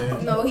funny,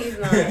 man. No, he's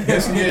not.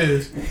 Yes, he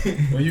is.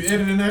 When you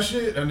editing that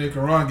shit, that nigga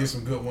Karan get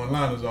some good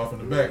one-liners off in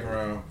the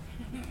background.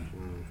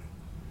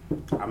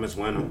 I miss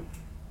Winter.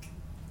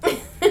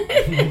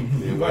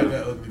 You like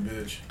that ugly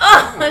bitch.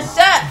 Oh,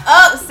 shut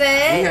up, He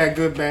Say. had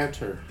good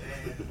banter.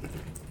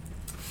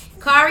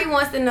 Kari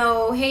wants to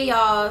know, hey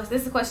y'all,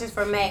 this is a question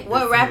for Mac.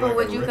 What feel rapper like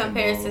would a you wrecking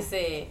compare ball. to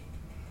Sid?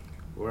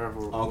 Wherever.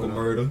 Uncle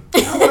Murder.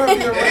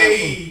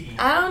 Hey!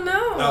 I don't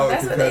know. I would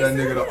That's what compare they that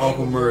nigga to said.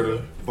 Uncle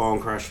Murder. Bone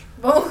Crusher.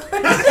 Boom.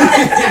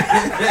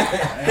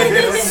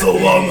 So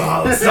I'm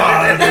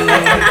outside. And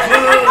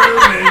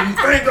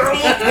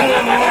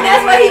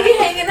that's why he be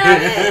hanging out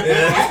there.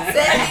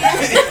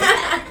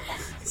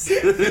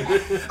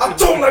 I'm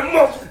talking like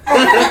motherfucker.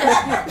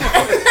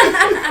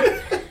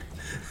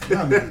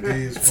 Y'all niggas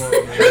gay as fuck,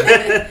 man.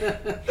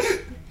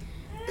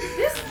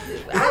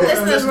 I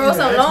listeners wrote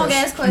some long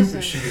ass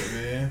questions. Shit,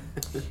 man.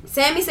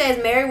 Sammy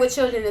says Married with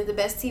Children is the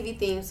best TV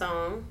theme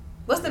song.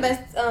 What's the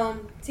best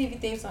TV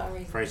theme song,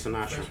 Reese? Frank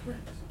Sinatra.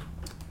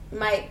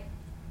 Mike.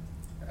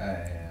 I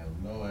have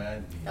no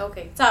idea.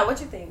 Okay. Todd, what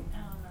you think?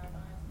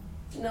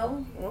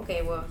 No?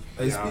 Okay, well.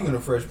 Hey, speaking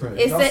of Fresh Prince,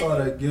 It's y'all that- saw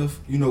that gif?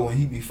 You know when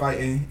he be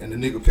fighting and the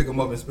nigga pick him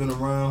up and spin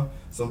him around?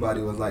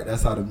 Somebody was like,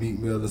 that's how the Meek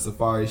Mill and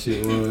Safari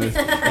shit was. And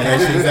that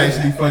shit is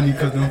actually funny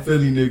because them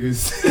Philly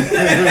niggas.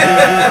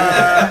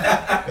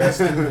 That's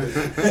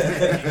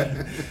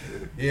stupid.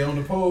 Yeah, on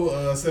the poll,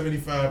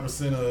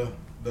 75% of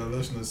the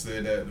listener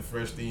said that the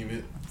Fresh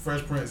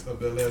Prince of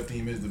Bel-Air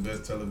theme is the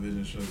best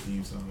television show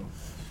theme song.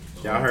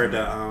 Y'all heard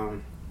the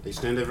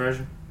extended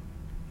version?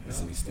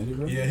 That's an extended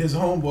version? Yeah, his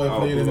homeboy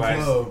played in the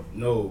club.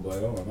 No, but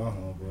I don't like my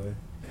homeboy.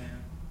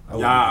 I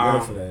Y'all,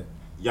 wasn't there for that.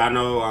 Y'all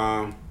know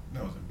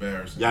that was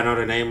embarrassing. Y'all know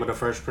the name of the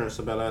Fresh Prince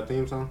of Bel-Air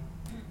theme song?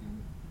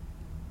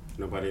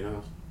 Nobody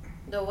knows.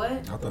 The what? I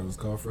thought it was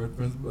called Fresh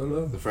Prince of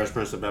Bel-Air. The Fresh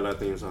Prince of Bel-Air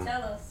theme song.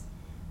 Tell us.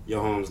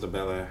 Your Home's the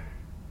Bel-Air.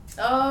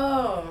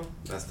 Oh.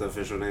 That's the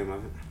official name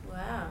of it.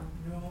 Wow.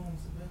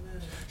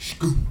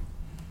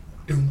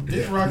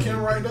 Did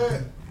Rakim write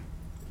that?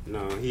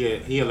 No,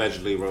 he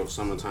allegedly wrote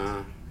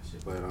Summertime.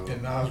 But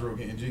and Nas wrote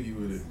Getting Jiggy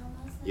with it.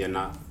 Yeah,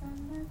 not.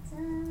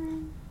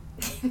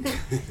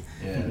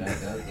 Yeah,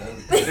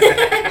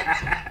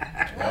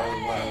 that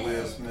was one of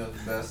Will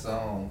Smith's best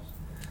songs.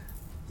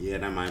 Yeah,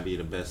 that might be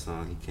the best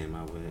song he came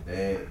out with.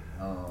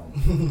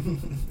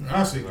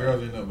 I see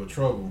Girls Ain't Nothing But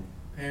Trouble.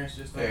 Parents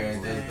just don't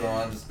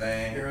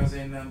understand. Girls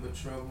ain't nothing but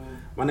trouble.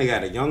 My nigga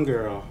had a young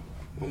girl.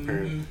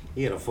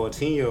 He had a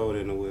 14-year-old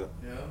in the whip.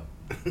 Yeah.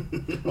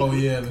 Oh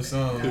yeah, the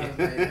song. I was like,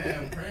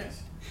 damn,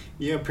 Prince.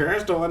 Yeah,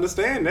 parents don't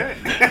understand that.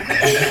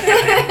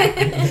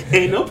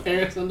 Ain't no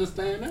parents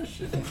understand that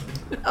shit.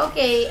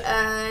 Okay,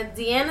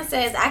 Deanna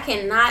says, I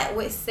cannot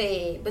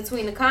say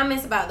between the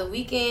comments about the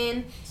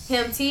weekend,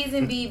 him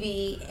teasing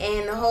BB,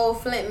 and the whole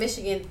Flint,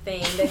 Michigan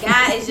thing, the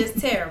guy is just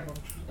terrible.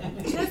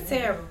 Just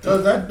terrible.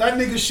 That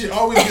nigga shit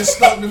always gets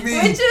stuck to me.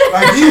 Like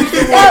he was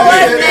the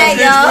one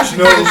that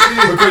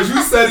no, because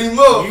you set him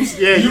up.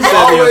 You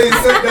always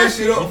set that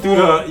shit up.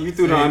 You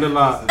threw the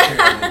underlock.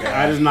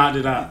 I just knocked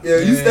it out. Yeah,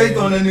 you staked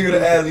on that nigga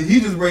to alley. He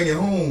just bring it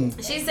home.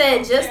 She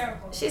said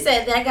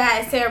that guy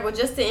is terrible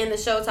just to end the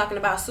show talking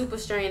about super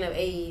strain of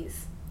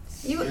AIDS.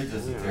 He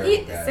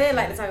said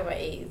like to talk about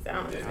AIDS. I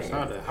don't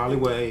understand.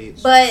 Hollywood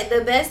AIDS. But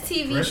the best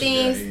TV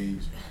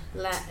things.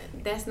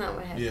 That's not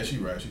what happened. Yeah, she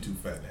right. She too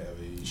fat to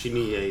have AIDS. She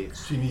need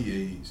AIDS. She need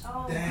AIDS.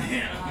 Oh,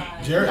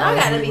 damn. Jerry y'all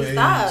gotta be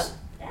stopped.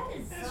 That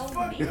is so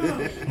funny.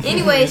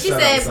 Anyway, she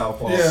said.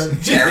 Yeah,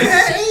 Jerry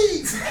had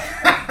AIDS.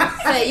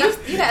 Say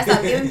you gotta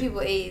stop giving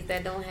people AIDS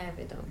that don't have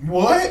it though.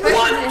 What? What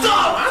the?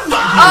 I'm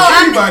not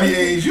giving anybody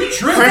AIDS. You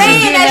tripping?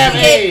 Saying that she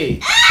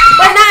did,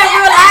 but not in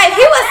real life.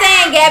 He was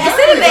saying Gabby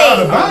City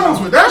Babe.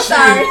 With that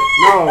shit.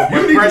 No,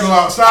 you need to go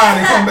outside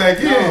and come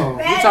back in.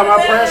 You talking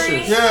about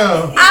Precious?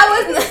 Yeah.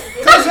 I was.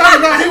 Cause y'all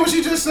did not hear what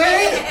she just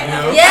said.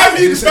 Yes, I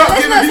need to stop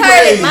giving people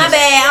heard it. AIDS. My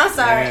bad. I'm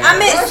sorry. I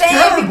meant That's saying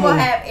terrible. people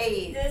have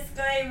AIDS.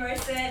 Disclaimer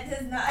said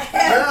does not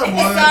have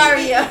AIDS.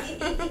 Sorry, yo.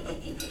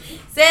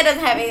 Said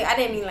doesn't have AIDS. I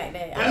didn't mean like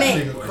that. I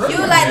meant you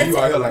like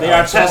the. They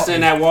are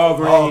testing at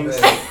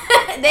Walgreens.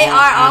 They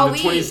are all on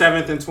the week.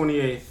 27th and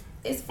 28th.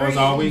 It's free. It's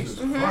all week.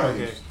 Mhm.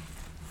 Okay.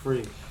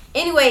 Free.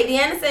 Anyway,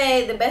 Deanna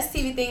said the best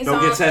TV theme Don't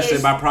song get tested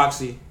is, by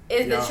proxy.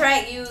 is the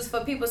track used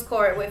for People's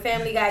Court with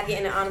Family Guy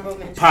getting an honorable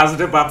mention.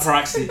 Positive by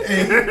proxy.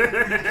 Hey,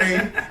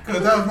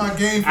 cause that was my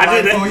game for I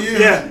like did 4 that. years.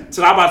 Yeah,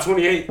 till I'm about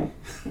 28.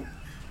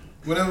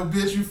 Whatever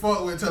bitch you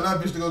fuck with, tell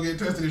that bitch to go get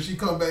tested. If she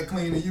come back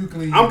clean and you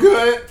clean, I'm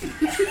good.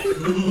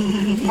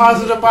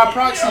 Positive by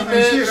proxy, I mean,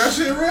 bitch. shit, that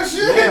shit real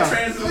shit.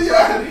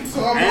 Yeah.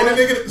 So I'm the only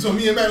nigga. So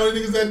me and Matt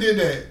only niggas that did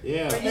that.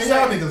 Yeah. Man,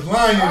 y'all niggas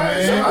lying,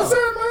 man. I said,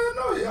 man,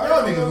 no,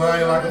 Y'all niggas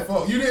lying like a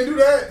fuck. You didn't do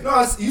that?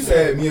 No, you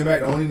said me and Mac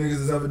the only niggas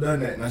that's ever done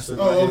that, and I said,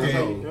 Oh, okay.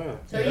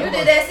 So you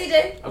did that,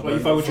 CJ? That's why you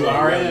fuck with you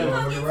RN.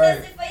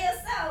 Right. For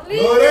yourself.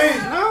 No, it ain't.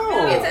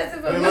 You get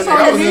tested for I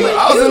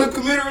was in a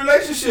committed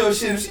relationship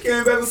shit. If she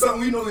came back with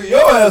something, we know that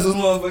your ass was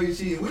motherfucking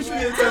shit. What you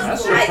getting tested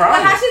for? Right,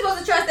 but how she supposed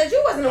to trust that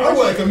you wasn't the I one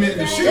wasn't cheating? committed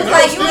to shit. Just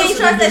like you ain't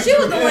trust that she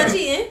was the one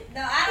cheating.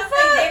 No, I don't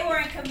think they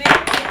weren't committed.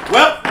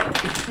 Well,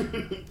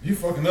 You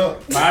fucking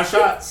up. 5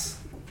 shots.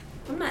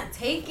 I'm not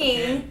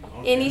taking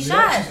any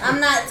shots. I'm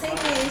not taking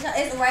any shots.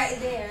 It's right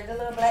there, the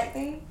little black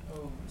thing.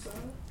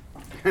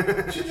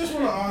 She just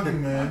wanna argue,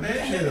 man.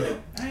 Chill.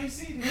 I ain't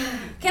seen that.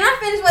 Can I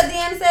finish what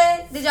Deanna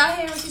said? Did y'all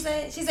hear what she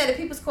said? She said the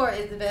People's Court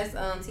is the best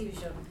TV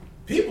show.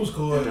 People's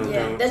Court.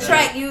 Yeah, the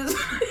track used.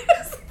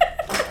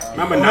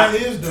 Remember, that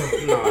is dope.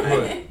 No,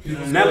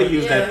 Nelly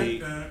used that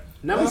beat.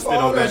 Nelly That's spit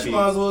all on that. that You beat.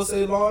 might as well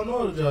say Law and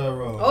Order job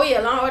wrong. Oh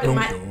yeah, Law and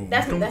Order.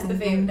 That's the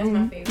favorite. That's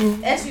my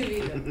favorite.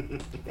 SUV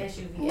though.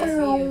 SUV.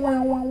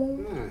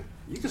 SVU.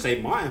 You can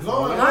say Martin.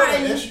 Law and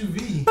Martin. Order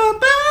SUV.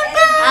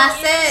 I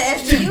said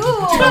SVU.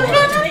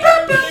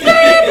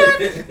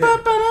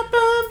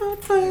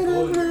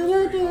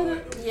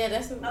 Yeah,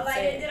 that's what I we like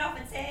said. it did off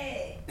of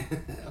Ted.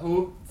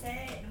 Who?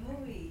 Ted, the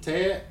movie.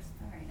 Ted?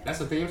 That's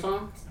a theme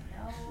song?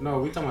 No,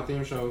 we talking about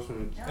theme shows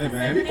from. Hey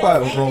man, be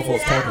quiet when grown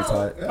folks talking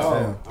tight.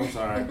 Oh, I'm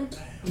sorry.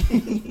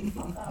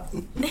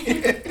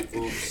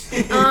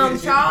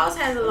 Charles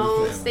has a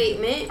long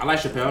statement. I like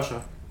Chappelle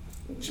Show.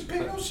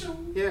 Chappelle Show.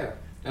 Yeah,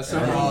 that's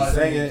Yeah, simple.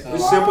 sing it.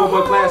 It's simple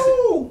but classic.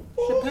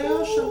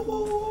 Chappelle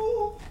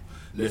Show.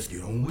 Let's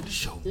get on with the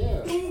show.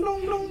 Yeah. Nah, you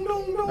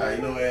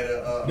know where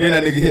the Then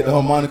that nigga hit the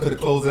harmonica to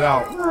close it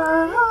out.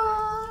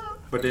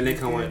 But then they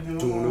come with.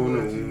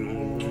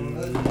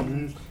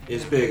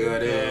 It's bigger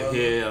than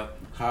hip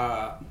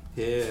hop,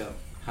 hip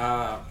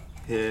hop,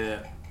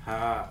 hip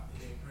hop.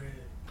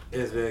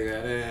 It's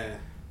bigger than.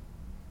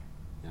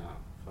 Yeah,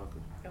 fuck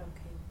it. Okay.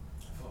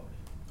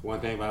 One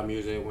thing about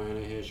music, when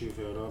it hits you,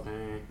 feel no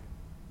pain.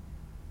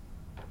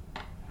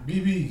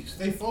 BB,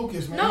 stay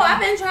focused, man. No, I've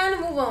been trying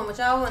to move on, but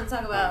y'all want to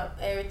talk about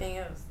everything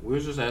else. We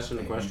was just asking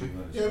the question.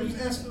 Yeah, we just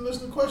answered the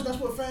listener question. That's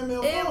what fan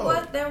mail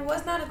for. There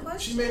was not a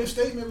question. She made a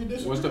statement. We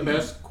disagree. What's the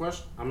best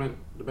question? I mean,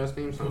 the best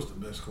theme song? What's the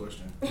best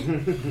question?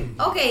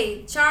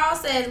 Okay,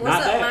 Charles says,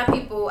 "What's Not up, that. my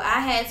people?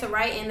 I had to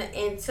write in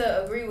and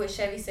to agree with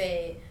Chevy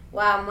said.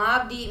 While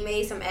Mobb Deep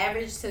made some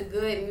average to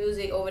good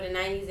music over the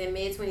 90s and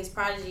mid-20s,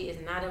 Prodigy is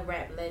not a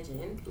rap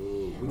legend.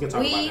 Ooh, we can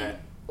talk about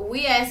that.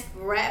 We as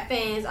rap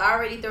fans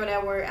already throw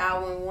that word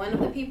out when one of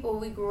the people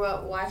we grew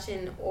up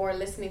watching or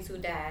listening to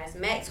dies.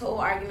 Mac's whole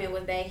argument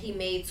was that he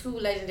made 2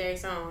 legendary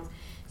songs.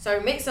 Sir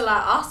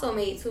Mix-a-Lot also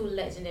made 2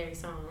 legendary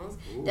songs.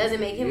 Doesn't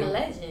make him a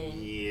legend.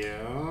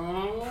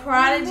 Yeah.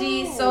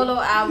 Prodigy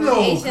solo album, No,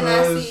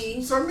 HNIC.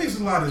 cuz Sir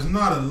Mix-a-Lot is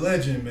not a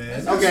legend,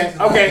 man. Okay. Let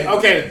her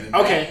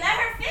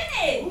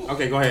finish.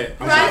 Okay, go ahead.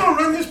 I'm I sorry. don't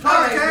run this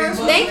podcast.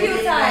 Thank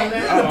you, Ty.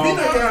 You're the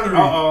peanut gallery.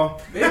 Uh-oh.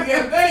 Baby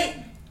got back.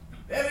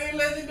 That ain't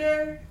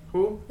legendary.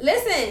 Who?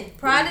 Listen,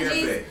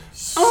 Prodigy.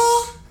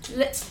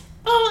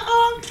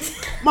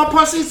 My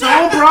pussy's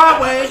on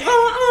Broadway. That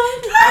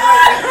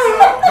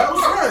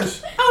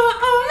was fresh.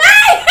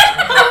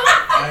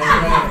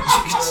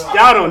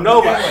 Y'all don't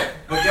know about it.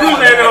 We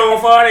living on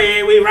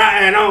 40, we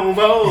riding on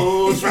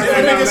boats.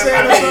 That nigga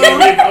said that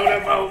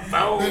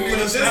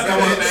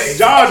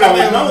Y'all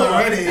don't know.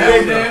 That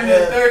was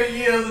damn 30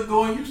 years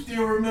ago, and you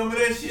still remember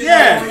that shit?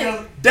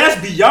 Yeah,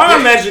 that's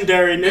beyond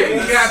legendary, Baby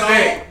nigga. got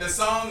back. The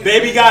song.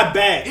 Baby got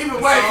back.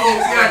 Even white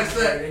folks got to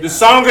say. The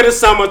song of the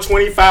summer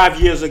 25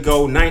 years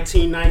ago,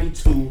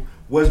 1992,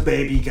 was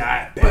Baby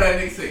Got What that Back.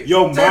 nigga say?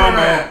 Yo Turn mama,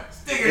 around.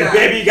 Stick it if out.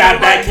 Baby Got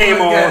White Back came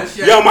folks got on, to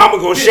shake. yo mama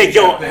gonna Baby shake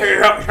got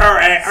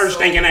back. her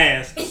stinking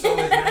ass. So is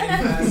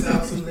 95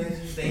 South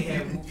Legends. They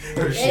had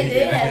They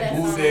did have that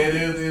Who song. that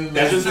is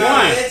That's just not a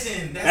one.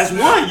 legend. That's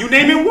one. You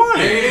name it one.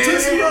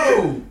 Tootsie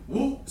Roll.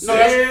 No,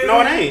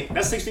 it ain't.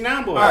 That's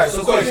 69 Boys. All right,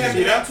 so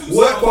question.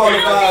 What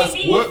qualifies?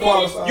 What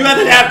qualifies? You have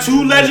to have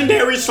 2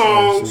 legendary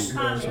songs.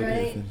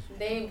 Right?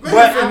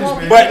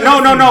 But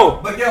no.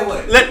 But get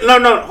what?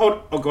 No. Hold.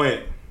 Oh, go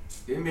ahead.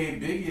 They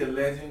made Biggie a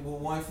legend with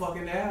one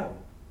fucking album.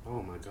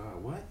 Oh my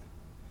God, what?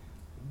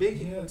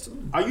 Biggie? Yeah,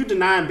 too. Are you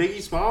denying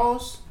Biggie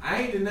Smalls?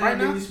 I ain't denying Right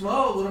now? Biggie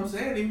Smalls. What I'm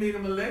saying, they made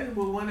him a legend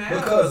with one album.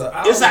 Because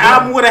It's an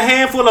album with a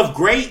handful of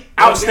great,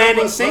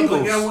 outstanding But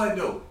singles. get what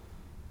though?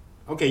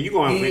 Okay, you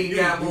going? He ain't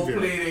got more you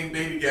play than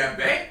Baby Got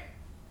Back.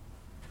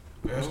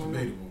 That's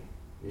debatable.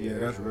 Yeah,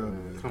 that's real.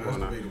 Come on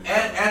now. Debatable.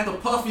 After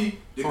Puffy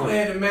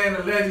declared the man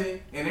a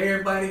legend and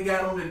everybody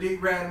got on the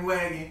dick riding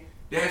wagon,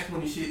 that's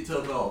when the shit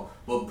took off.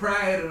 But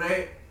prior to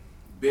that,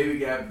 Baby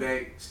Got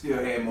Back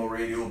still had more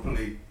radio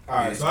play. All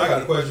right, so I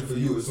got a question for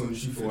you as soon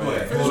as you finish. Go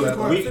ahead. Hold that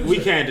thought. We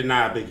can't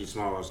deny Biggie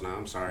Smalls now.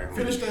 I'm sorry. homie.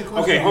 Finish that question.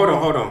 Okay, hold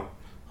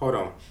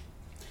on.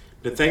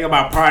 The thing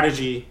about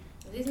Prodigy.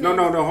 No,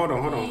 hold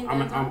on.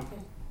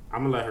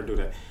 I'm gonna let her do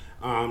that.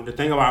 The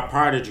thing about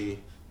Prodigy.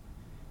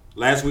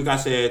 Last week I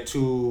said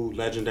 2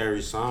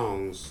 legendary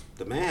songs.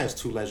 The man has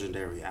 2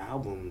 legendary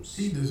albums.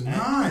 He does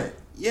not.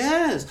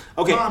 Yes.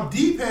 Okay. Mobb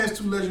Deep has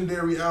 2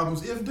 legendary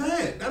albums, if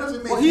that. That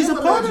doesn't make Well, he's him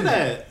a part of legend.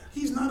 that.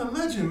 He's not a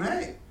legend,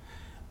 man.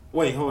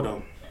 Wait, hold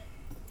on.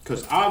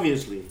 Because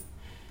obviously,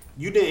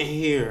 you didn't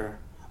hear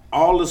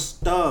all the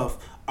stuff,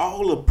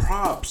 all the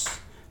props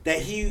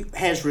that he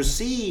has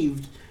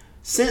received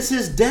since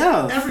his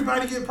death.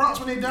 Everybody get props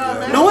when they die,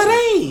 man. No, it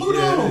ain't. Who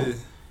don't?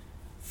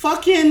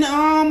 Fucking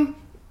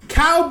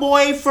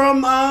Cowboy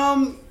from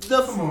the.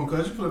 Come on,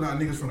 cuz you pulling out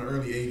niggas from the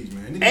early 80s,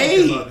 man. Niggas don't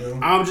Hey, care about them.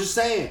 I'm just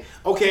saying.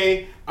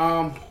 Okay,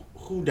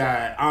 who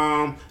died?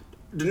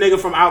 The nigga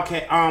from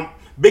Outkast,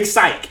 Big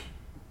Psych.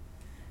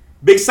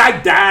 Big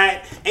Psych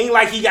died. Ain't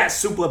like he got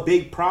super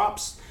big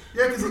props.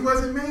 Yeah, because he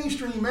wasn't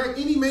mainstream, man.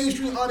 Any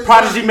mainstream artist.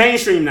 Prodigy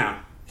mainstream now.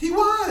 He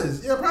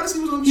was. Yeah, Prodigy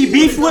was on He TV,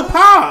 beefed with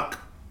dog. Pac.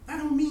 That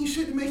don't mean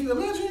shit to make you a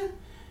legend.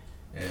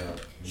 Yeah.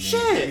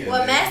 Shit.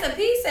 Well, Master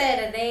P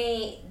said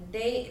that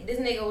this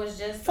nigga was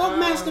just Fuck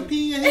Master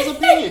P and his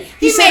opinion.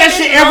 He He say made that this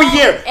shit every song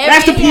year. every-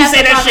 Master he P has say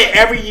a that problem. shit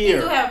every He do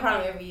year. have a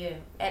problem every year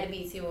at the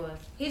BET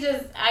Awards. He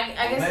just, I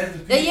guess, Master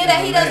P the year that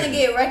he is a doesn't legend.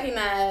 get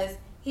recognized,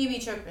 he be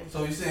tripping.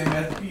 So you saying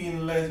Master P in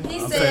the legend? He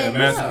I'm said, saying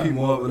Master yeah. P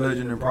more of a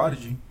legend than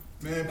Prodigy.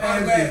 Man,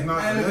 Prodigy is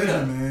not a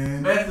legend,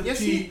 man. Master Yes,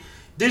 P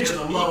Did is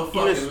you? a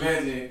motherfucking listen,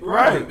 legend.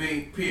 Right. With a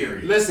big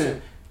period.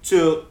 Listen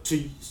to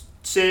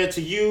say it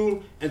to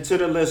you and to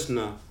the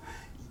listener.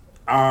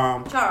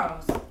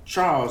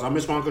 Charles, I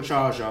miss my Uncle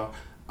Charles, y'all.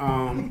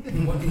 And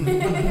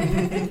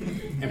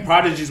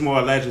Prodigy's more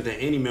a legend than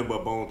any member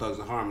of Bone Thugs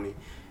and Harmony.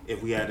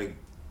 If we had to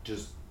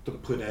just to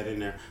put that in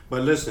there,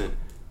 but listen,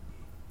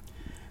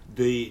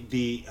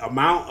 the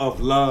amount of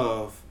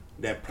love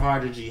that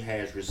Prodigy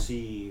has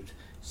received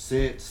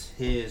since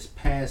his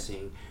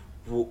passing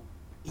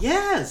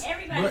Yes.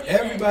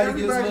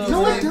 Everybody gets love.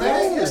 No,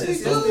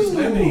 it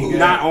don't.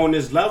 Not on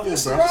this level,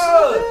 bro.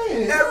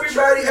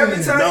 Everybody,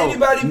 every time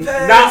anybody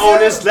passed, not on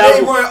this level.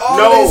 They run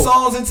all their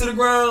songs into the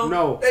ground.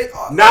 No,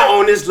 not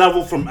on this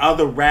level from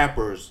other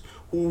rappers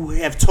who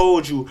have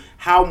told you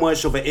how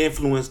much of an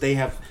influence they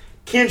have.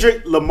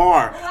 Kendrick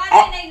Lamar.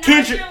 Why didn't they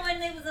not show when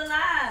they was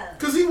alive?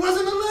 Because he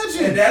wasn't a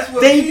legend. And that's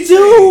what they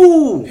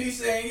do. He's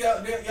saying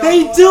y'all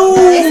they do.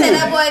 They said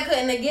that boy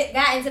couldn't have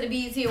got into the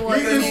BET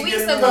Awards 2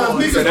 weeks ago.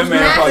 He said that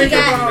man probably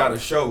got a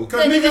show.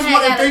 Because niggas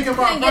wasn't thinking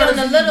about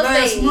Prodigy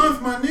last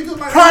month, my nigga.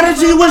 Like,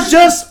 Prodigy was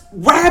just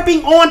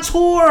rapping on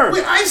tour.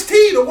 With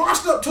Ice-T, the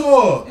washed up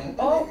tour.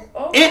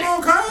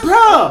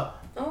 Bruh.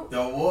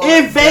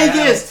 In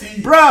Vegas,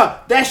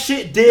 bruh, that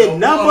shit did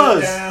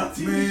numbers.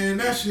 Man,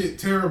 that shit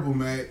terrible,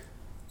 man.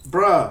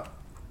 Bruh,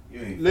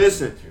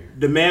 listen,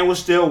 the man was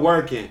still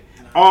working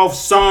off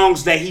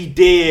songs that he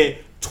did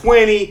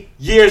 20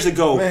 years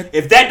ago. Man,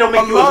 if that don't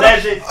make you a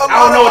legend, I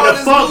don't know what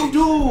the fuck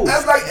do.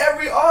 That's like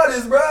every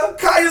artist, bro.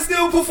 Kaya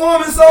still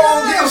performing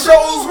songs, getting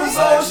shows with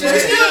songs. She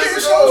still getting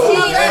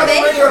shows. That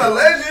don't make her a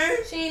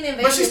legend. She ain't in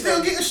Vegas. But she's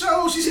still getting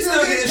shows. She's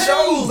still getting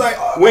shows. Like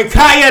when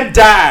Kaya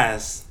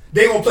dies,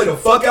 they gonna play the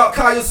fuck out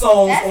Kaya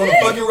songs on the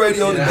fucking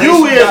radio.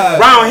 You is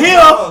round here.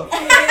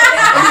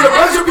 I mean, a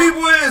bunch of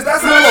people is.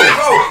 That's how it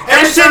go.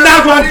 That shit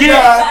not gonna get.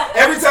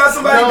 Every time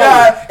somebody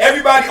died,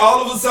 everybody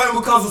all of a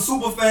sudden becomes a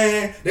super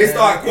fan. They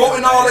start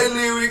quoting all their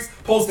lyrics,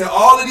 posting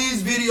all of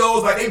these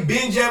videos. Like they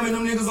been jamming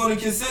them niggas on the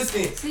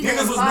consistent.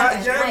 Niggas was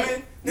not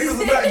jamming. Niggas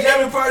was not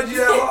jamming Prodigy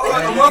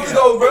like a month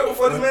ago, bro,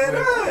 before this man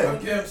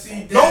died.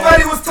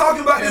 Nobody was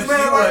talking about this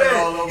man like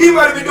that. He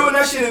might have been doing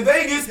that shit in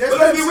Vegas, but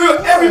let's be real,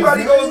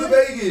 everybody goes to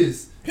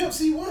Vegas. Pimp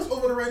C was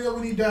over the radio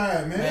when he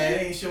died, man. Man,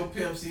 ain't show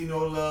Pimp C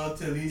no love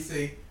till he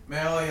say,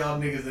 man, all y'all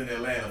niggas in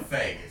Atlanta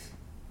faggots.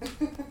 I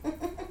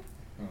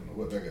don't know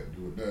what that got to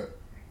do with that.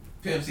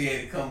 Pimp C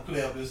had to come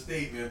clear up his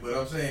statement, but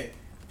I'm saying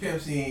Pimp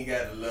C ain't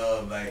got the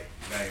love like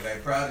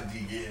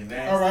Prodigy getting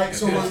that. All right,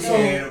 so Pimp C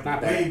had a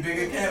way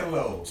bigger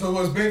catalog. So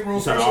was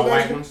Bankroll Fresh all a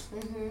white legend? ones?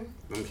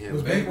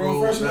 Was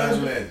Bankroll Fresh a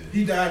legend?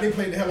 He died. They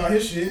played the hell out of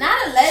his shit.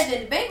 Not a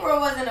legend. Bankroll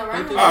wasn't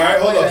around. All right,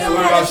 hold up. So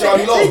what about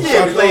Shawty Low?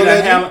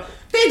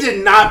 They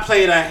did not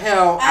play the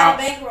hell out.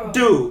 Bankroll.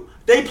 Dude,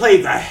 they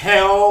played the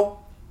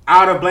hell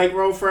out of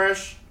Bankroll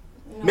Fresh.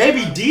 No.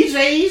 Maybe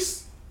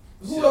DJs.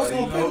 Who else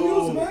gonna play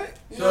music, man?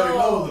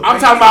 No. I'm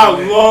talking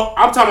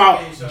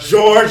about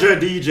Georgia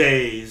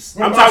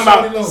DJs. I'm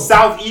talking about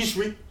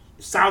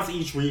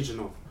Southeast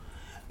Regional.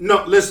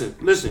 No, listen.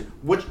 This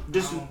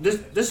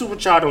is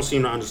what y'all don't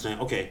seem to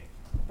understand. Okay.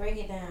 Break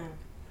it down.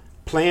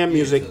 Playing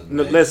music.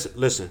 No,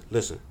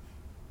 listen.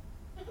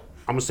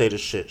 I'm gonna say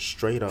this shit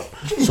straight up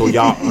so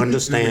y'all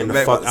understand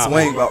the fuck out.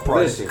 Swing about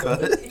Prodigy.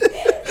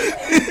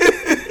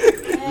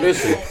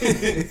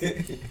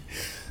 Listen.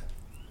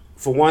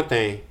 For one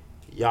thing,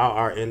 y'all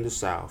are in the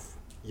South.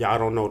 Y'all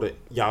don't know that.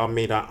 Y'all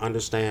may not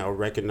understand or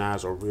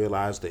recognize or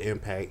realize the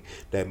impact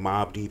that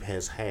Mobb Deep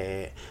has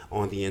had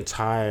on the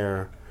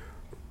entire.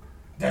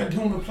 That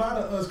don't apply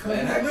to us, cause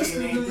we're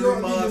listening to New York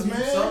niggas,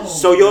 man.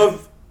 So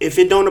if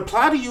it don't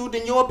apply to you,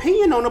 then your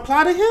opinion don't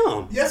apply to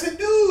him. Yes, it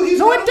do. He's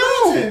no, it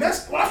don't.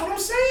 That's what I'm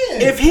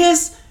saying.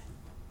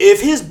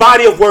 If his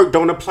body of work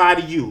don't apply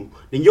to you,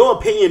 then your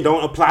opinion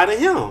don't apply to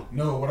him.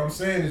 No, what I'm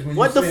saying is when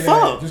what you the say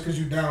fuck? That, just because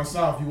you down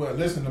south, you wasn't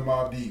listening to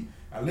Mobb Deep.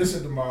 I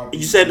listened to Mobb Deep.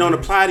 You said it don't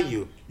apply to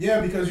you.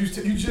 Yeah, because you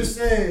just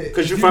said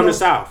because you're from the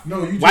South.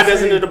 No, you. Just why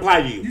doesn't it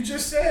apply to you? You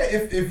just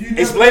said if you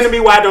explain to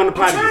me why it don't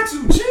apply to you. I'm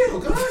trying to chill,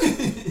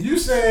 guys. You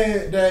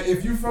said that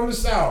if you from the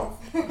South,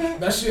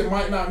 that shit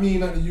might not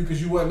mean nothing to you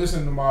because you wasn't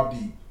listening to Mobb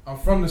Deep. I'm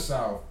from the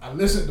South. I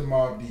listened to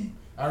Mobb Deep.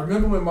 I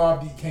remember when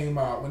Mobb Deep came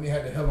out when they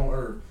had the Hell on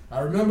Earth. I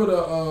remember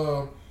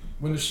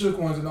when the Shook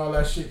Ones and all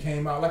that shit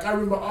came out. Like I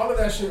remember all of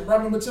that shit. I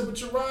remember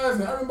Temperature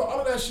Rising. I remember all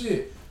of that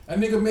shit. That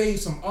nigga made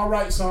some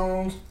alright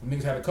songs.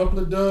 Niggas had a couple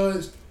of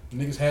duds.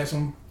 Niggas had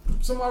some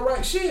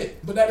alright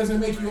shit. But that doesn't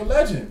make you a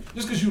legend.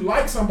 Just because you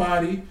like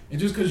somebody and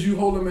just because you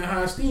hold them in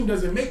high esteem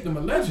doesn't make them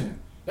a legend.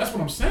 That's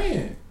what I'm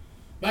saying.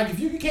 Like if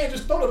you can't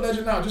just throw the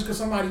legend out just because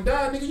somebody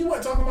died, nigga. You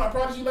weren't talking about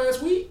Prodigy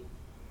last week.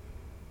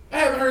 I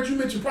haven't heard you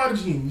mention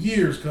Prodigy in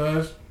years,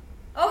 cuz.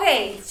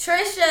 Okay,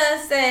 Trisha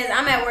says,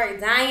 I'm at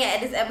work dying at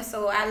this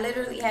episode. I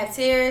literally have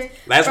tears.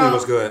 Last one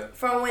was good.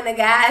 From when the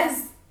guy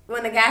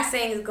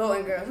sings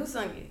Golden Girls. Who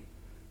sung it?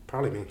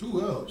 Probably me.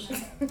 Who else?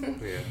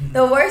 Yeah.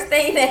 The worst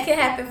thing that can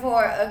happen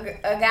for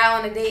a guy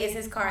on a date is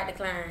his car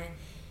decline.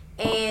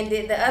 And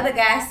did the other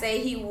guy say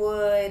he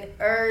would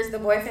urge the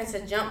boyfriend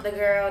to jump the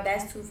girl?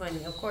 That's too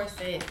funny. Of course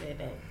they said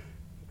that.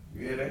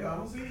 Yeah, they got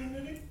on season,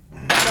 did they?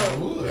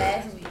 No,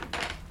 last week.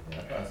 I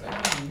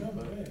don't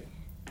remember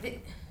that.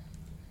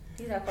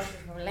 These are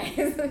questions from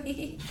last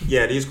week.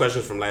 Yeah, these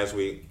questions from last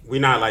week. We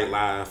not like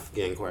live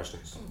getting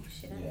questions. Oh,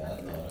 shit,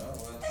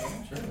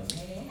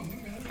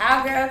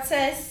 Our girl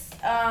Tess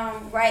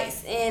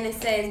writes in and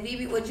says,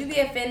 BB, would you be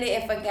offended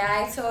if a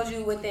guy told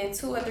you within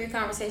 2 or 3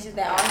 conversations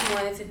that all he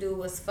wanted to do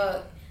was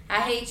fuck?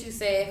 I hate you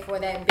said for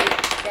that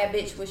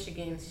bitch wish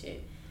again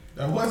shit.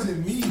 That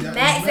wasn't me. That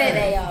Matt was said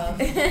that, y'all.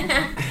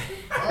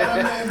 All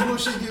that man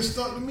bullshit gets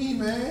stuck to me,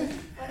 man.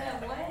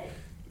 What?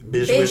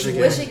 Bitch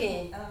wish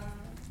again.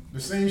 The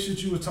same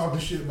shit you was talking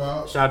shit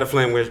about. Shout out to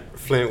Flint.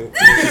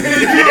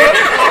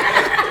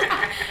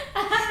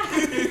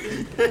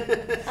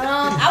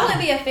 I wouldn't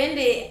be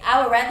offended.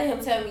 I would rather him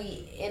tell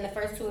me in the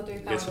first 2 or 3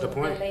 Get pounds to the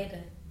point. than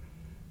later.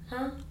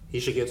 Huh? He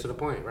should get to the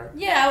point, right?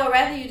 Yeah, I would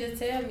rather you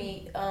just tell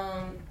me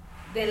that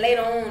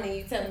later on and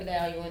you tell me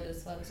that all you want to do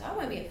is fuck. So I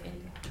wouldn't be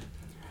offended.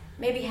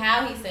 Maybe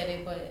how he said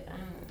it, but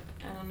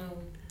I don't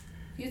know.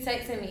 If you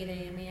texting me,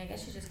 then I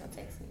guess you're just gonna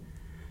text me.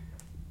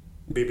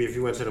 BB, if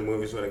you went to the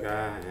movies with a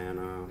guy and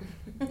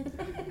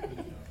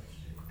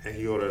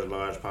he ordered a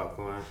large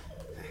popcorn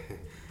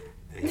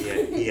and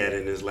he had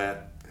it in his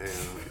lap and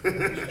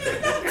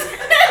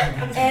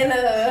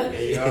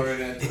you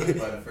already understood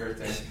about the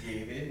first time she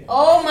gave it.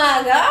 Oh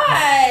my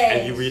god!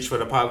 And you reach for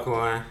the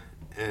popcorn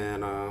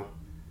and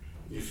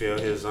you feel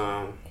his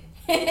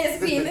his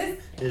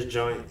penis, his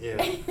joint,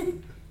 yeah.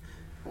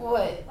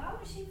 What? Why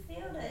would she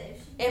feel that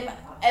if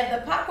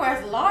the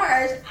popcorn's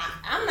large?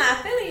 I'm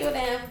not feeling you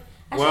then.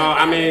 Well,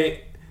 I mean,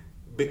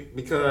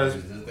 because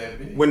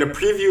when the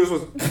previews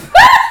was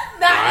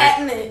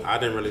happening. I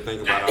didn't really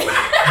think about all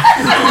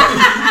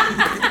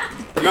that.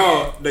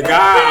 No, the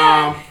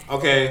guy.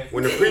 Okay,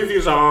 when the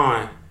previews are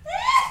on,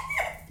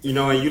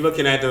 and you're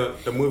looking at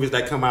the movies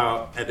that come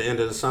out at the end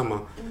of the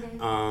summer.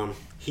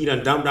 He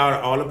done dumped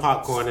out all the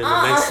popcorn in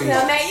the next season.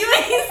 No, man, you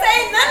ain't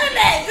say none of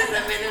that just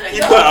a minute ago. He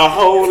put a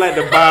hole at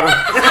the bottom.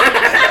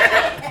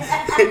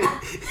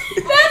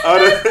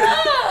 That's messed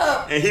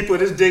up. And he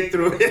put his dick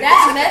through it.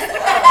 That's messed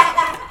up.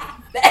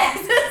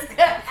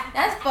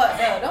 That's fucked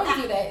up. Don't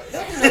do that.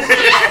 Don't do that.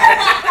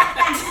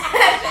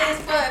 That shit is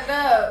fucked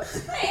up.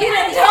 He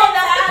done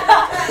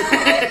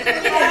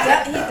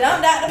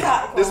dumped out the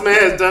popcorn. This man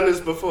has done this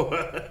before.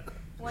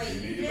 Wait,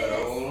 you did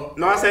this?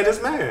 No, I said this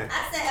man.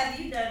 I said, have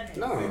you done it?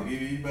 No.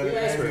 You better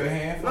grab your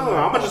hand. No,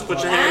 I'm gonna just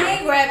put your hand. I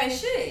ain't grabbing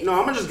shit. No,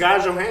 I'm gonna just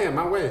guide your hand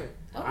my way.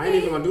 Okay. I ain't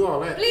even gonna do all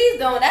that. Please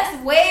don't. That's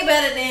way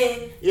better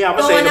than I'm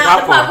gonna throwing say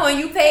out the popcorn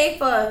you paid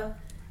for.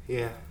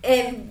 Yeah.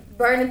 And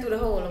burning through the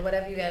hole or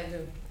whatever you gotta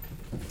do.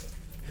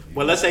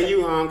 Well, let's say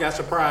you got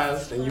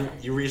surprised and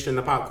you reached in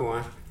the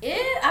popcorn. Yeah,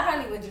 I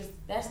probably would just.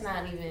 That's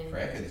not even.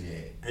 Cracker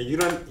Jack. And you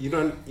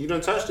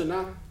done touched it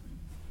now.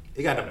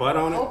 It got the butt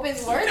on it. Hope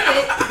it's worth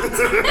it.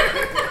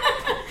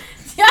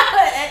 Y'all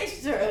are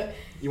extra.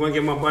 You want to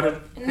give him a butter?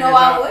 No,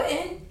 I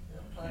wouldn't.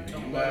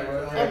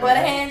 A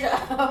butter hand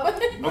job.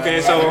 Okay,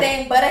 so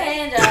everything but a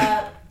hand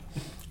job.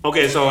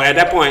 Okay, so at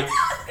that point.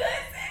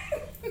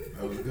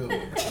 That was a good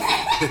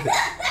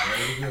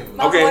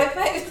one. Okay.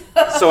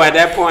 So at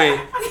that point.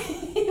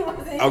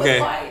 Okay.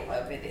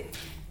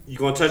 You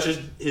gonna touch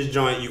his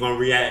joint. You gonna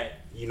react.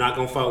 You're not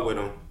gonna fuck with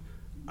him.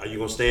 Are you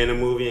gonna stay in the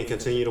movie and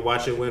continue to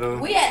watch it with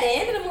him? We at the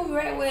end of the movie,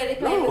 right where they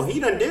play. No, he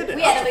done did that.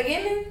 We at the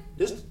beginning.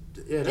 This is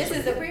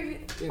the preview.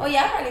 Yeah. Oh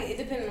yeah, it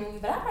depends on the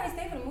movie, but I probably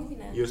stay for the movie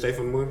now. You stay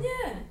for the movie?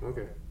 Yeah.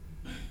 Okay.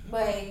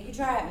 But you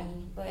tried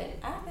me, but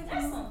I think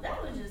that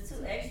was just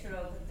too extra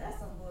though, because that's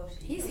some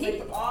bullshit.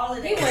 He all of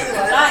that. He went through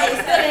a lot. He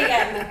still ain't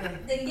got nothing.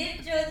 Then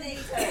get your dick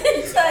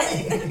touched.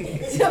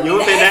 You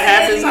don't think that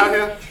happens out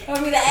here? I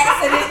mean, the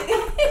accident.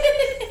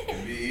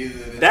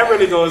 That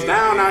really goes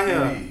down out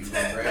here. You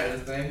gonna grab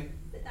this thing?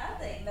 I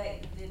think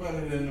Mac did Put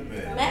it in the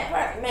bed.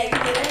 Mac, you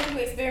did that? You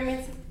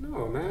experimented?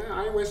 No, man.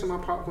 I ain't wasting my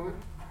popcorn.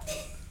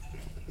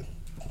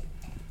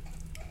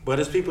 But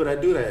it's people that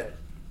do that.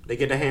 They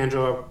get the hand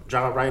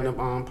job right in the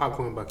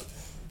popcorn bucket.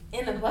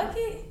 In the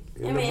bucket?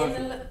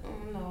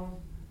 No.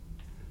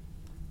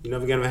 You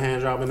never get him a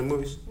hand job in the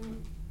movies?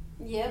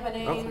 Yeah, but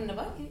they ain't in the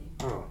bucket.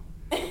 Oh.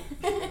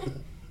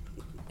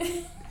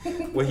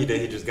 What he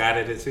did? He just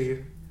guided it to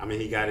you? I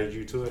mean, he guided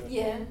you to it?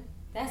 Yeah.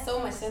 That's so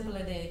much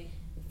simpler than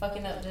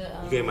fucking up the...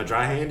 You gave him a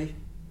dry handy?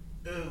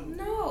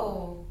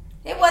 No.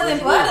 It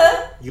wasn't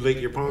butter. You licked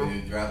your palm?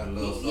 You dropped a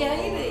little Yeah,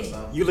 he did.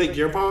 You licked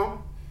your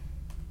palm?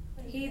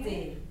 He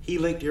did. He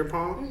licked your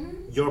palm?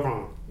 Mm-hmm. Your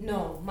palm?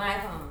 No, my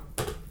palm.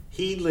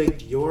 He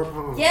licked your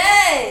palm?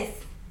 Yes!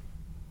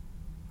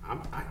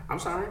 I'm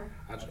sorry.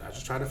 I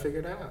just tried to figure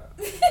it out.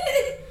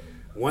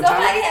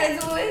 Somebody had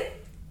to do it.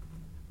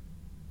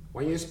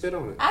 Why you didn't spit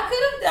on it? I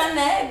could have done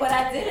that, but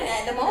I didn't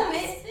at the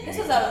moment. This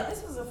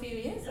was a few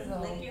years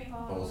ago.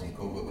 Pour some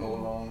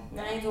Coca-Cola on.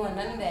 I ain't doing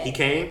none of that. He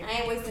came? I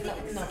ain't wasting no.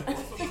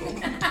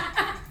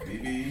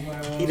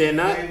 He did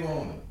not?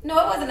 No,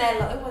 it wasn't that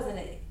long. It wasn't.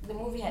 The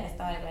movie hadn't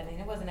started by then.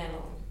 It wasn't that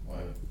long.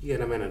 You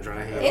had him in a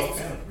dry hand.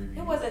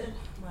 It wasn't.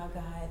 Oh my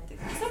God!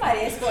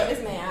 Somebody escort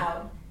this man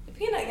out. The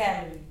peanut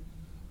gallery.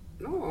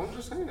 No, I'm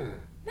just saying.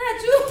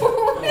 Not you.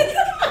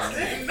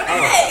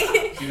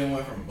 She done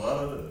went from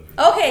butter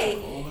to... Okay.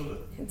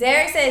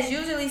 Derek says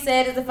usually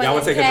said is the funniest. Y'all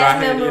would take a dry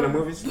handy in the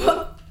movies?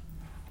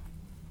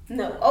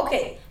 No.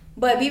 Okay.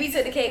 But BB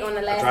took the cake on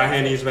the last. A dry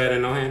handy is better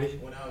than no handy?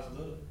 When I was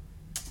little.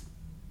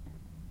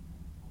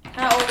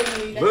 How old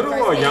were you? Little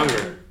or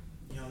younger?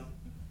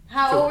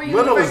 How old were you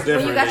little when is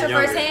different you got than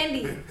your first younger.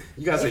 handy?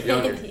 You gotta say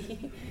younger.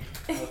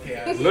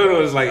 Okay,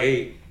 Little is like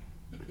 8.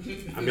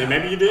 I mean,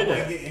 maybe you did I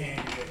that. get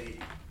handy at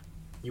 8.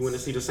 You went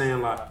to see The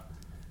Sandlot.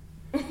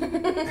 You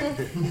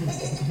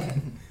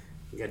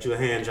got you a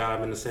hand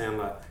job in the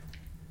Sandlot.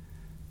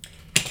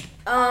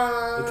 It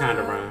Um, kind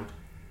of rhymed.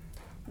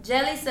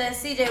 Jelly says,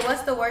 CJ,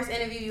 what's the worst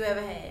interview you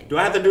ever had? Do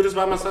I have to do this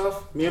by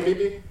myself? Me and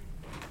BB?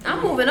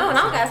 I'm moving on.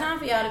 I don't got time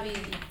for y'all to be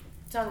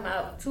talking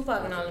about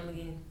Tupac and all them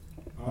again.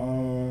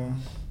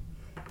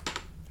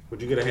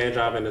 Would you get a hand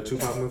job in the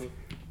Tupac movie?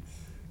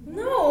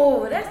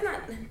 No, that's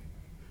not.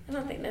 I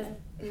don't think that's.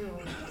 No.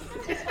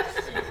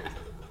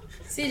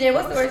 CJ,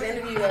 what's the worst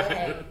interview you ever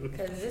had?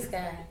 Because this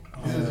guy.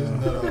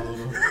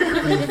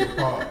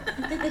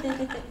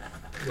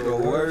 The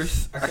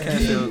worst. I can't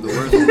say the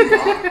worst.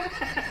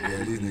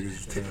 Yeah, these niggas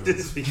is terrible.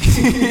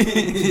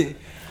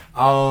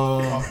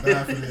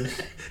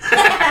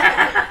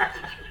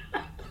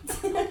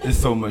 There's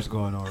so much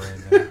going on right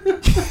now.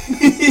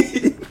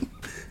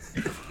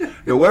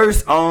 The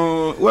worst,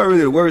 well, really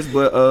the worst,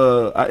 but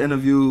I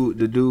interviewed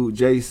the dude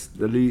Jace,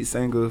 the lead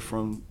singer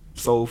from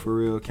Soul For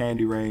Real,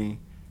 Candy Rain,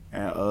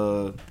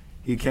 and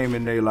he came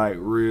in there like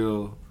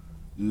real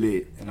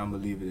lit, and I'm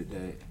gonna leave it at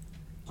that.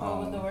 What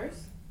was the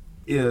worst?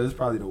 Yeah, it's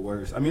probably the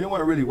worst. I mean, it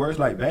wasn't really worse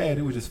like bad.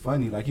 It was just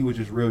funny. Like he was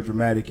just real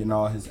dramatic in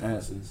all his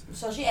answers.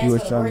 So she asked for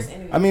the worst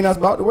interview. I mean, that's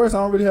about the worst. I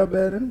don't really have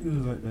bad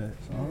interviews like that.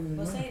 So I don't really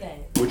Well, know. say that.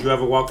 Would you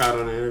ever walk out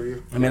on an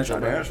interview? I mean, I tried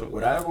to answer.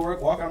 Would I ever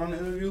walk out on an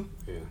interview?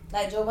 Yeah.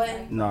 Like Joe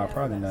Budden? Nah,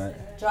 probably not.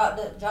 Drop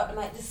the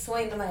mic, just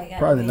swing the mic.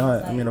 Probably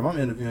not. I mean, if I'm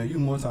interviewing you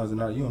more times than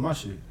not, you and my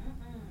shit.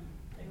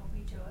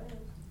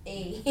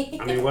 Hey.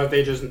 I mean, what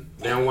if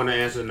they don't want to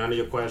answer none of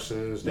your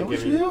questions? They Then what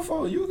give you you. here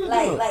for? You good?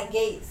 like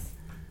Gates.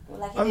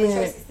 Like I he did mean,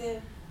 Tracy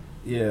still.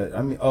 Yeah,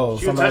 I mean, oh,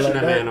 You somebody touching like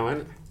that that. man, though, ain't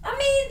it? I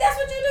mean, that's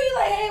what you do. You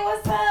like, hey,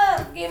 what's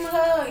up? Give him a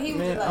hug. He was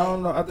Man, just like, I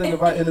don't know. I think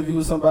if I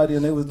interviewed somebody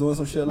and they was doing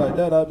some shit like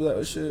that, I'd be like,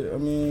 oh, shit. I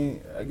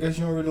mean, I guess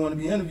you don't really want to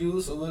be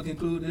interviewed, so we'll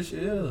conclude this shit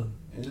here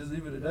and just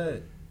leave it at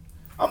that.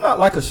 I'm not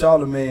like a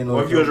Charlamagne or.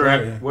 What if you was Joe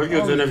Budden. what if you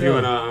was I don't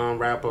interviewing care. a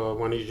rapper,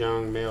 one of these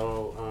young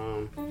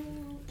male,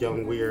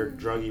 young weird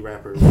druggy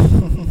rappers,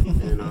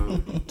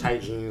 and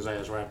tight jeans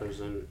ass rappers,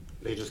 and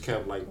they just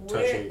kept like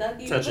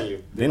touching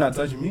you. They not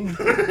touching me.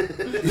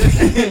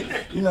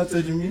 You not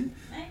touching me.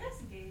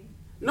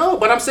 No,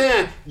 but I'm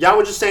saying y'all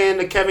were just saying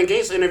the Kevin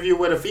Gates interview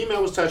where the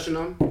female was touching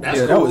them. That's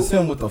Yeah, cool. that was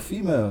him with a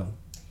female.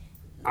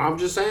 I'm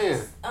just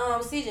saying.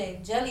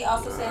 CJ, Jelly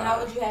also said, how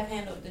would you have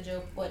handled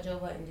what Joe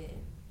Budden did?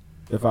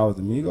 If I was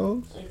the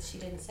Migos, She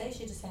didn't say.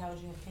 She just said, how would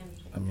you have handled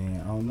it? I mean,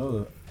 I don't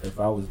know. If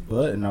I was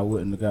Button, I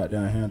wouldn't have got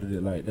down and handled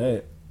it like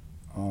that.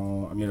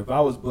 I mean, if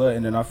I was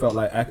Button and I felt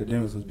like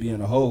Academics was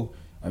being a hoe,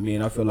 I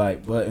mean, I feel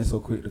like Button so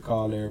quick to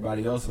call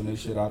everybody else on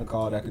this shit. I'd have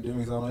called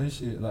Academics out on his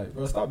shit. Like,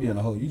 bro, stop being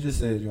a hoe. You just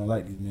said you don't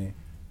like these men.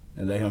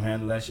 And let him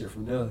handle that shit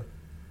from there.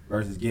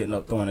 Versus getting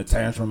up, throwing a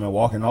tantrum, and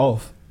walking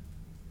off.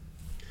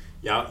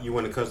 Y'all, you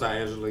wouldn't have cussed out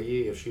Angela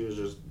Yee if she was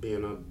just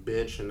being a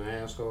bitch and an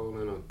asshole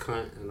and a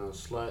cunt and a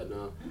slut and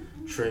a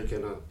trick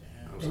and a.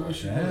 I'm sorry.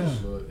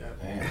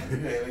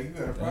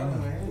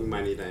 We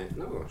might need that.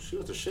 No, she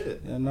was the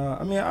shit. Yeah, nah.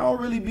 I mean, I don't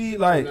really be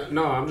like.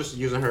 No, I'm just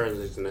using her as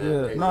an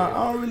example. Yeah, nah.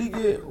 I don't really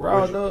get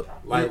riled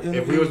up. Like in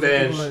if we was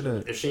there, interviews with people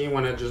like that. if she didn't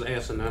want to just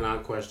answer none of our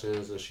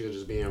questions and she was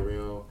just being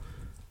real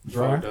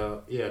Dry? fucked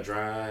up,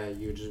 dry.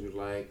 You just be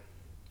like,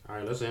 all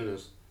right, let's end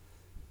this.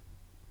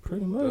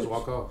 Pretty much. Let's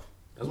walk off.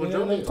 That's what Yeah,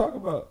 Joe let's did. talk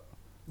about.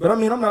 But I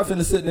mean, I'm not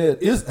finna sit there.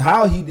 It's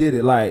how he did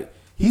it. Like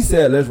he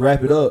said, let's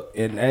wrap it up.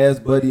 And as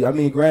Buddy, I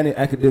mean, granted,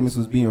 Academics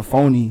was being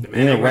phony man ain't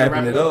and gonna wrapping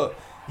wrap it it up.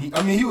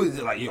 He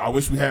was like, I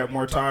wish we had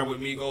more time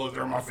with Migos.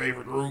 They're my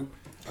favorite group.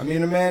 I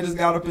mean, the man just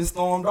got up and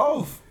stormed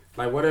off.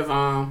 Like, what if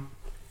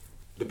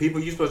the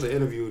people you supposed to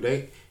interview,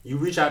 you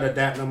reach out to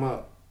dap them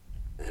up,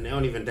 and they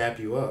don't even dap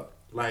you up.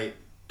 Like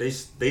they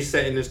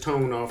setting this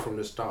tone off from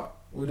the start.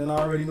 Well, then I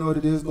already know what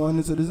it is going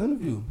into this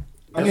interview.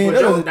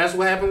 That's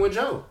what happened with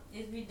Joe.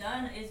 Is we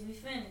done? Is we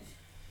finished?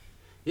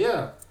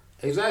 Yeah,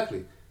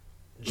 exactly.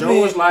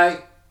 Joe was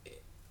like,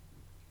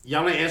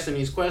 y'all ain't answering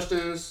these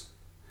questions.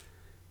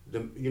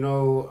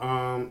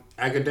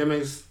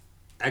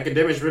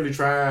 Academics really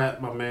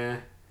tried, my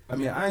man. I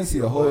mean, I ain't see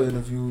the whole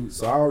interview,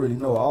 so I already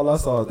know. All I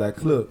saw was that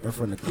clip. And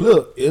from the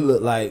clip, it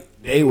looked like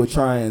they were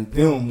trying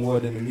them more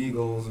than the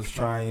Migos was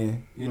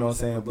trying, you know what I'm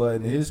saying,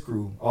 Bud and his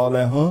crew. All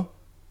that, huh?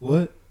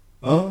 What?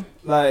 Huh?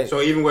 Like.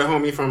 So even with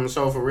homie from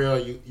Soul For Real,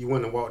 you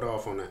wouldn't have walked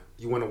off on that.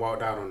 You wouldn't have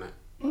walked out on that.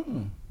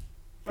 Mm-mm.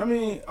 I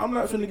mean, I'm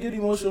not finna get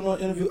emotional on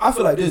interview. I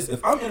feel like this.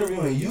 If I'm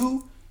interviewing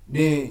you,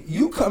 then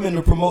you come in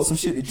to promote some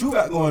shit that you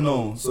got going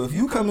on. So if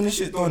you come in and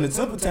shit throwing a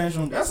temper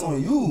tantrum, that's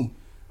on you.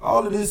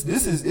 All of it's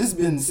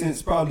been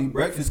since probably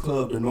Breakfast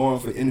Club the norm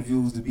for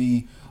interviews to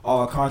be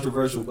all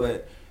controversial.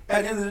 But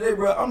at the end of the day,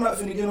 bro, I'm not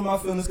finna get on my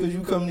feelings because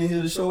you coming in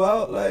here to show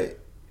out. Like,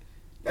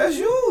 that's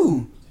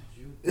you.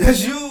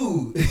 That's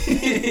you.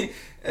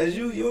 That's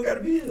you. You don't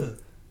gotta be here.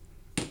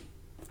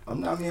 I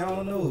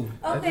don't know.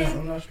 Okay.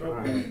 I'm not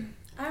struggling.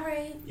 All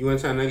right. You want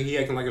to tell a nigga he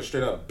acting like a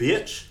straight up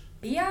bitch?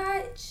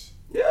 Biatch.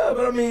 Yeah,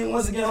 but I mean,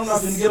 once again, I'm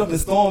not gonna get up and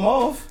storm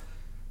off.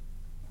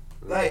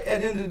 Like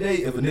at the end of the day,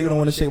 if a nigga don't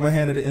want to shake my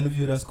hand at the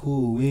interview, that's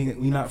cool. We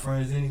not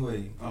friends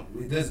anyway.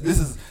 This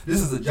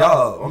is a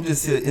job. I'm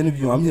just here to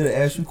interview. I'm here to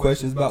ask you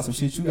questions about some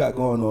shit you got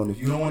going on. If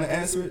you don't want to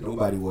answer it,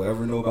 nobody will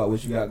ever know about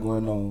what you got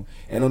going on.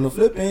 And on the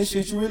flip end,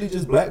 shit, you really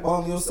just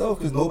blackballing yourself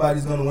because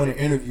nobody's gonna want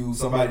to interview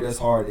somebody that's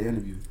hard to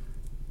interview.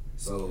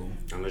 So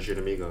unless you're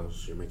the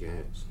Migos, you're making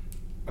hits.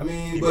 I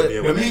mean, but the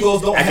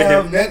Migos don't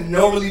have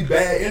normally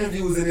bad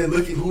interviews, and then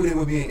look at who they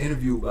were being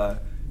interviewed by.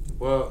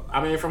 Well,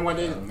 I mean, from what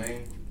they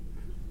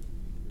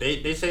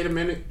say, the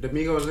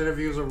Migos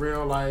interviews are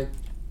real. Like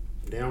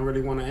they don't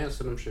really want to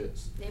answer them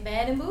shits. They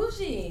bad and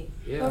bougie.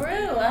 Yeah. For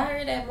real. I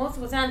heard that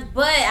multiple times,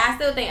 but I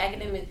still think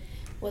Academic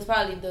was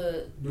probably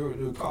the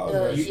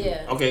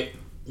yeah. Okay,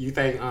 you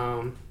think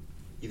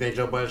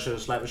Joe Budden should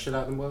have slapped the shit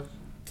out of them boys?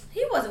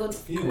 He wasn't going to.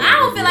 I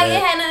don't feel like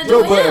it had nothing to do Joe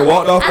with Budden him.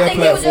 walked off I that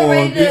think he was just platform,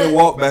 ready to- didn't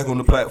walk back on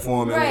the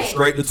platform, and went Right.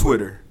 straight to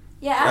Twitter.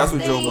 Yeah, That's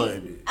what Joe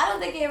Budden did. I don't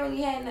think it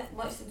really had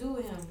much to do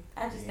with him.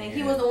 I just think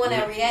he was the one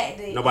that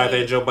reacted. Nobody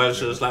think Joe Budden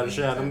should have slapped the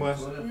shit out of them boys?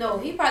 No,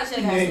 he probably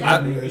should have I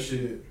got do slapped. that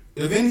shit.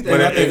 If anything,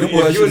 But I think the if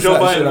boys you was should Joe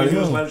slap the shit Budden, out would of you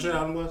have him. slapped the shit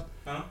out of them boys?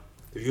 Huh?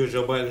 If you was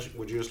Joe Budden,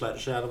 would you have slapped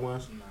the shit out of them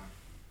boys?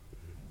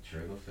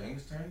 Trigger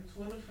fingers turn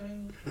Twitter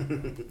fingers.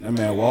 That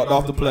man walked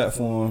off the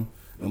platform.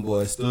 Them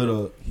boys stood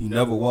up. He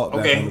never walked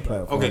back on the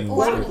platform. Okay.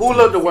 Who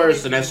looked the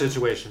worst in that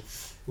situation?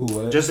 Who,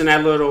 what? Just in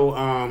that little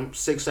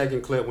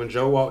 6-second clip when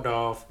Joe walked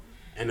off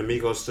and the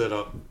Migos stood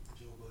up.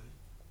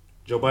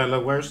 Joe Budden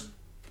looked worse?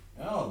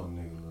 All them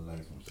niggas look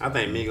like some shit. I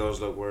think Migos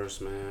look worse,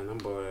 man. Them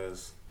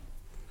boys.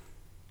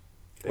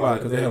 Why?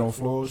 Because they had on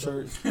floral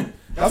shirts?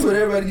 That's what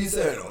everybody be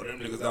saying. Oh, them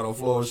niggas got on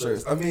floral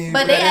shirts. I mean,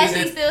 But they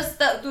actually still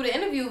stuck through the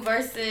interview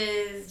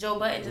versus Joe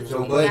Budden.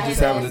 Joe Budden just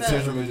having a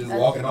tantrum and just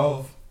walking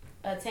off.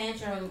 A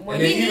tantrum. And When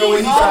then he you know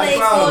when needs he all tried the to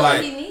clown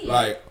exposure he needs.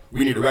 like,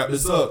 we need to wrap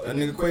this up. That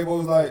nigga Quavo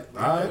was like,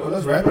 all right, well,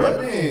 let's wrap it up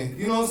then.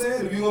 You know what I'm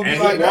saying? If you gonna be And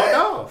like he walked that,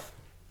 off.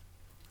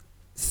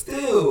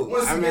 Still,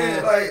 once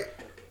again,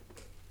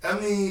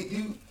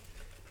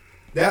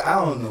 I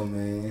don't know,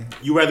 man.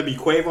 You rather be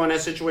Quavo in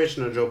that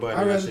situation or Joe Budden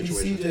I'd in that rather be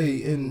situation?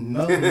 CJ in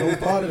no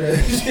part of that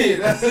shit.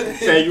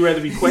 Say you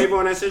rather be Quavo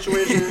in that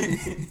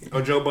situation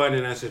or Joe Budden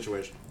in that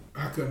situation?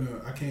 I don't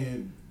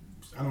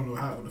know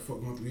what the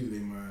fuck going through either their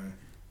mind.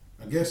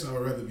 I guess I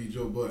would rather be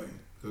Joe Budden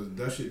because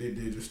that shit they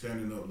did just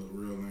standing up looked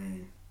real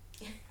lame.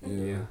 Yeah.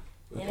 And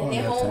then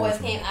their homeboys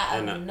came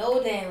out of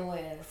no damn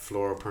well.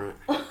 Floral print.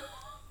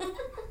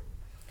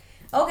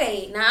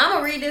 Okay, now I'm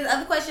gonna read this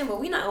other question, but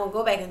we're not gonna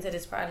go back into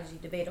this Prodigy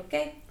debate,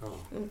 okay? Oh.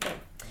 Okay.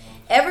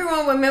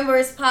 Everyone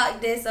remembers Pac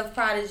diss of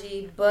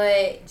Prodigy,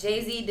 but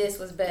Jay-Z diss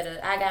was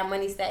better. I got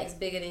money stacks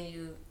bigger than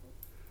you.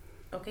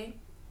 Okay?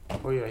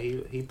 Oh yeah,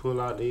 he pulled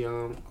out the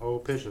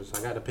old pictures.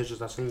 I got the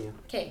pictures I seen you.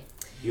 Okay.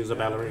 He was a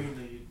ballerina.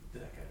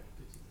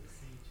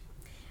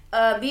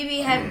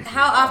 BB,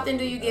 how often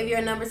do you give your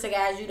number to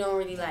guys you don't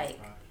really like?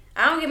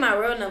 I don't give my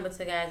real number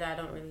to guys I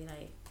don't really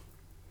like.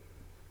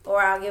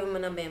 Or I'll give them a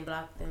number and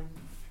block them.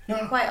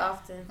 Quite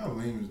often. How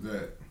lame is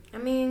that? I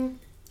mean,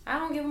 I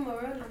don't give them a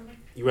real number.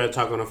 You rather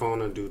talk on the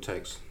phone or do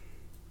text?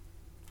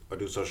 Or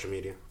do social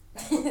media?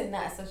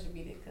 Not social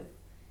media, because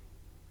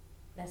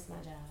that's my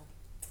job.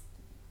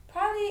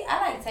 Probably,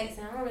 I like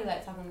texting. I don't really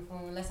like talking on the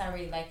phone. Unless I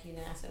really like you,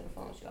 then I sit on the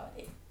phone with you all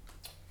day.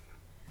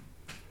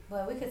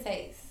 But we could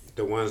text.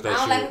 The ones I that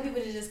don't you... like when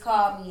people just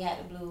call me out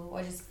the blue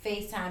or just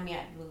FaceTime me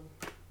out the blue.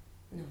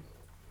 No.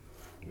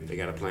 They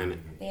gotta plan it.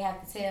 They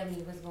have to tell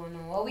me what's going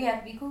on. Or we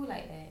have to be cool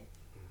like that.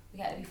 We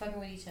got to be fucking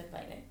with each other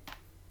like that.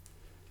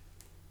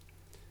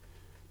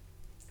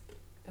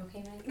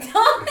 Okay, man.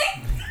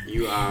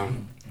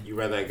 You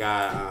rather a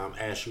guy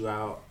ask you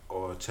out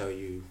or tell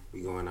you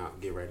we going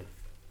out, get ready,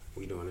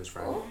 we doing this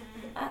Friday? Oh,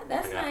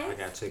 that's nice. I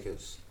got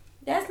tickets.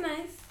 That's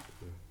nice.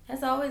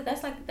 That's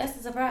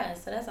a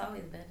surprise. So that's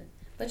always better.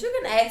 But you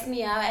can ask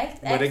me out.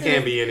 But it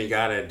can't be any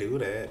guy that do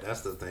that.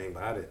 That's the thing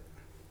about it.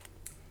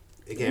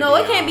 It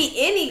can't be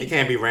any. It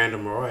can't be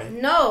Random Roy.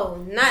 No,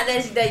 not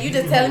that you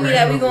just telling me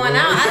that we going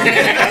out.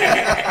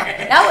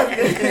 That was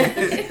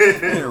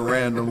good.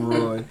 Random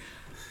Roy.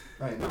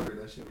 I ain't never heard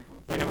that shit before.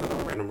 You never heard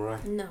of Random Roy?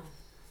 No.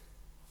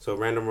 So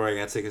Random Roy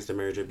got tickets to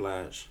Mary J.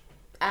 Blige.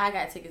 I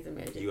got tickets to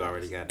Mary J. You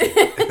already got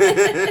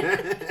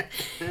that.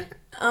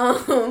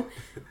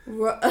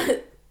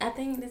 I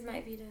think this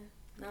might be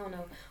I don't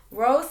know.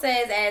 Rose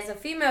says, as a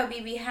female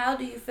BB, how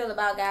do you feel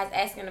about guys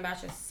asking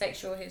about your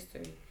sexual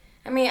history?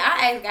 I mean,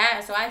 I ask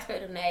guys, so I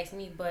expect them to ask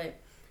me, but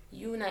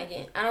you not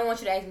getting... I don't want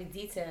you to ask me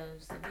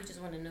details. If you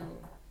just want to know,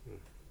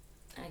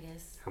 I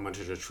guess. How much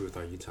of the truth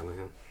are you telling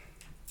him?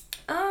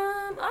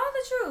 All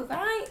the truth.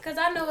 Because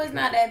I know it's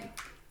not that...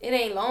 It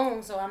ain't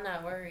long, so I'm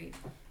not worried.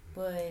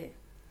 But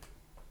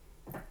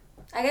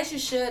I guess you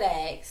should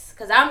ask,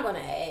 because I'm going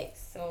to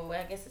ask, so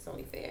I guess it's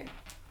only fair.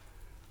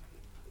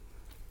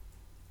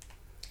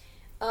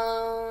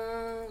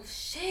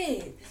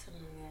 Shit. This is a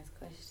long ass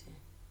question.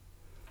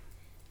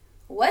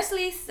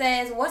 Wesley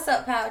says, what's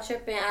up, Power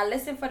Trippin'? I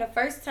listened for the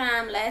first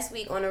time last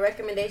week on a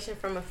recommendation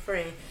from a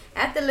friend.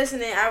 After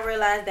listening, I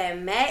realized that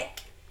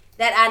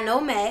I know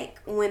Mac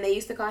when they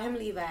used to call him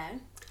Levi.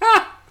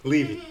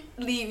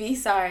 Levy,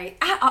 sorry.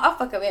 I'll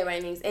fuck up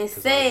everybody's names. And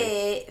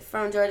said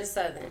from Georgia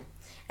Southern.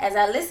 As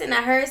I listened,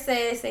 I heard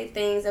say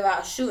things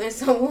about shooting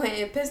someone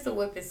and pistol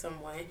whipping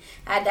someone.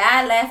 I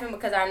died laughing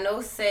because I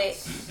know said,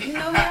 you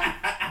know what?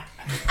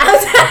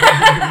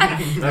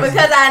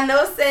 Because I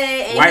know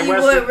said and White he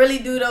Wesley? would really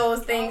do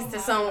those things to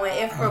someone if I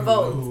don't know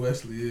provoked. who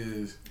Wesley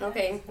is.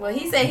 Okay, well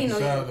he said he knows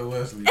Shout you. out to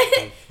Wesley.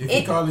 If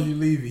he calling you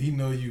Levy, he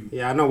know you.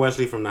 Yeah, I know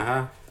Wesley from the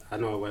high. I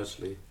know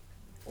Wesley.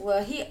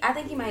 Well, I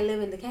think he might live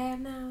in the cab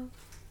now.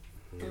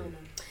 I don't know.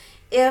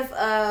 If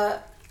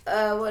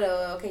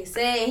okay,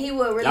 say he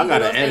would really Y'all do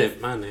gotta those edit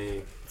things my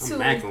name. I'm to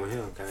back on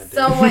him. Goddamn.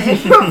 someone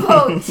if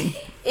provoked.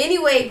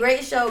 Anyway,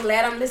 great show.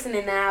 Glad I'm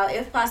listening now.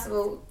 If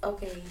possible,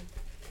 okay.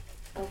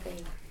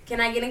 Can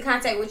I get in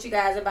contact with you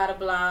guys about a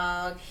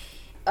blog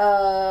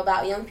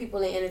about young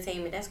people in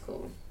entertainment? That's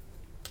cool.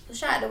 So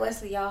shout out to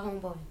Wesley, y'all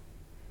homeboy.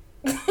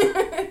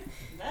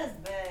 That's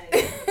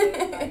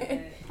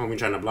bad. Homie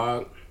trying to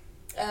blog.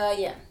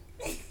 Yeah.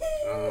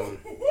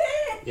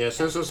 Yeah,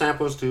 send some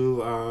samples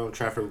to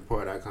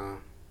trafficreport.com.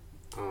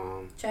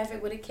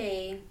 Traffic with a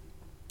K.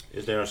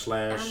 Is there a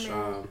slash?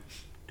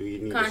 Do you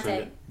need Contact. to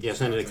send it? Yeah,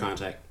 send it to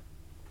contact.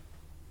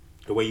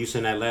 The way you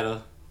send that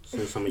letter,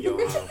 send some of your.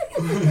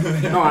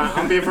 No,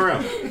 I'm being for real.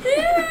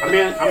 I'm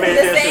being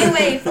the same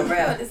way, for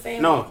real. The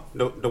same way.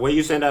 No, the way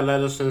you send that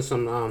letter, send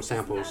some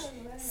samples.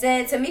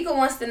 Said Tamika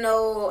wants to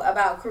know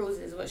about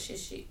cruises. What should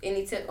she?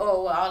 Any tip?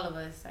 Oh, well, all of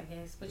us, I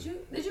guess. But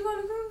did you go on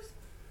a cruise?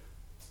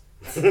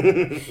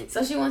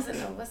 So she wants to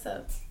know what's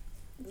up.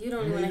 You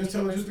don't want to just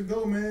tell her just to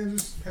go, man.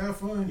 Just have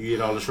fun. You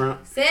eat all the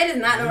shrimp? Said is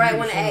not the right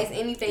one to ask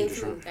anything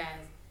to, guys.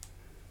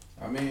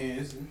 I mean,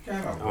 it's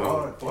kind of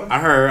broad question.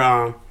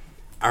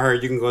 I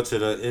heard you can go to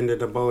the end of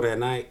the boat at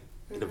night,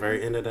 the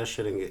very end of that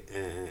shit, and get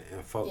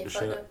and fuck the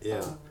shit up.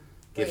 Yeah,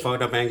 get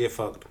fucked up and get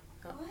fucked.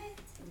 What?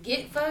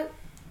 Get fucked?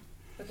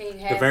 Okay, you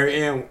have The very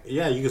end,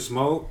 yeah, you can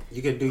smoke,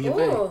 you can do your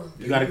thing.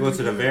 You gotta go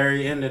to the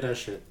very end of that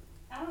shit.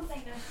 I don't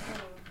think that's true.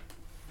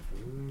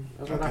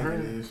 That's what I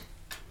heard.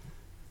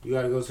 You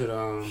gotta go to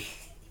the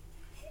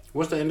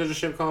what's the end of the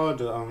ship called?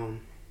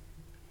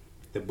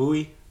 The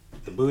buoy,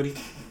 the booty,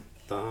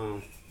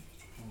 the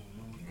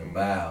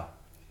bow.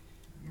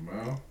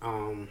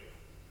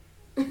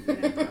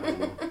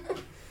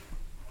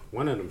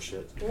 One of them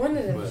shit. One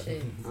of them But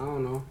shit. I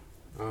don't know.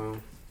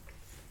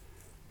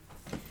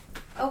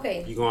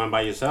 Okay. You going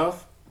by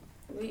yourself?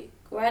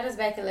 Write us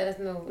back and let us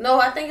know. No,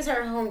 I think it's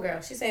her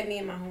homegirl. She said me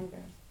and my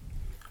homegirl.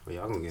 Well,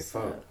 y'all gonna get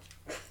fucked.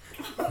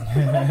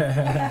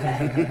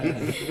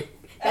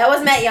 That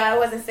was Matt, y'all. It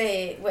wasn't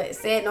said. What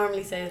said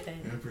normally says that.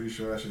 I'm pretty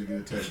sure I should get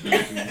a text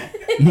back to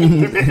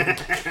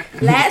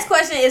you. Last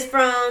question is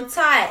from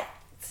Todd,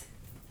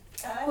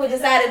 who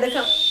decided to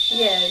come.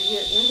 Yeah.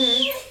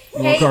 You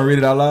want to come read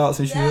it out loud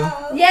since you here?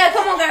 Yeah,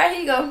 come on, girl. Here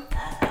you go.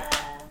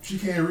 She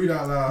can't read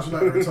out loud. She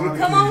like a retarded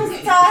Come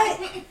kid. on,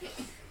 Todd.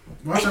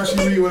 Watch how she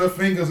read with her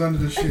fingers under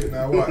the shit.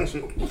 Now watch.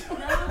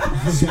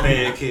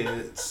 Spare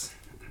kids.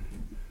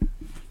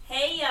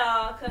 Hey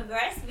y'all,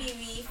 congrats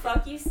BB,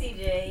 fuck you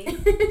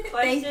CJ.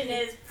 Question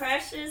is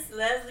Precious,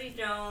 Leslie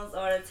Jones,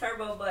 or the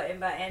Turbo Button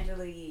by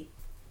Angela Yee?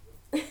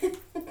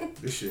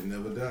 This shit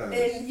never dies.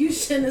 And you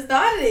shouldn't have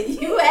started it.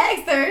 You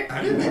asked her.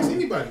 I didn't ask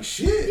anybody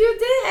shit. You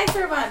did ask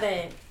her about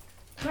that.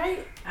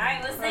 Right?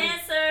 Alright, what's the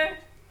answer?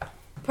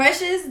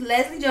 Precious,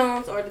 Leslie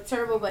Jones, or the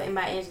Turbo Button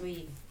by Angela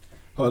Yee?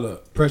 Hold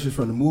up. Precious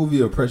from the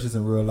movie or Precious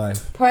in real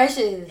life?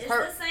 Precious. It's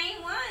the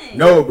same one.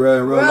 No, bro.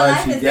 In real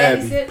life, she is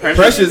Gabby. Gabby.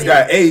 Precious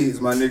got AIDS,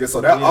 my nigga,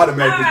 so that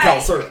automatically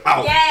counts her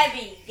out.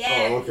 Gabby.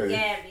 Oh, okay.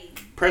 Gabby.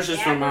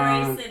 Precious from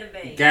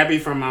Gabby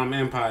from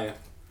Empire.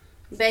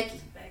 Becky.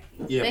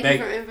 Yeah, Becky Becky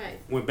from Empire.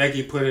 When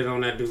Becky put it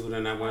on that dude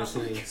in that one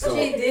scene. So,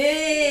 she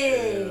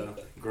did.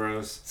 Yeah,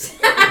 gross. She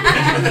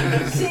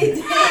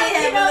did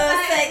have a little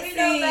sexy.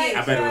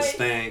 I bet it was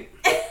stank.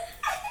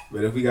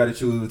 But if we got to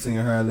choose between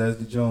her and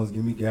Leslie Jones,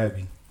 give me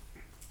Gabby.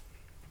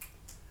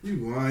 You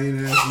lying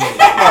ass nigga.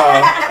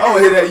 I don't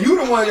hear that. You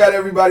the one got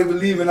everybody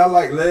believing I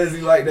like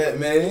Leslie like that,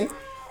 man.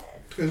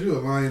 Cause you a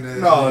lying ass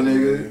No,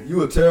 nigga.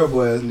 You a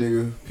terrible ass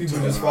nigga. People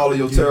just follow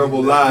your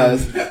terrible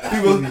lies.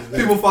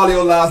 People follow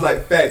your lies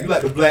like fact. You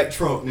like the Black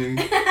Trump,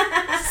 nigga.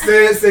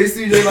 Say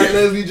CJ like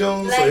Leslie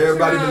Jones, Black so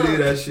everybody Trump. believe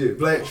that shit.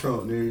 Black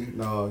Trump, nigga.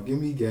 No, give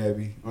me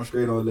Gabby. I'm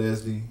straight on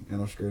Leslie, and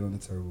I'm straight on the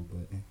Turbo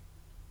Button.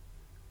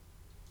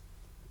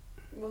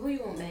 Well, who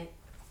you want, man?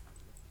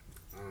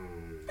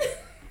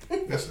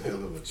 That's a hell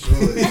of a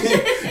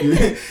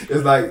choice.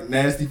 It's like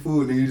nasty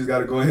food, and you just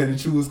gotta go ahead and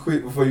choose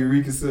quick before you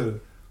reconsider.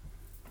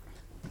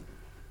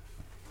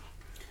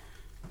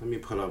 Let me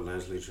pull up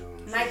Leslie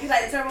Jones. Mike, you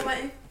like the Turbo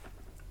Button?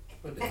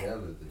 What the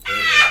hell is the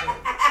Turbo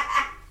Button?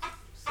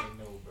 Say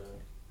no, bro.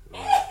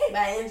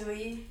 By Angela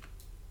Yee.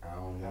 I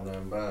don't know nothing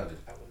about it.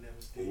 I would never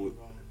steer you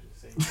wrong.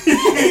 Just say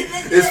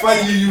It's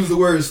funny you use the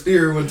word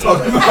steer when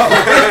talking about.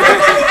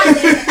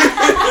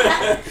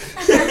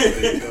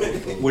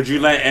 Would you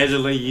let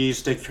Angela Yee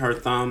stick her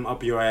thumb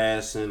up your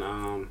ass and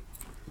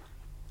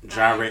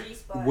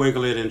gyrate,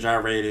 wiggle it and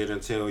gyrate it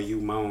until you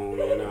moan?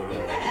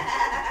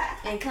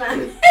 And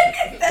climb.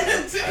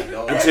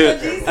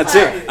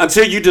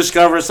 Until you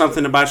discover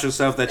something about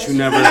yourself that you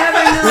never.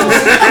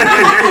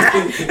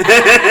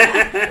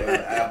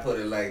 I put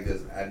it like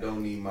this: I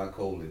don't need my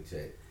colon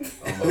check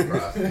on my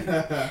prostate.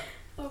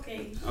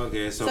 Okay.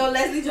 Okay, So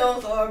Leslie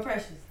Jones or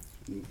Precious?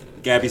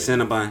 Gabby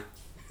Cinnabon.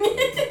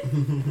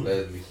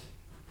 Leslie.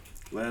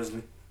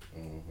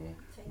 Mm-hmm.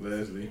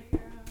 Leslie.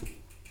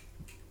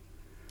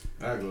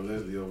 I go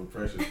Leslie over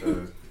Precious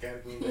cause Gotta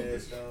go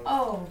Les Dog.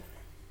 Oh.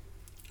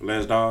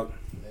 Les Dog.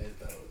 Les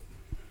Dog.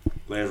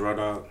 Les Raw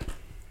Dog.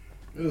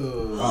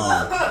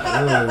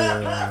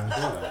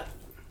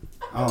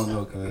 I don't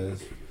know,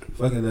 cuz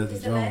fucking Leslie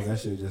Jones, that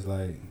shit just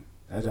like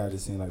that job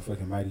just seemed like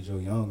fucking Mighty Joe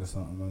Young or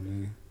something, my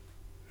nigga.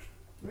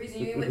 Reason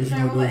you with the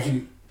turbo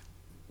button?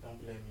 Don't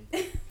blame me.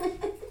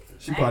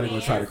 She probably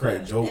gonna try to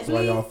crack jokes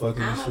while y'all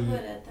fucking and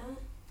shit.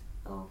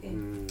 Okay.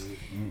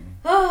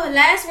 Oh,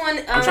 last one.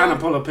 I'm trying to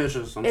pull a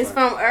picture. It's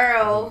from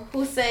Earl,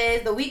 who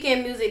says the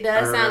weekend music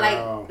does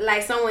sound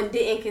like someone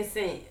didn't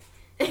consent.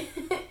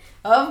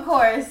 Of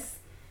course.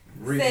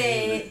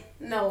 Said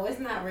no, it's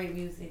not rape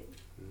music.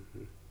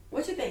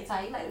 What you think,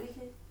 Ty? You like the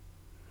weekend?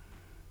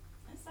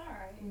 It's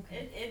alright.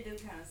 Okay. It do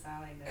kind of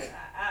sound like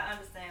that. I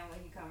understand where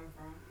he coming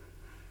from.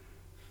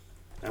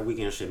 That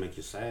weekend shit make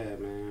you sad,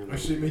 man. That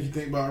shit make you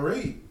think about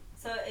rape.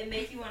 So it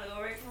make you want to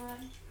go rape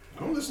someone? I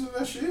don't listen to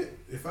that shit.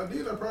 If I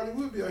did, I probably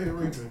would be out here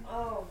raping.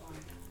 Oh my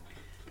god.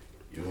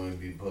 You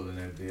wouldn't be pulling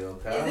that Bill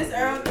Cosby. Is this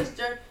Earl? This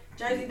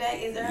Jersey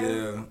bag is Earl?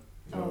 Yeah.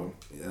 Oh.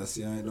 Yeah,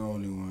 see, I ain't the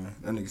only one.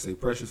 That nigga say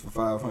Precious for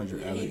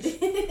 500, Alex.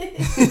 That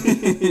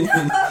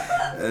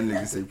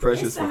nigga say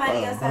Precious for 500.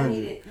 Somebody else I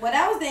needed. Well,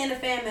 that was the end of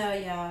fan mail,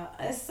 y'all.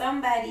 It's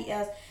somebody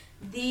else.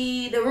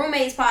 The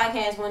Roommates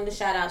podcast wanted to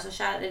shout out, so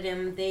shout out to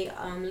them. They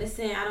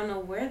listen. I don't know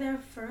where they're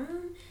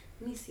from.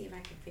 Let me see if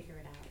I can figure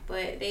it out.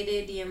 But they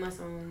did DM us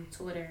on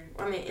Twitter.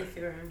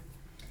 Instagram.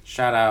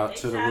 Shout out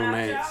to the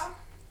roommates.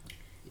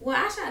 Well,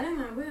 I shot them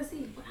out. We'll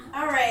see.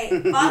 All right.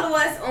 Follow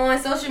us on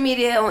social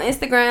media on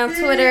Instagram,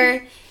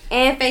 Twitter,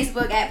 and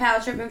Facebook at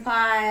Power Trippin'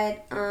 Pod.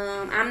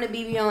 I'm the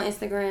BB on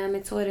Instagram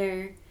and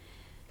Twitter.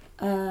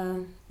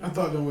 I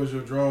thought that was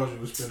your drawers you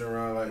was spinning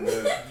around like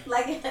that.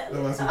 Like that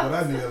was what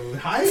I need a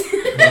height.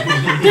 That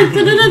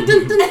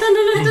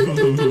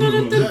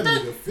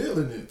nigga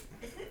feeling it.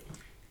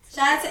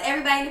 Shout out to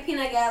everybody in the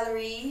Peanut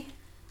Gallery.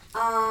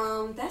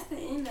 That's the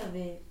end of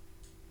it.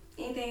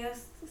 Anything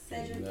else,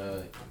 Cedric?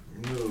 No,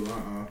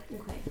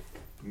 Okay.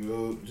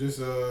 No, just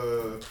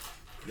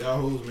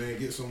y'all man,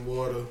 get some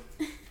water,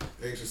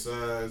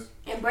 exercise,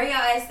 and bring your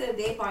ass to the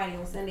day party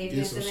on Sunday if get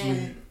you're some Savannah.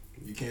 sleep.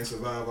 You can't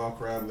survive off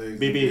crowd legs.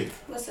 BB.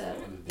 What's up?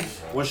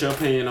 What's your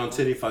opinion on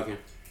titty fucking?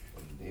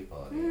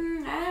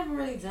 I haven't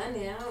really done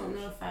it. I don't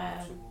know if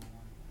I.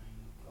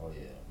 Oh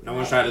yeah. No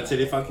one tried to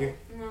titty fuck you?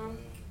 No.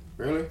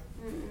 Really?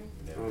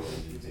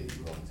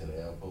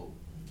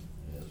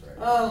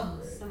 Oh,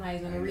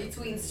 somebody's gonna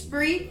retweet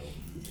Spree.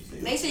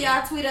 Make sure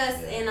y'all tweet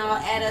us and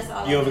add us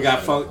all. You ever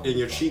got fucked in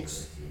your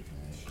cheeks?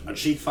 A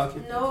cheek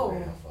fucking?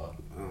 No. Oh.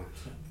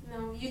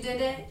 No, you did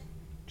that?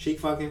 Cheek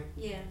fucking?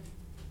 Yeah.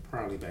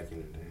 Probably back in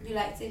the day. You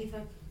like titty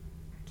fucking?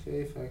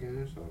 Titty fucking,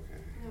 that's okay.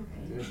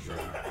 It's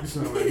dry. You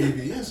sound like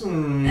BB.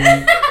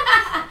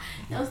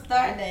 Don't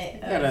start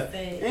that.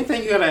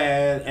 Anything you gotta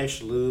add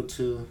extra lube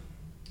to?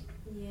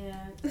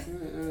 Yeah.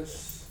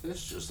 It's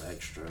just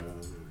extra.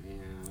 Yeah,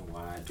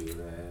 why do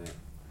that?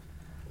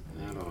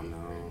 I don't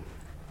know.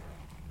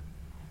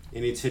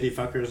 Any titty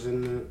fuckers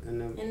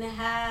in the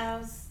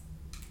house?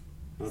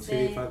 No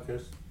titty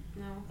fuckers?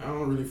 No. I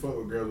don't really fuck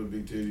with girls with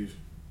big titties.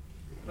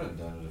 I've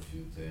done it a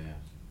few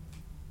times.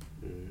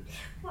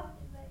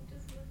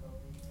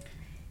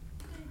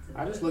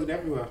 I just looked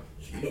everywhere.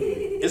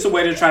 It's a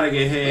way to try to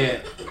get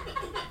head.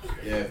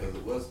 Yeah, because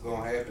what's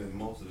gonna happen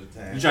most of the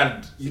time? You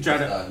try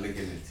to start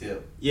licking the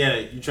tip. Yeah,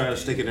 you try to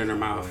stick it in her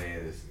mouth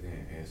and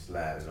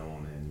slide it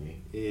on in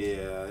me.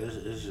 Yeah,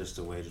 it's just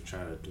a way to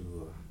try to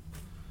do.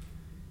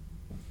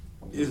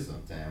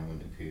 Sometime when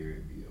the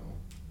period be on,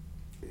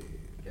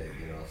 gotta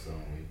get off some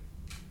way.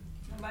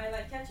 Nobody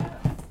like ketchup?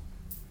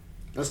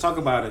 Let's talk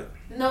about it.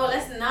 No,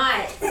 let's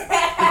not.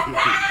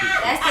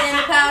 That's the end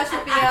of Power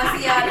Trip. Y'all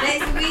see y'all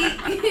next week.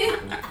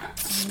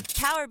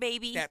 Power,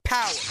 baby. That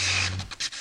power.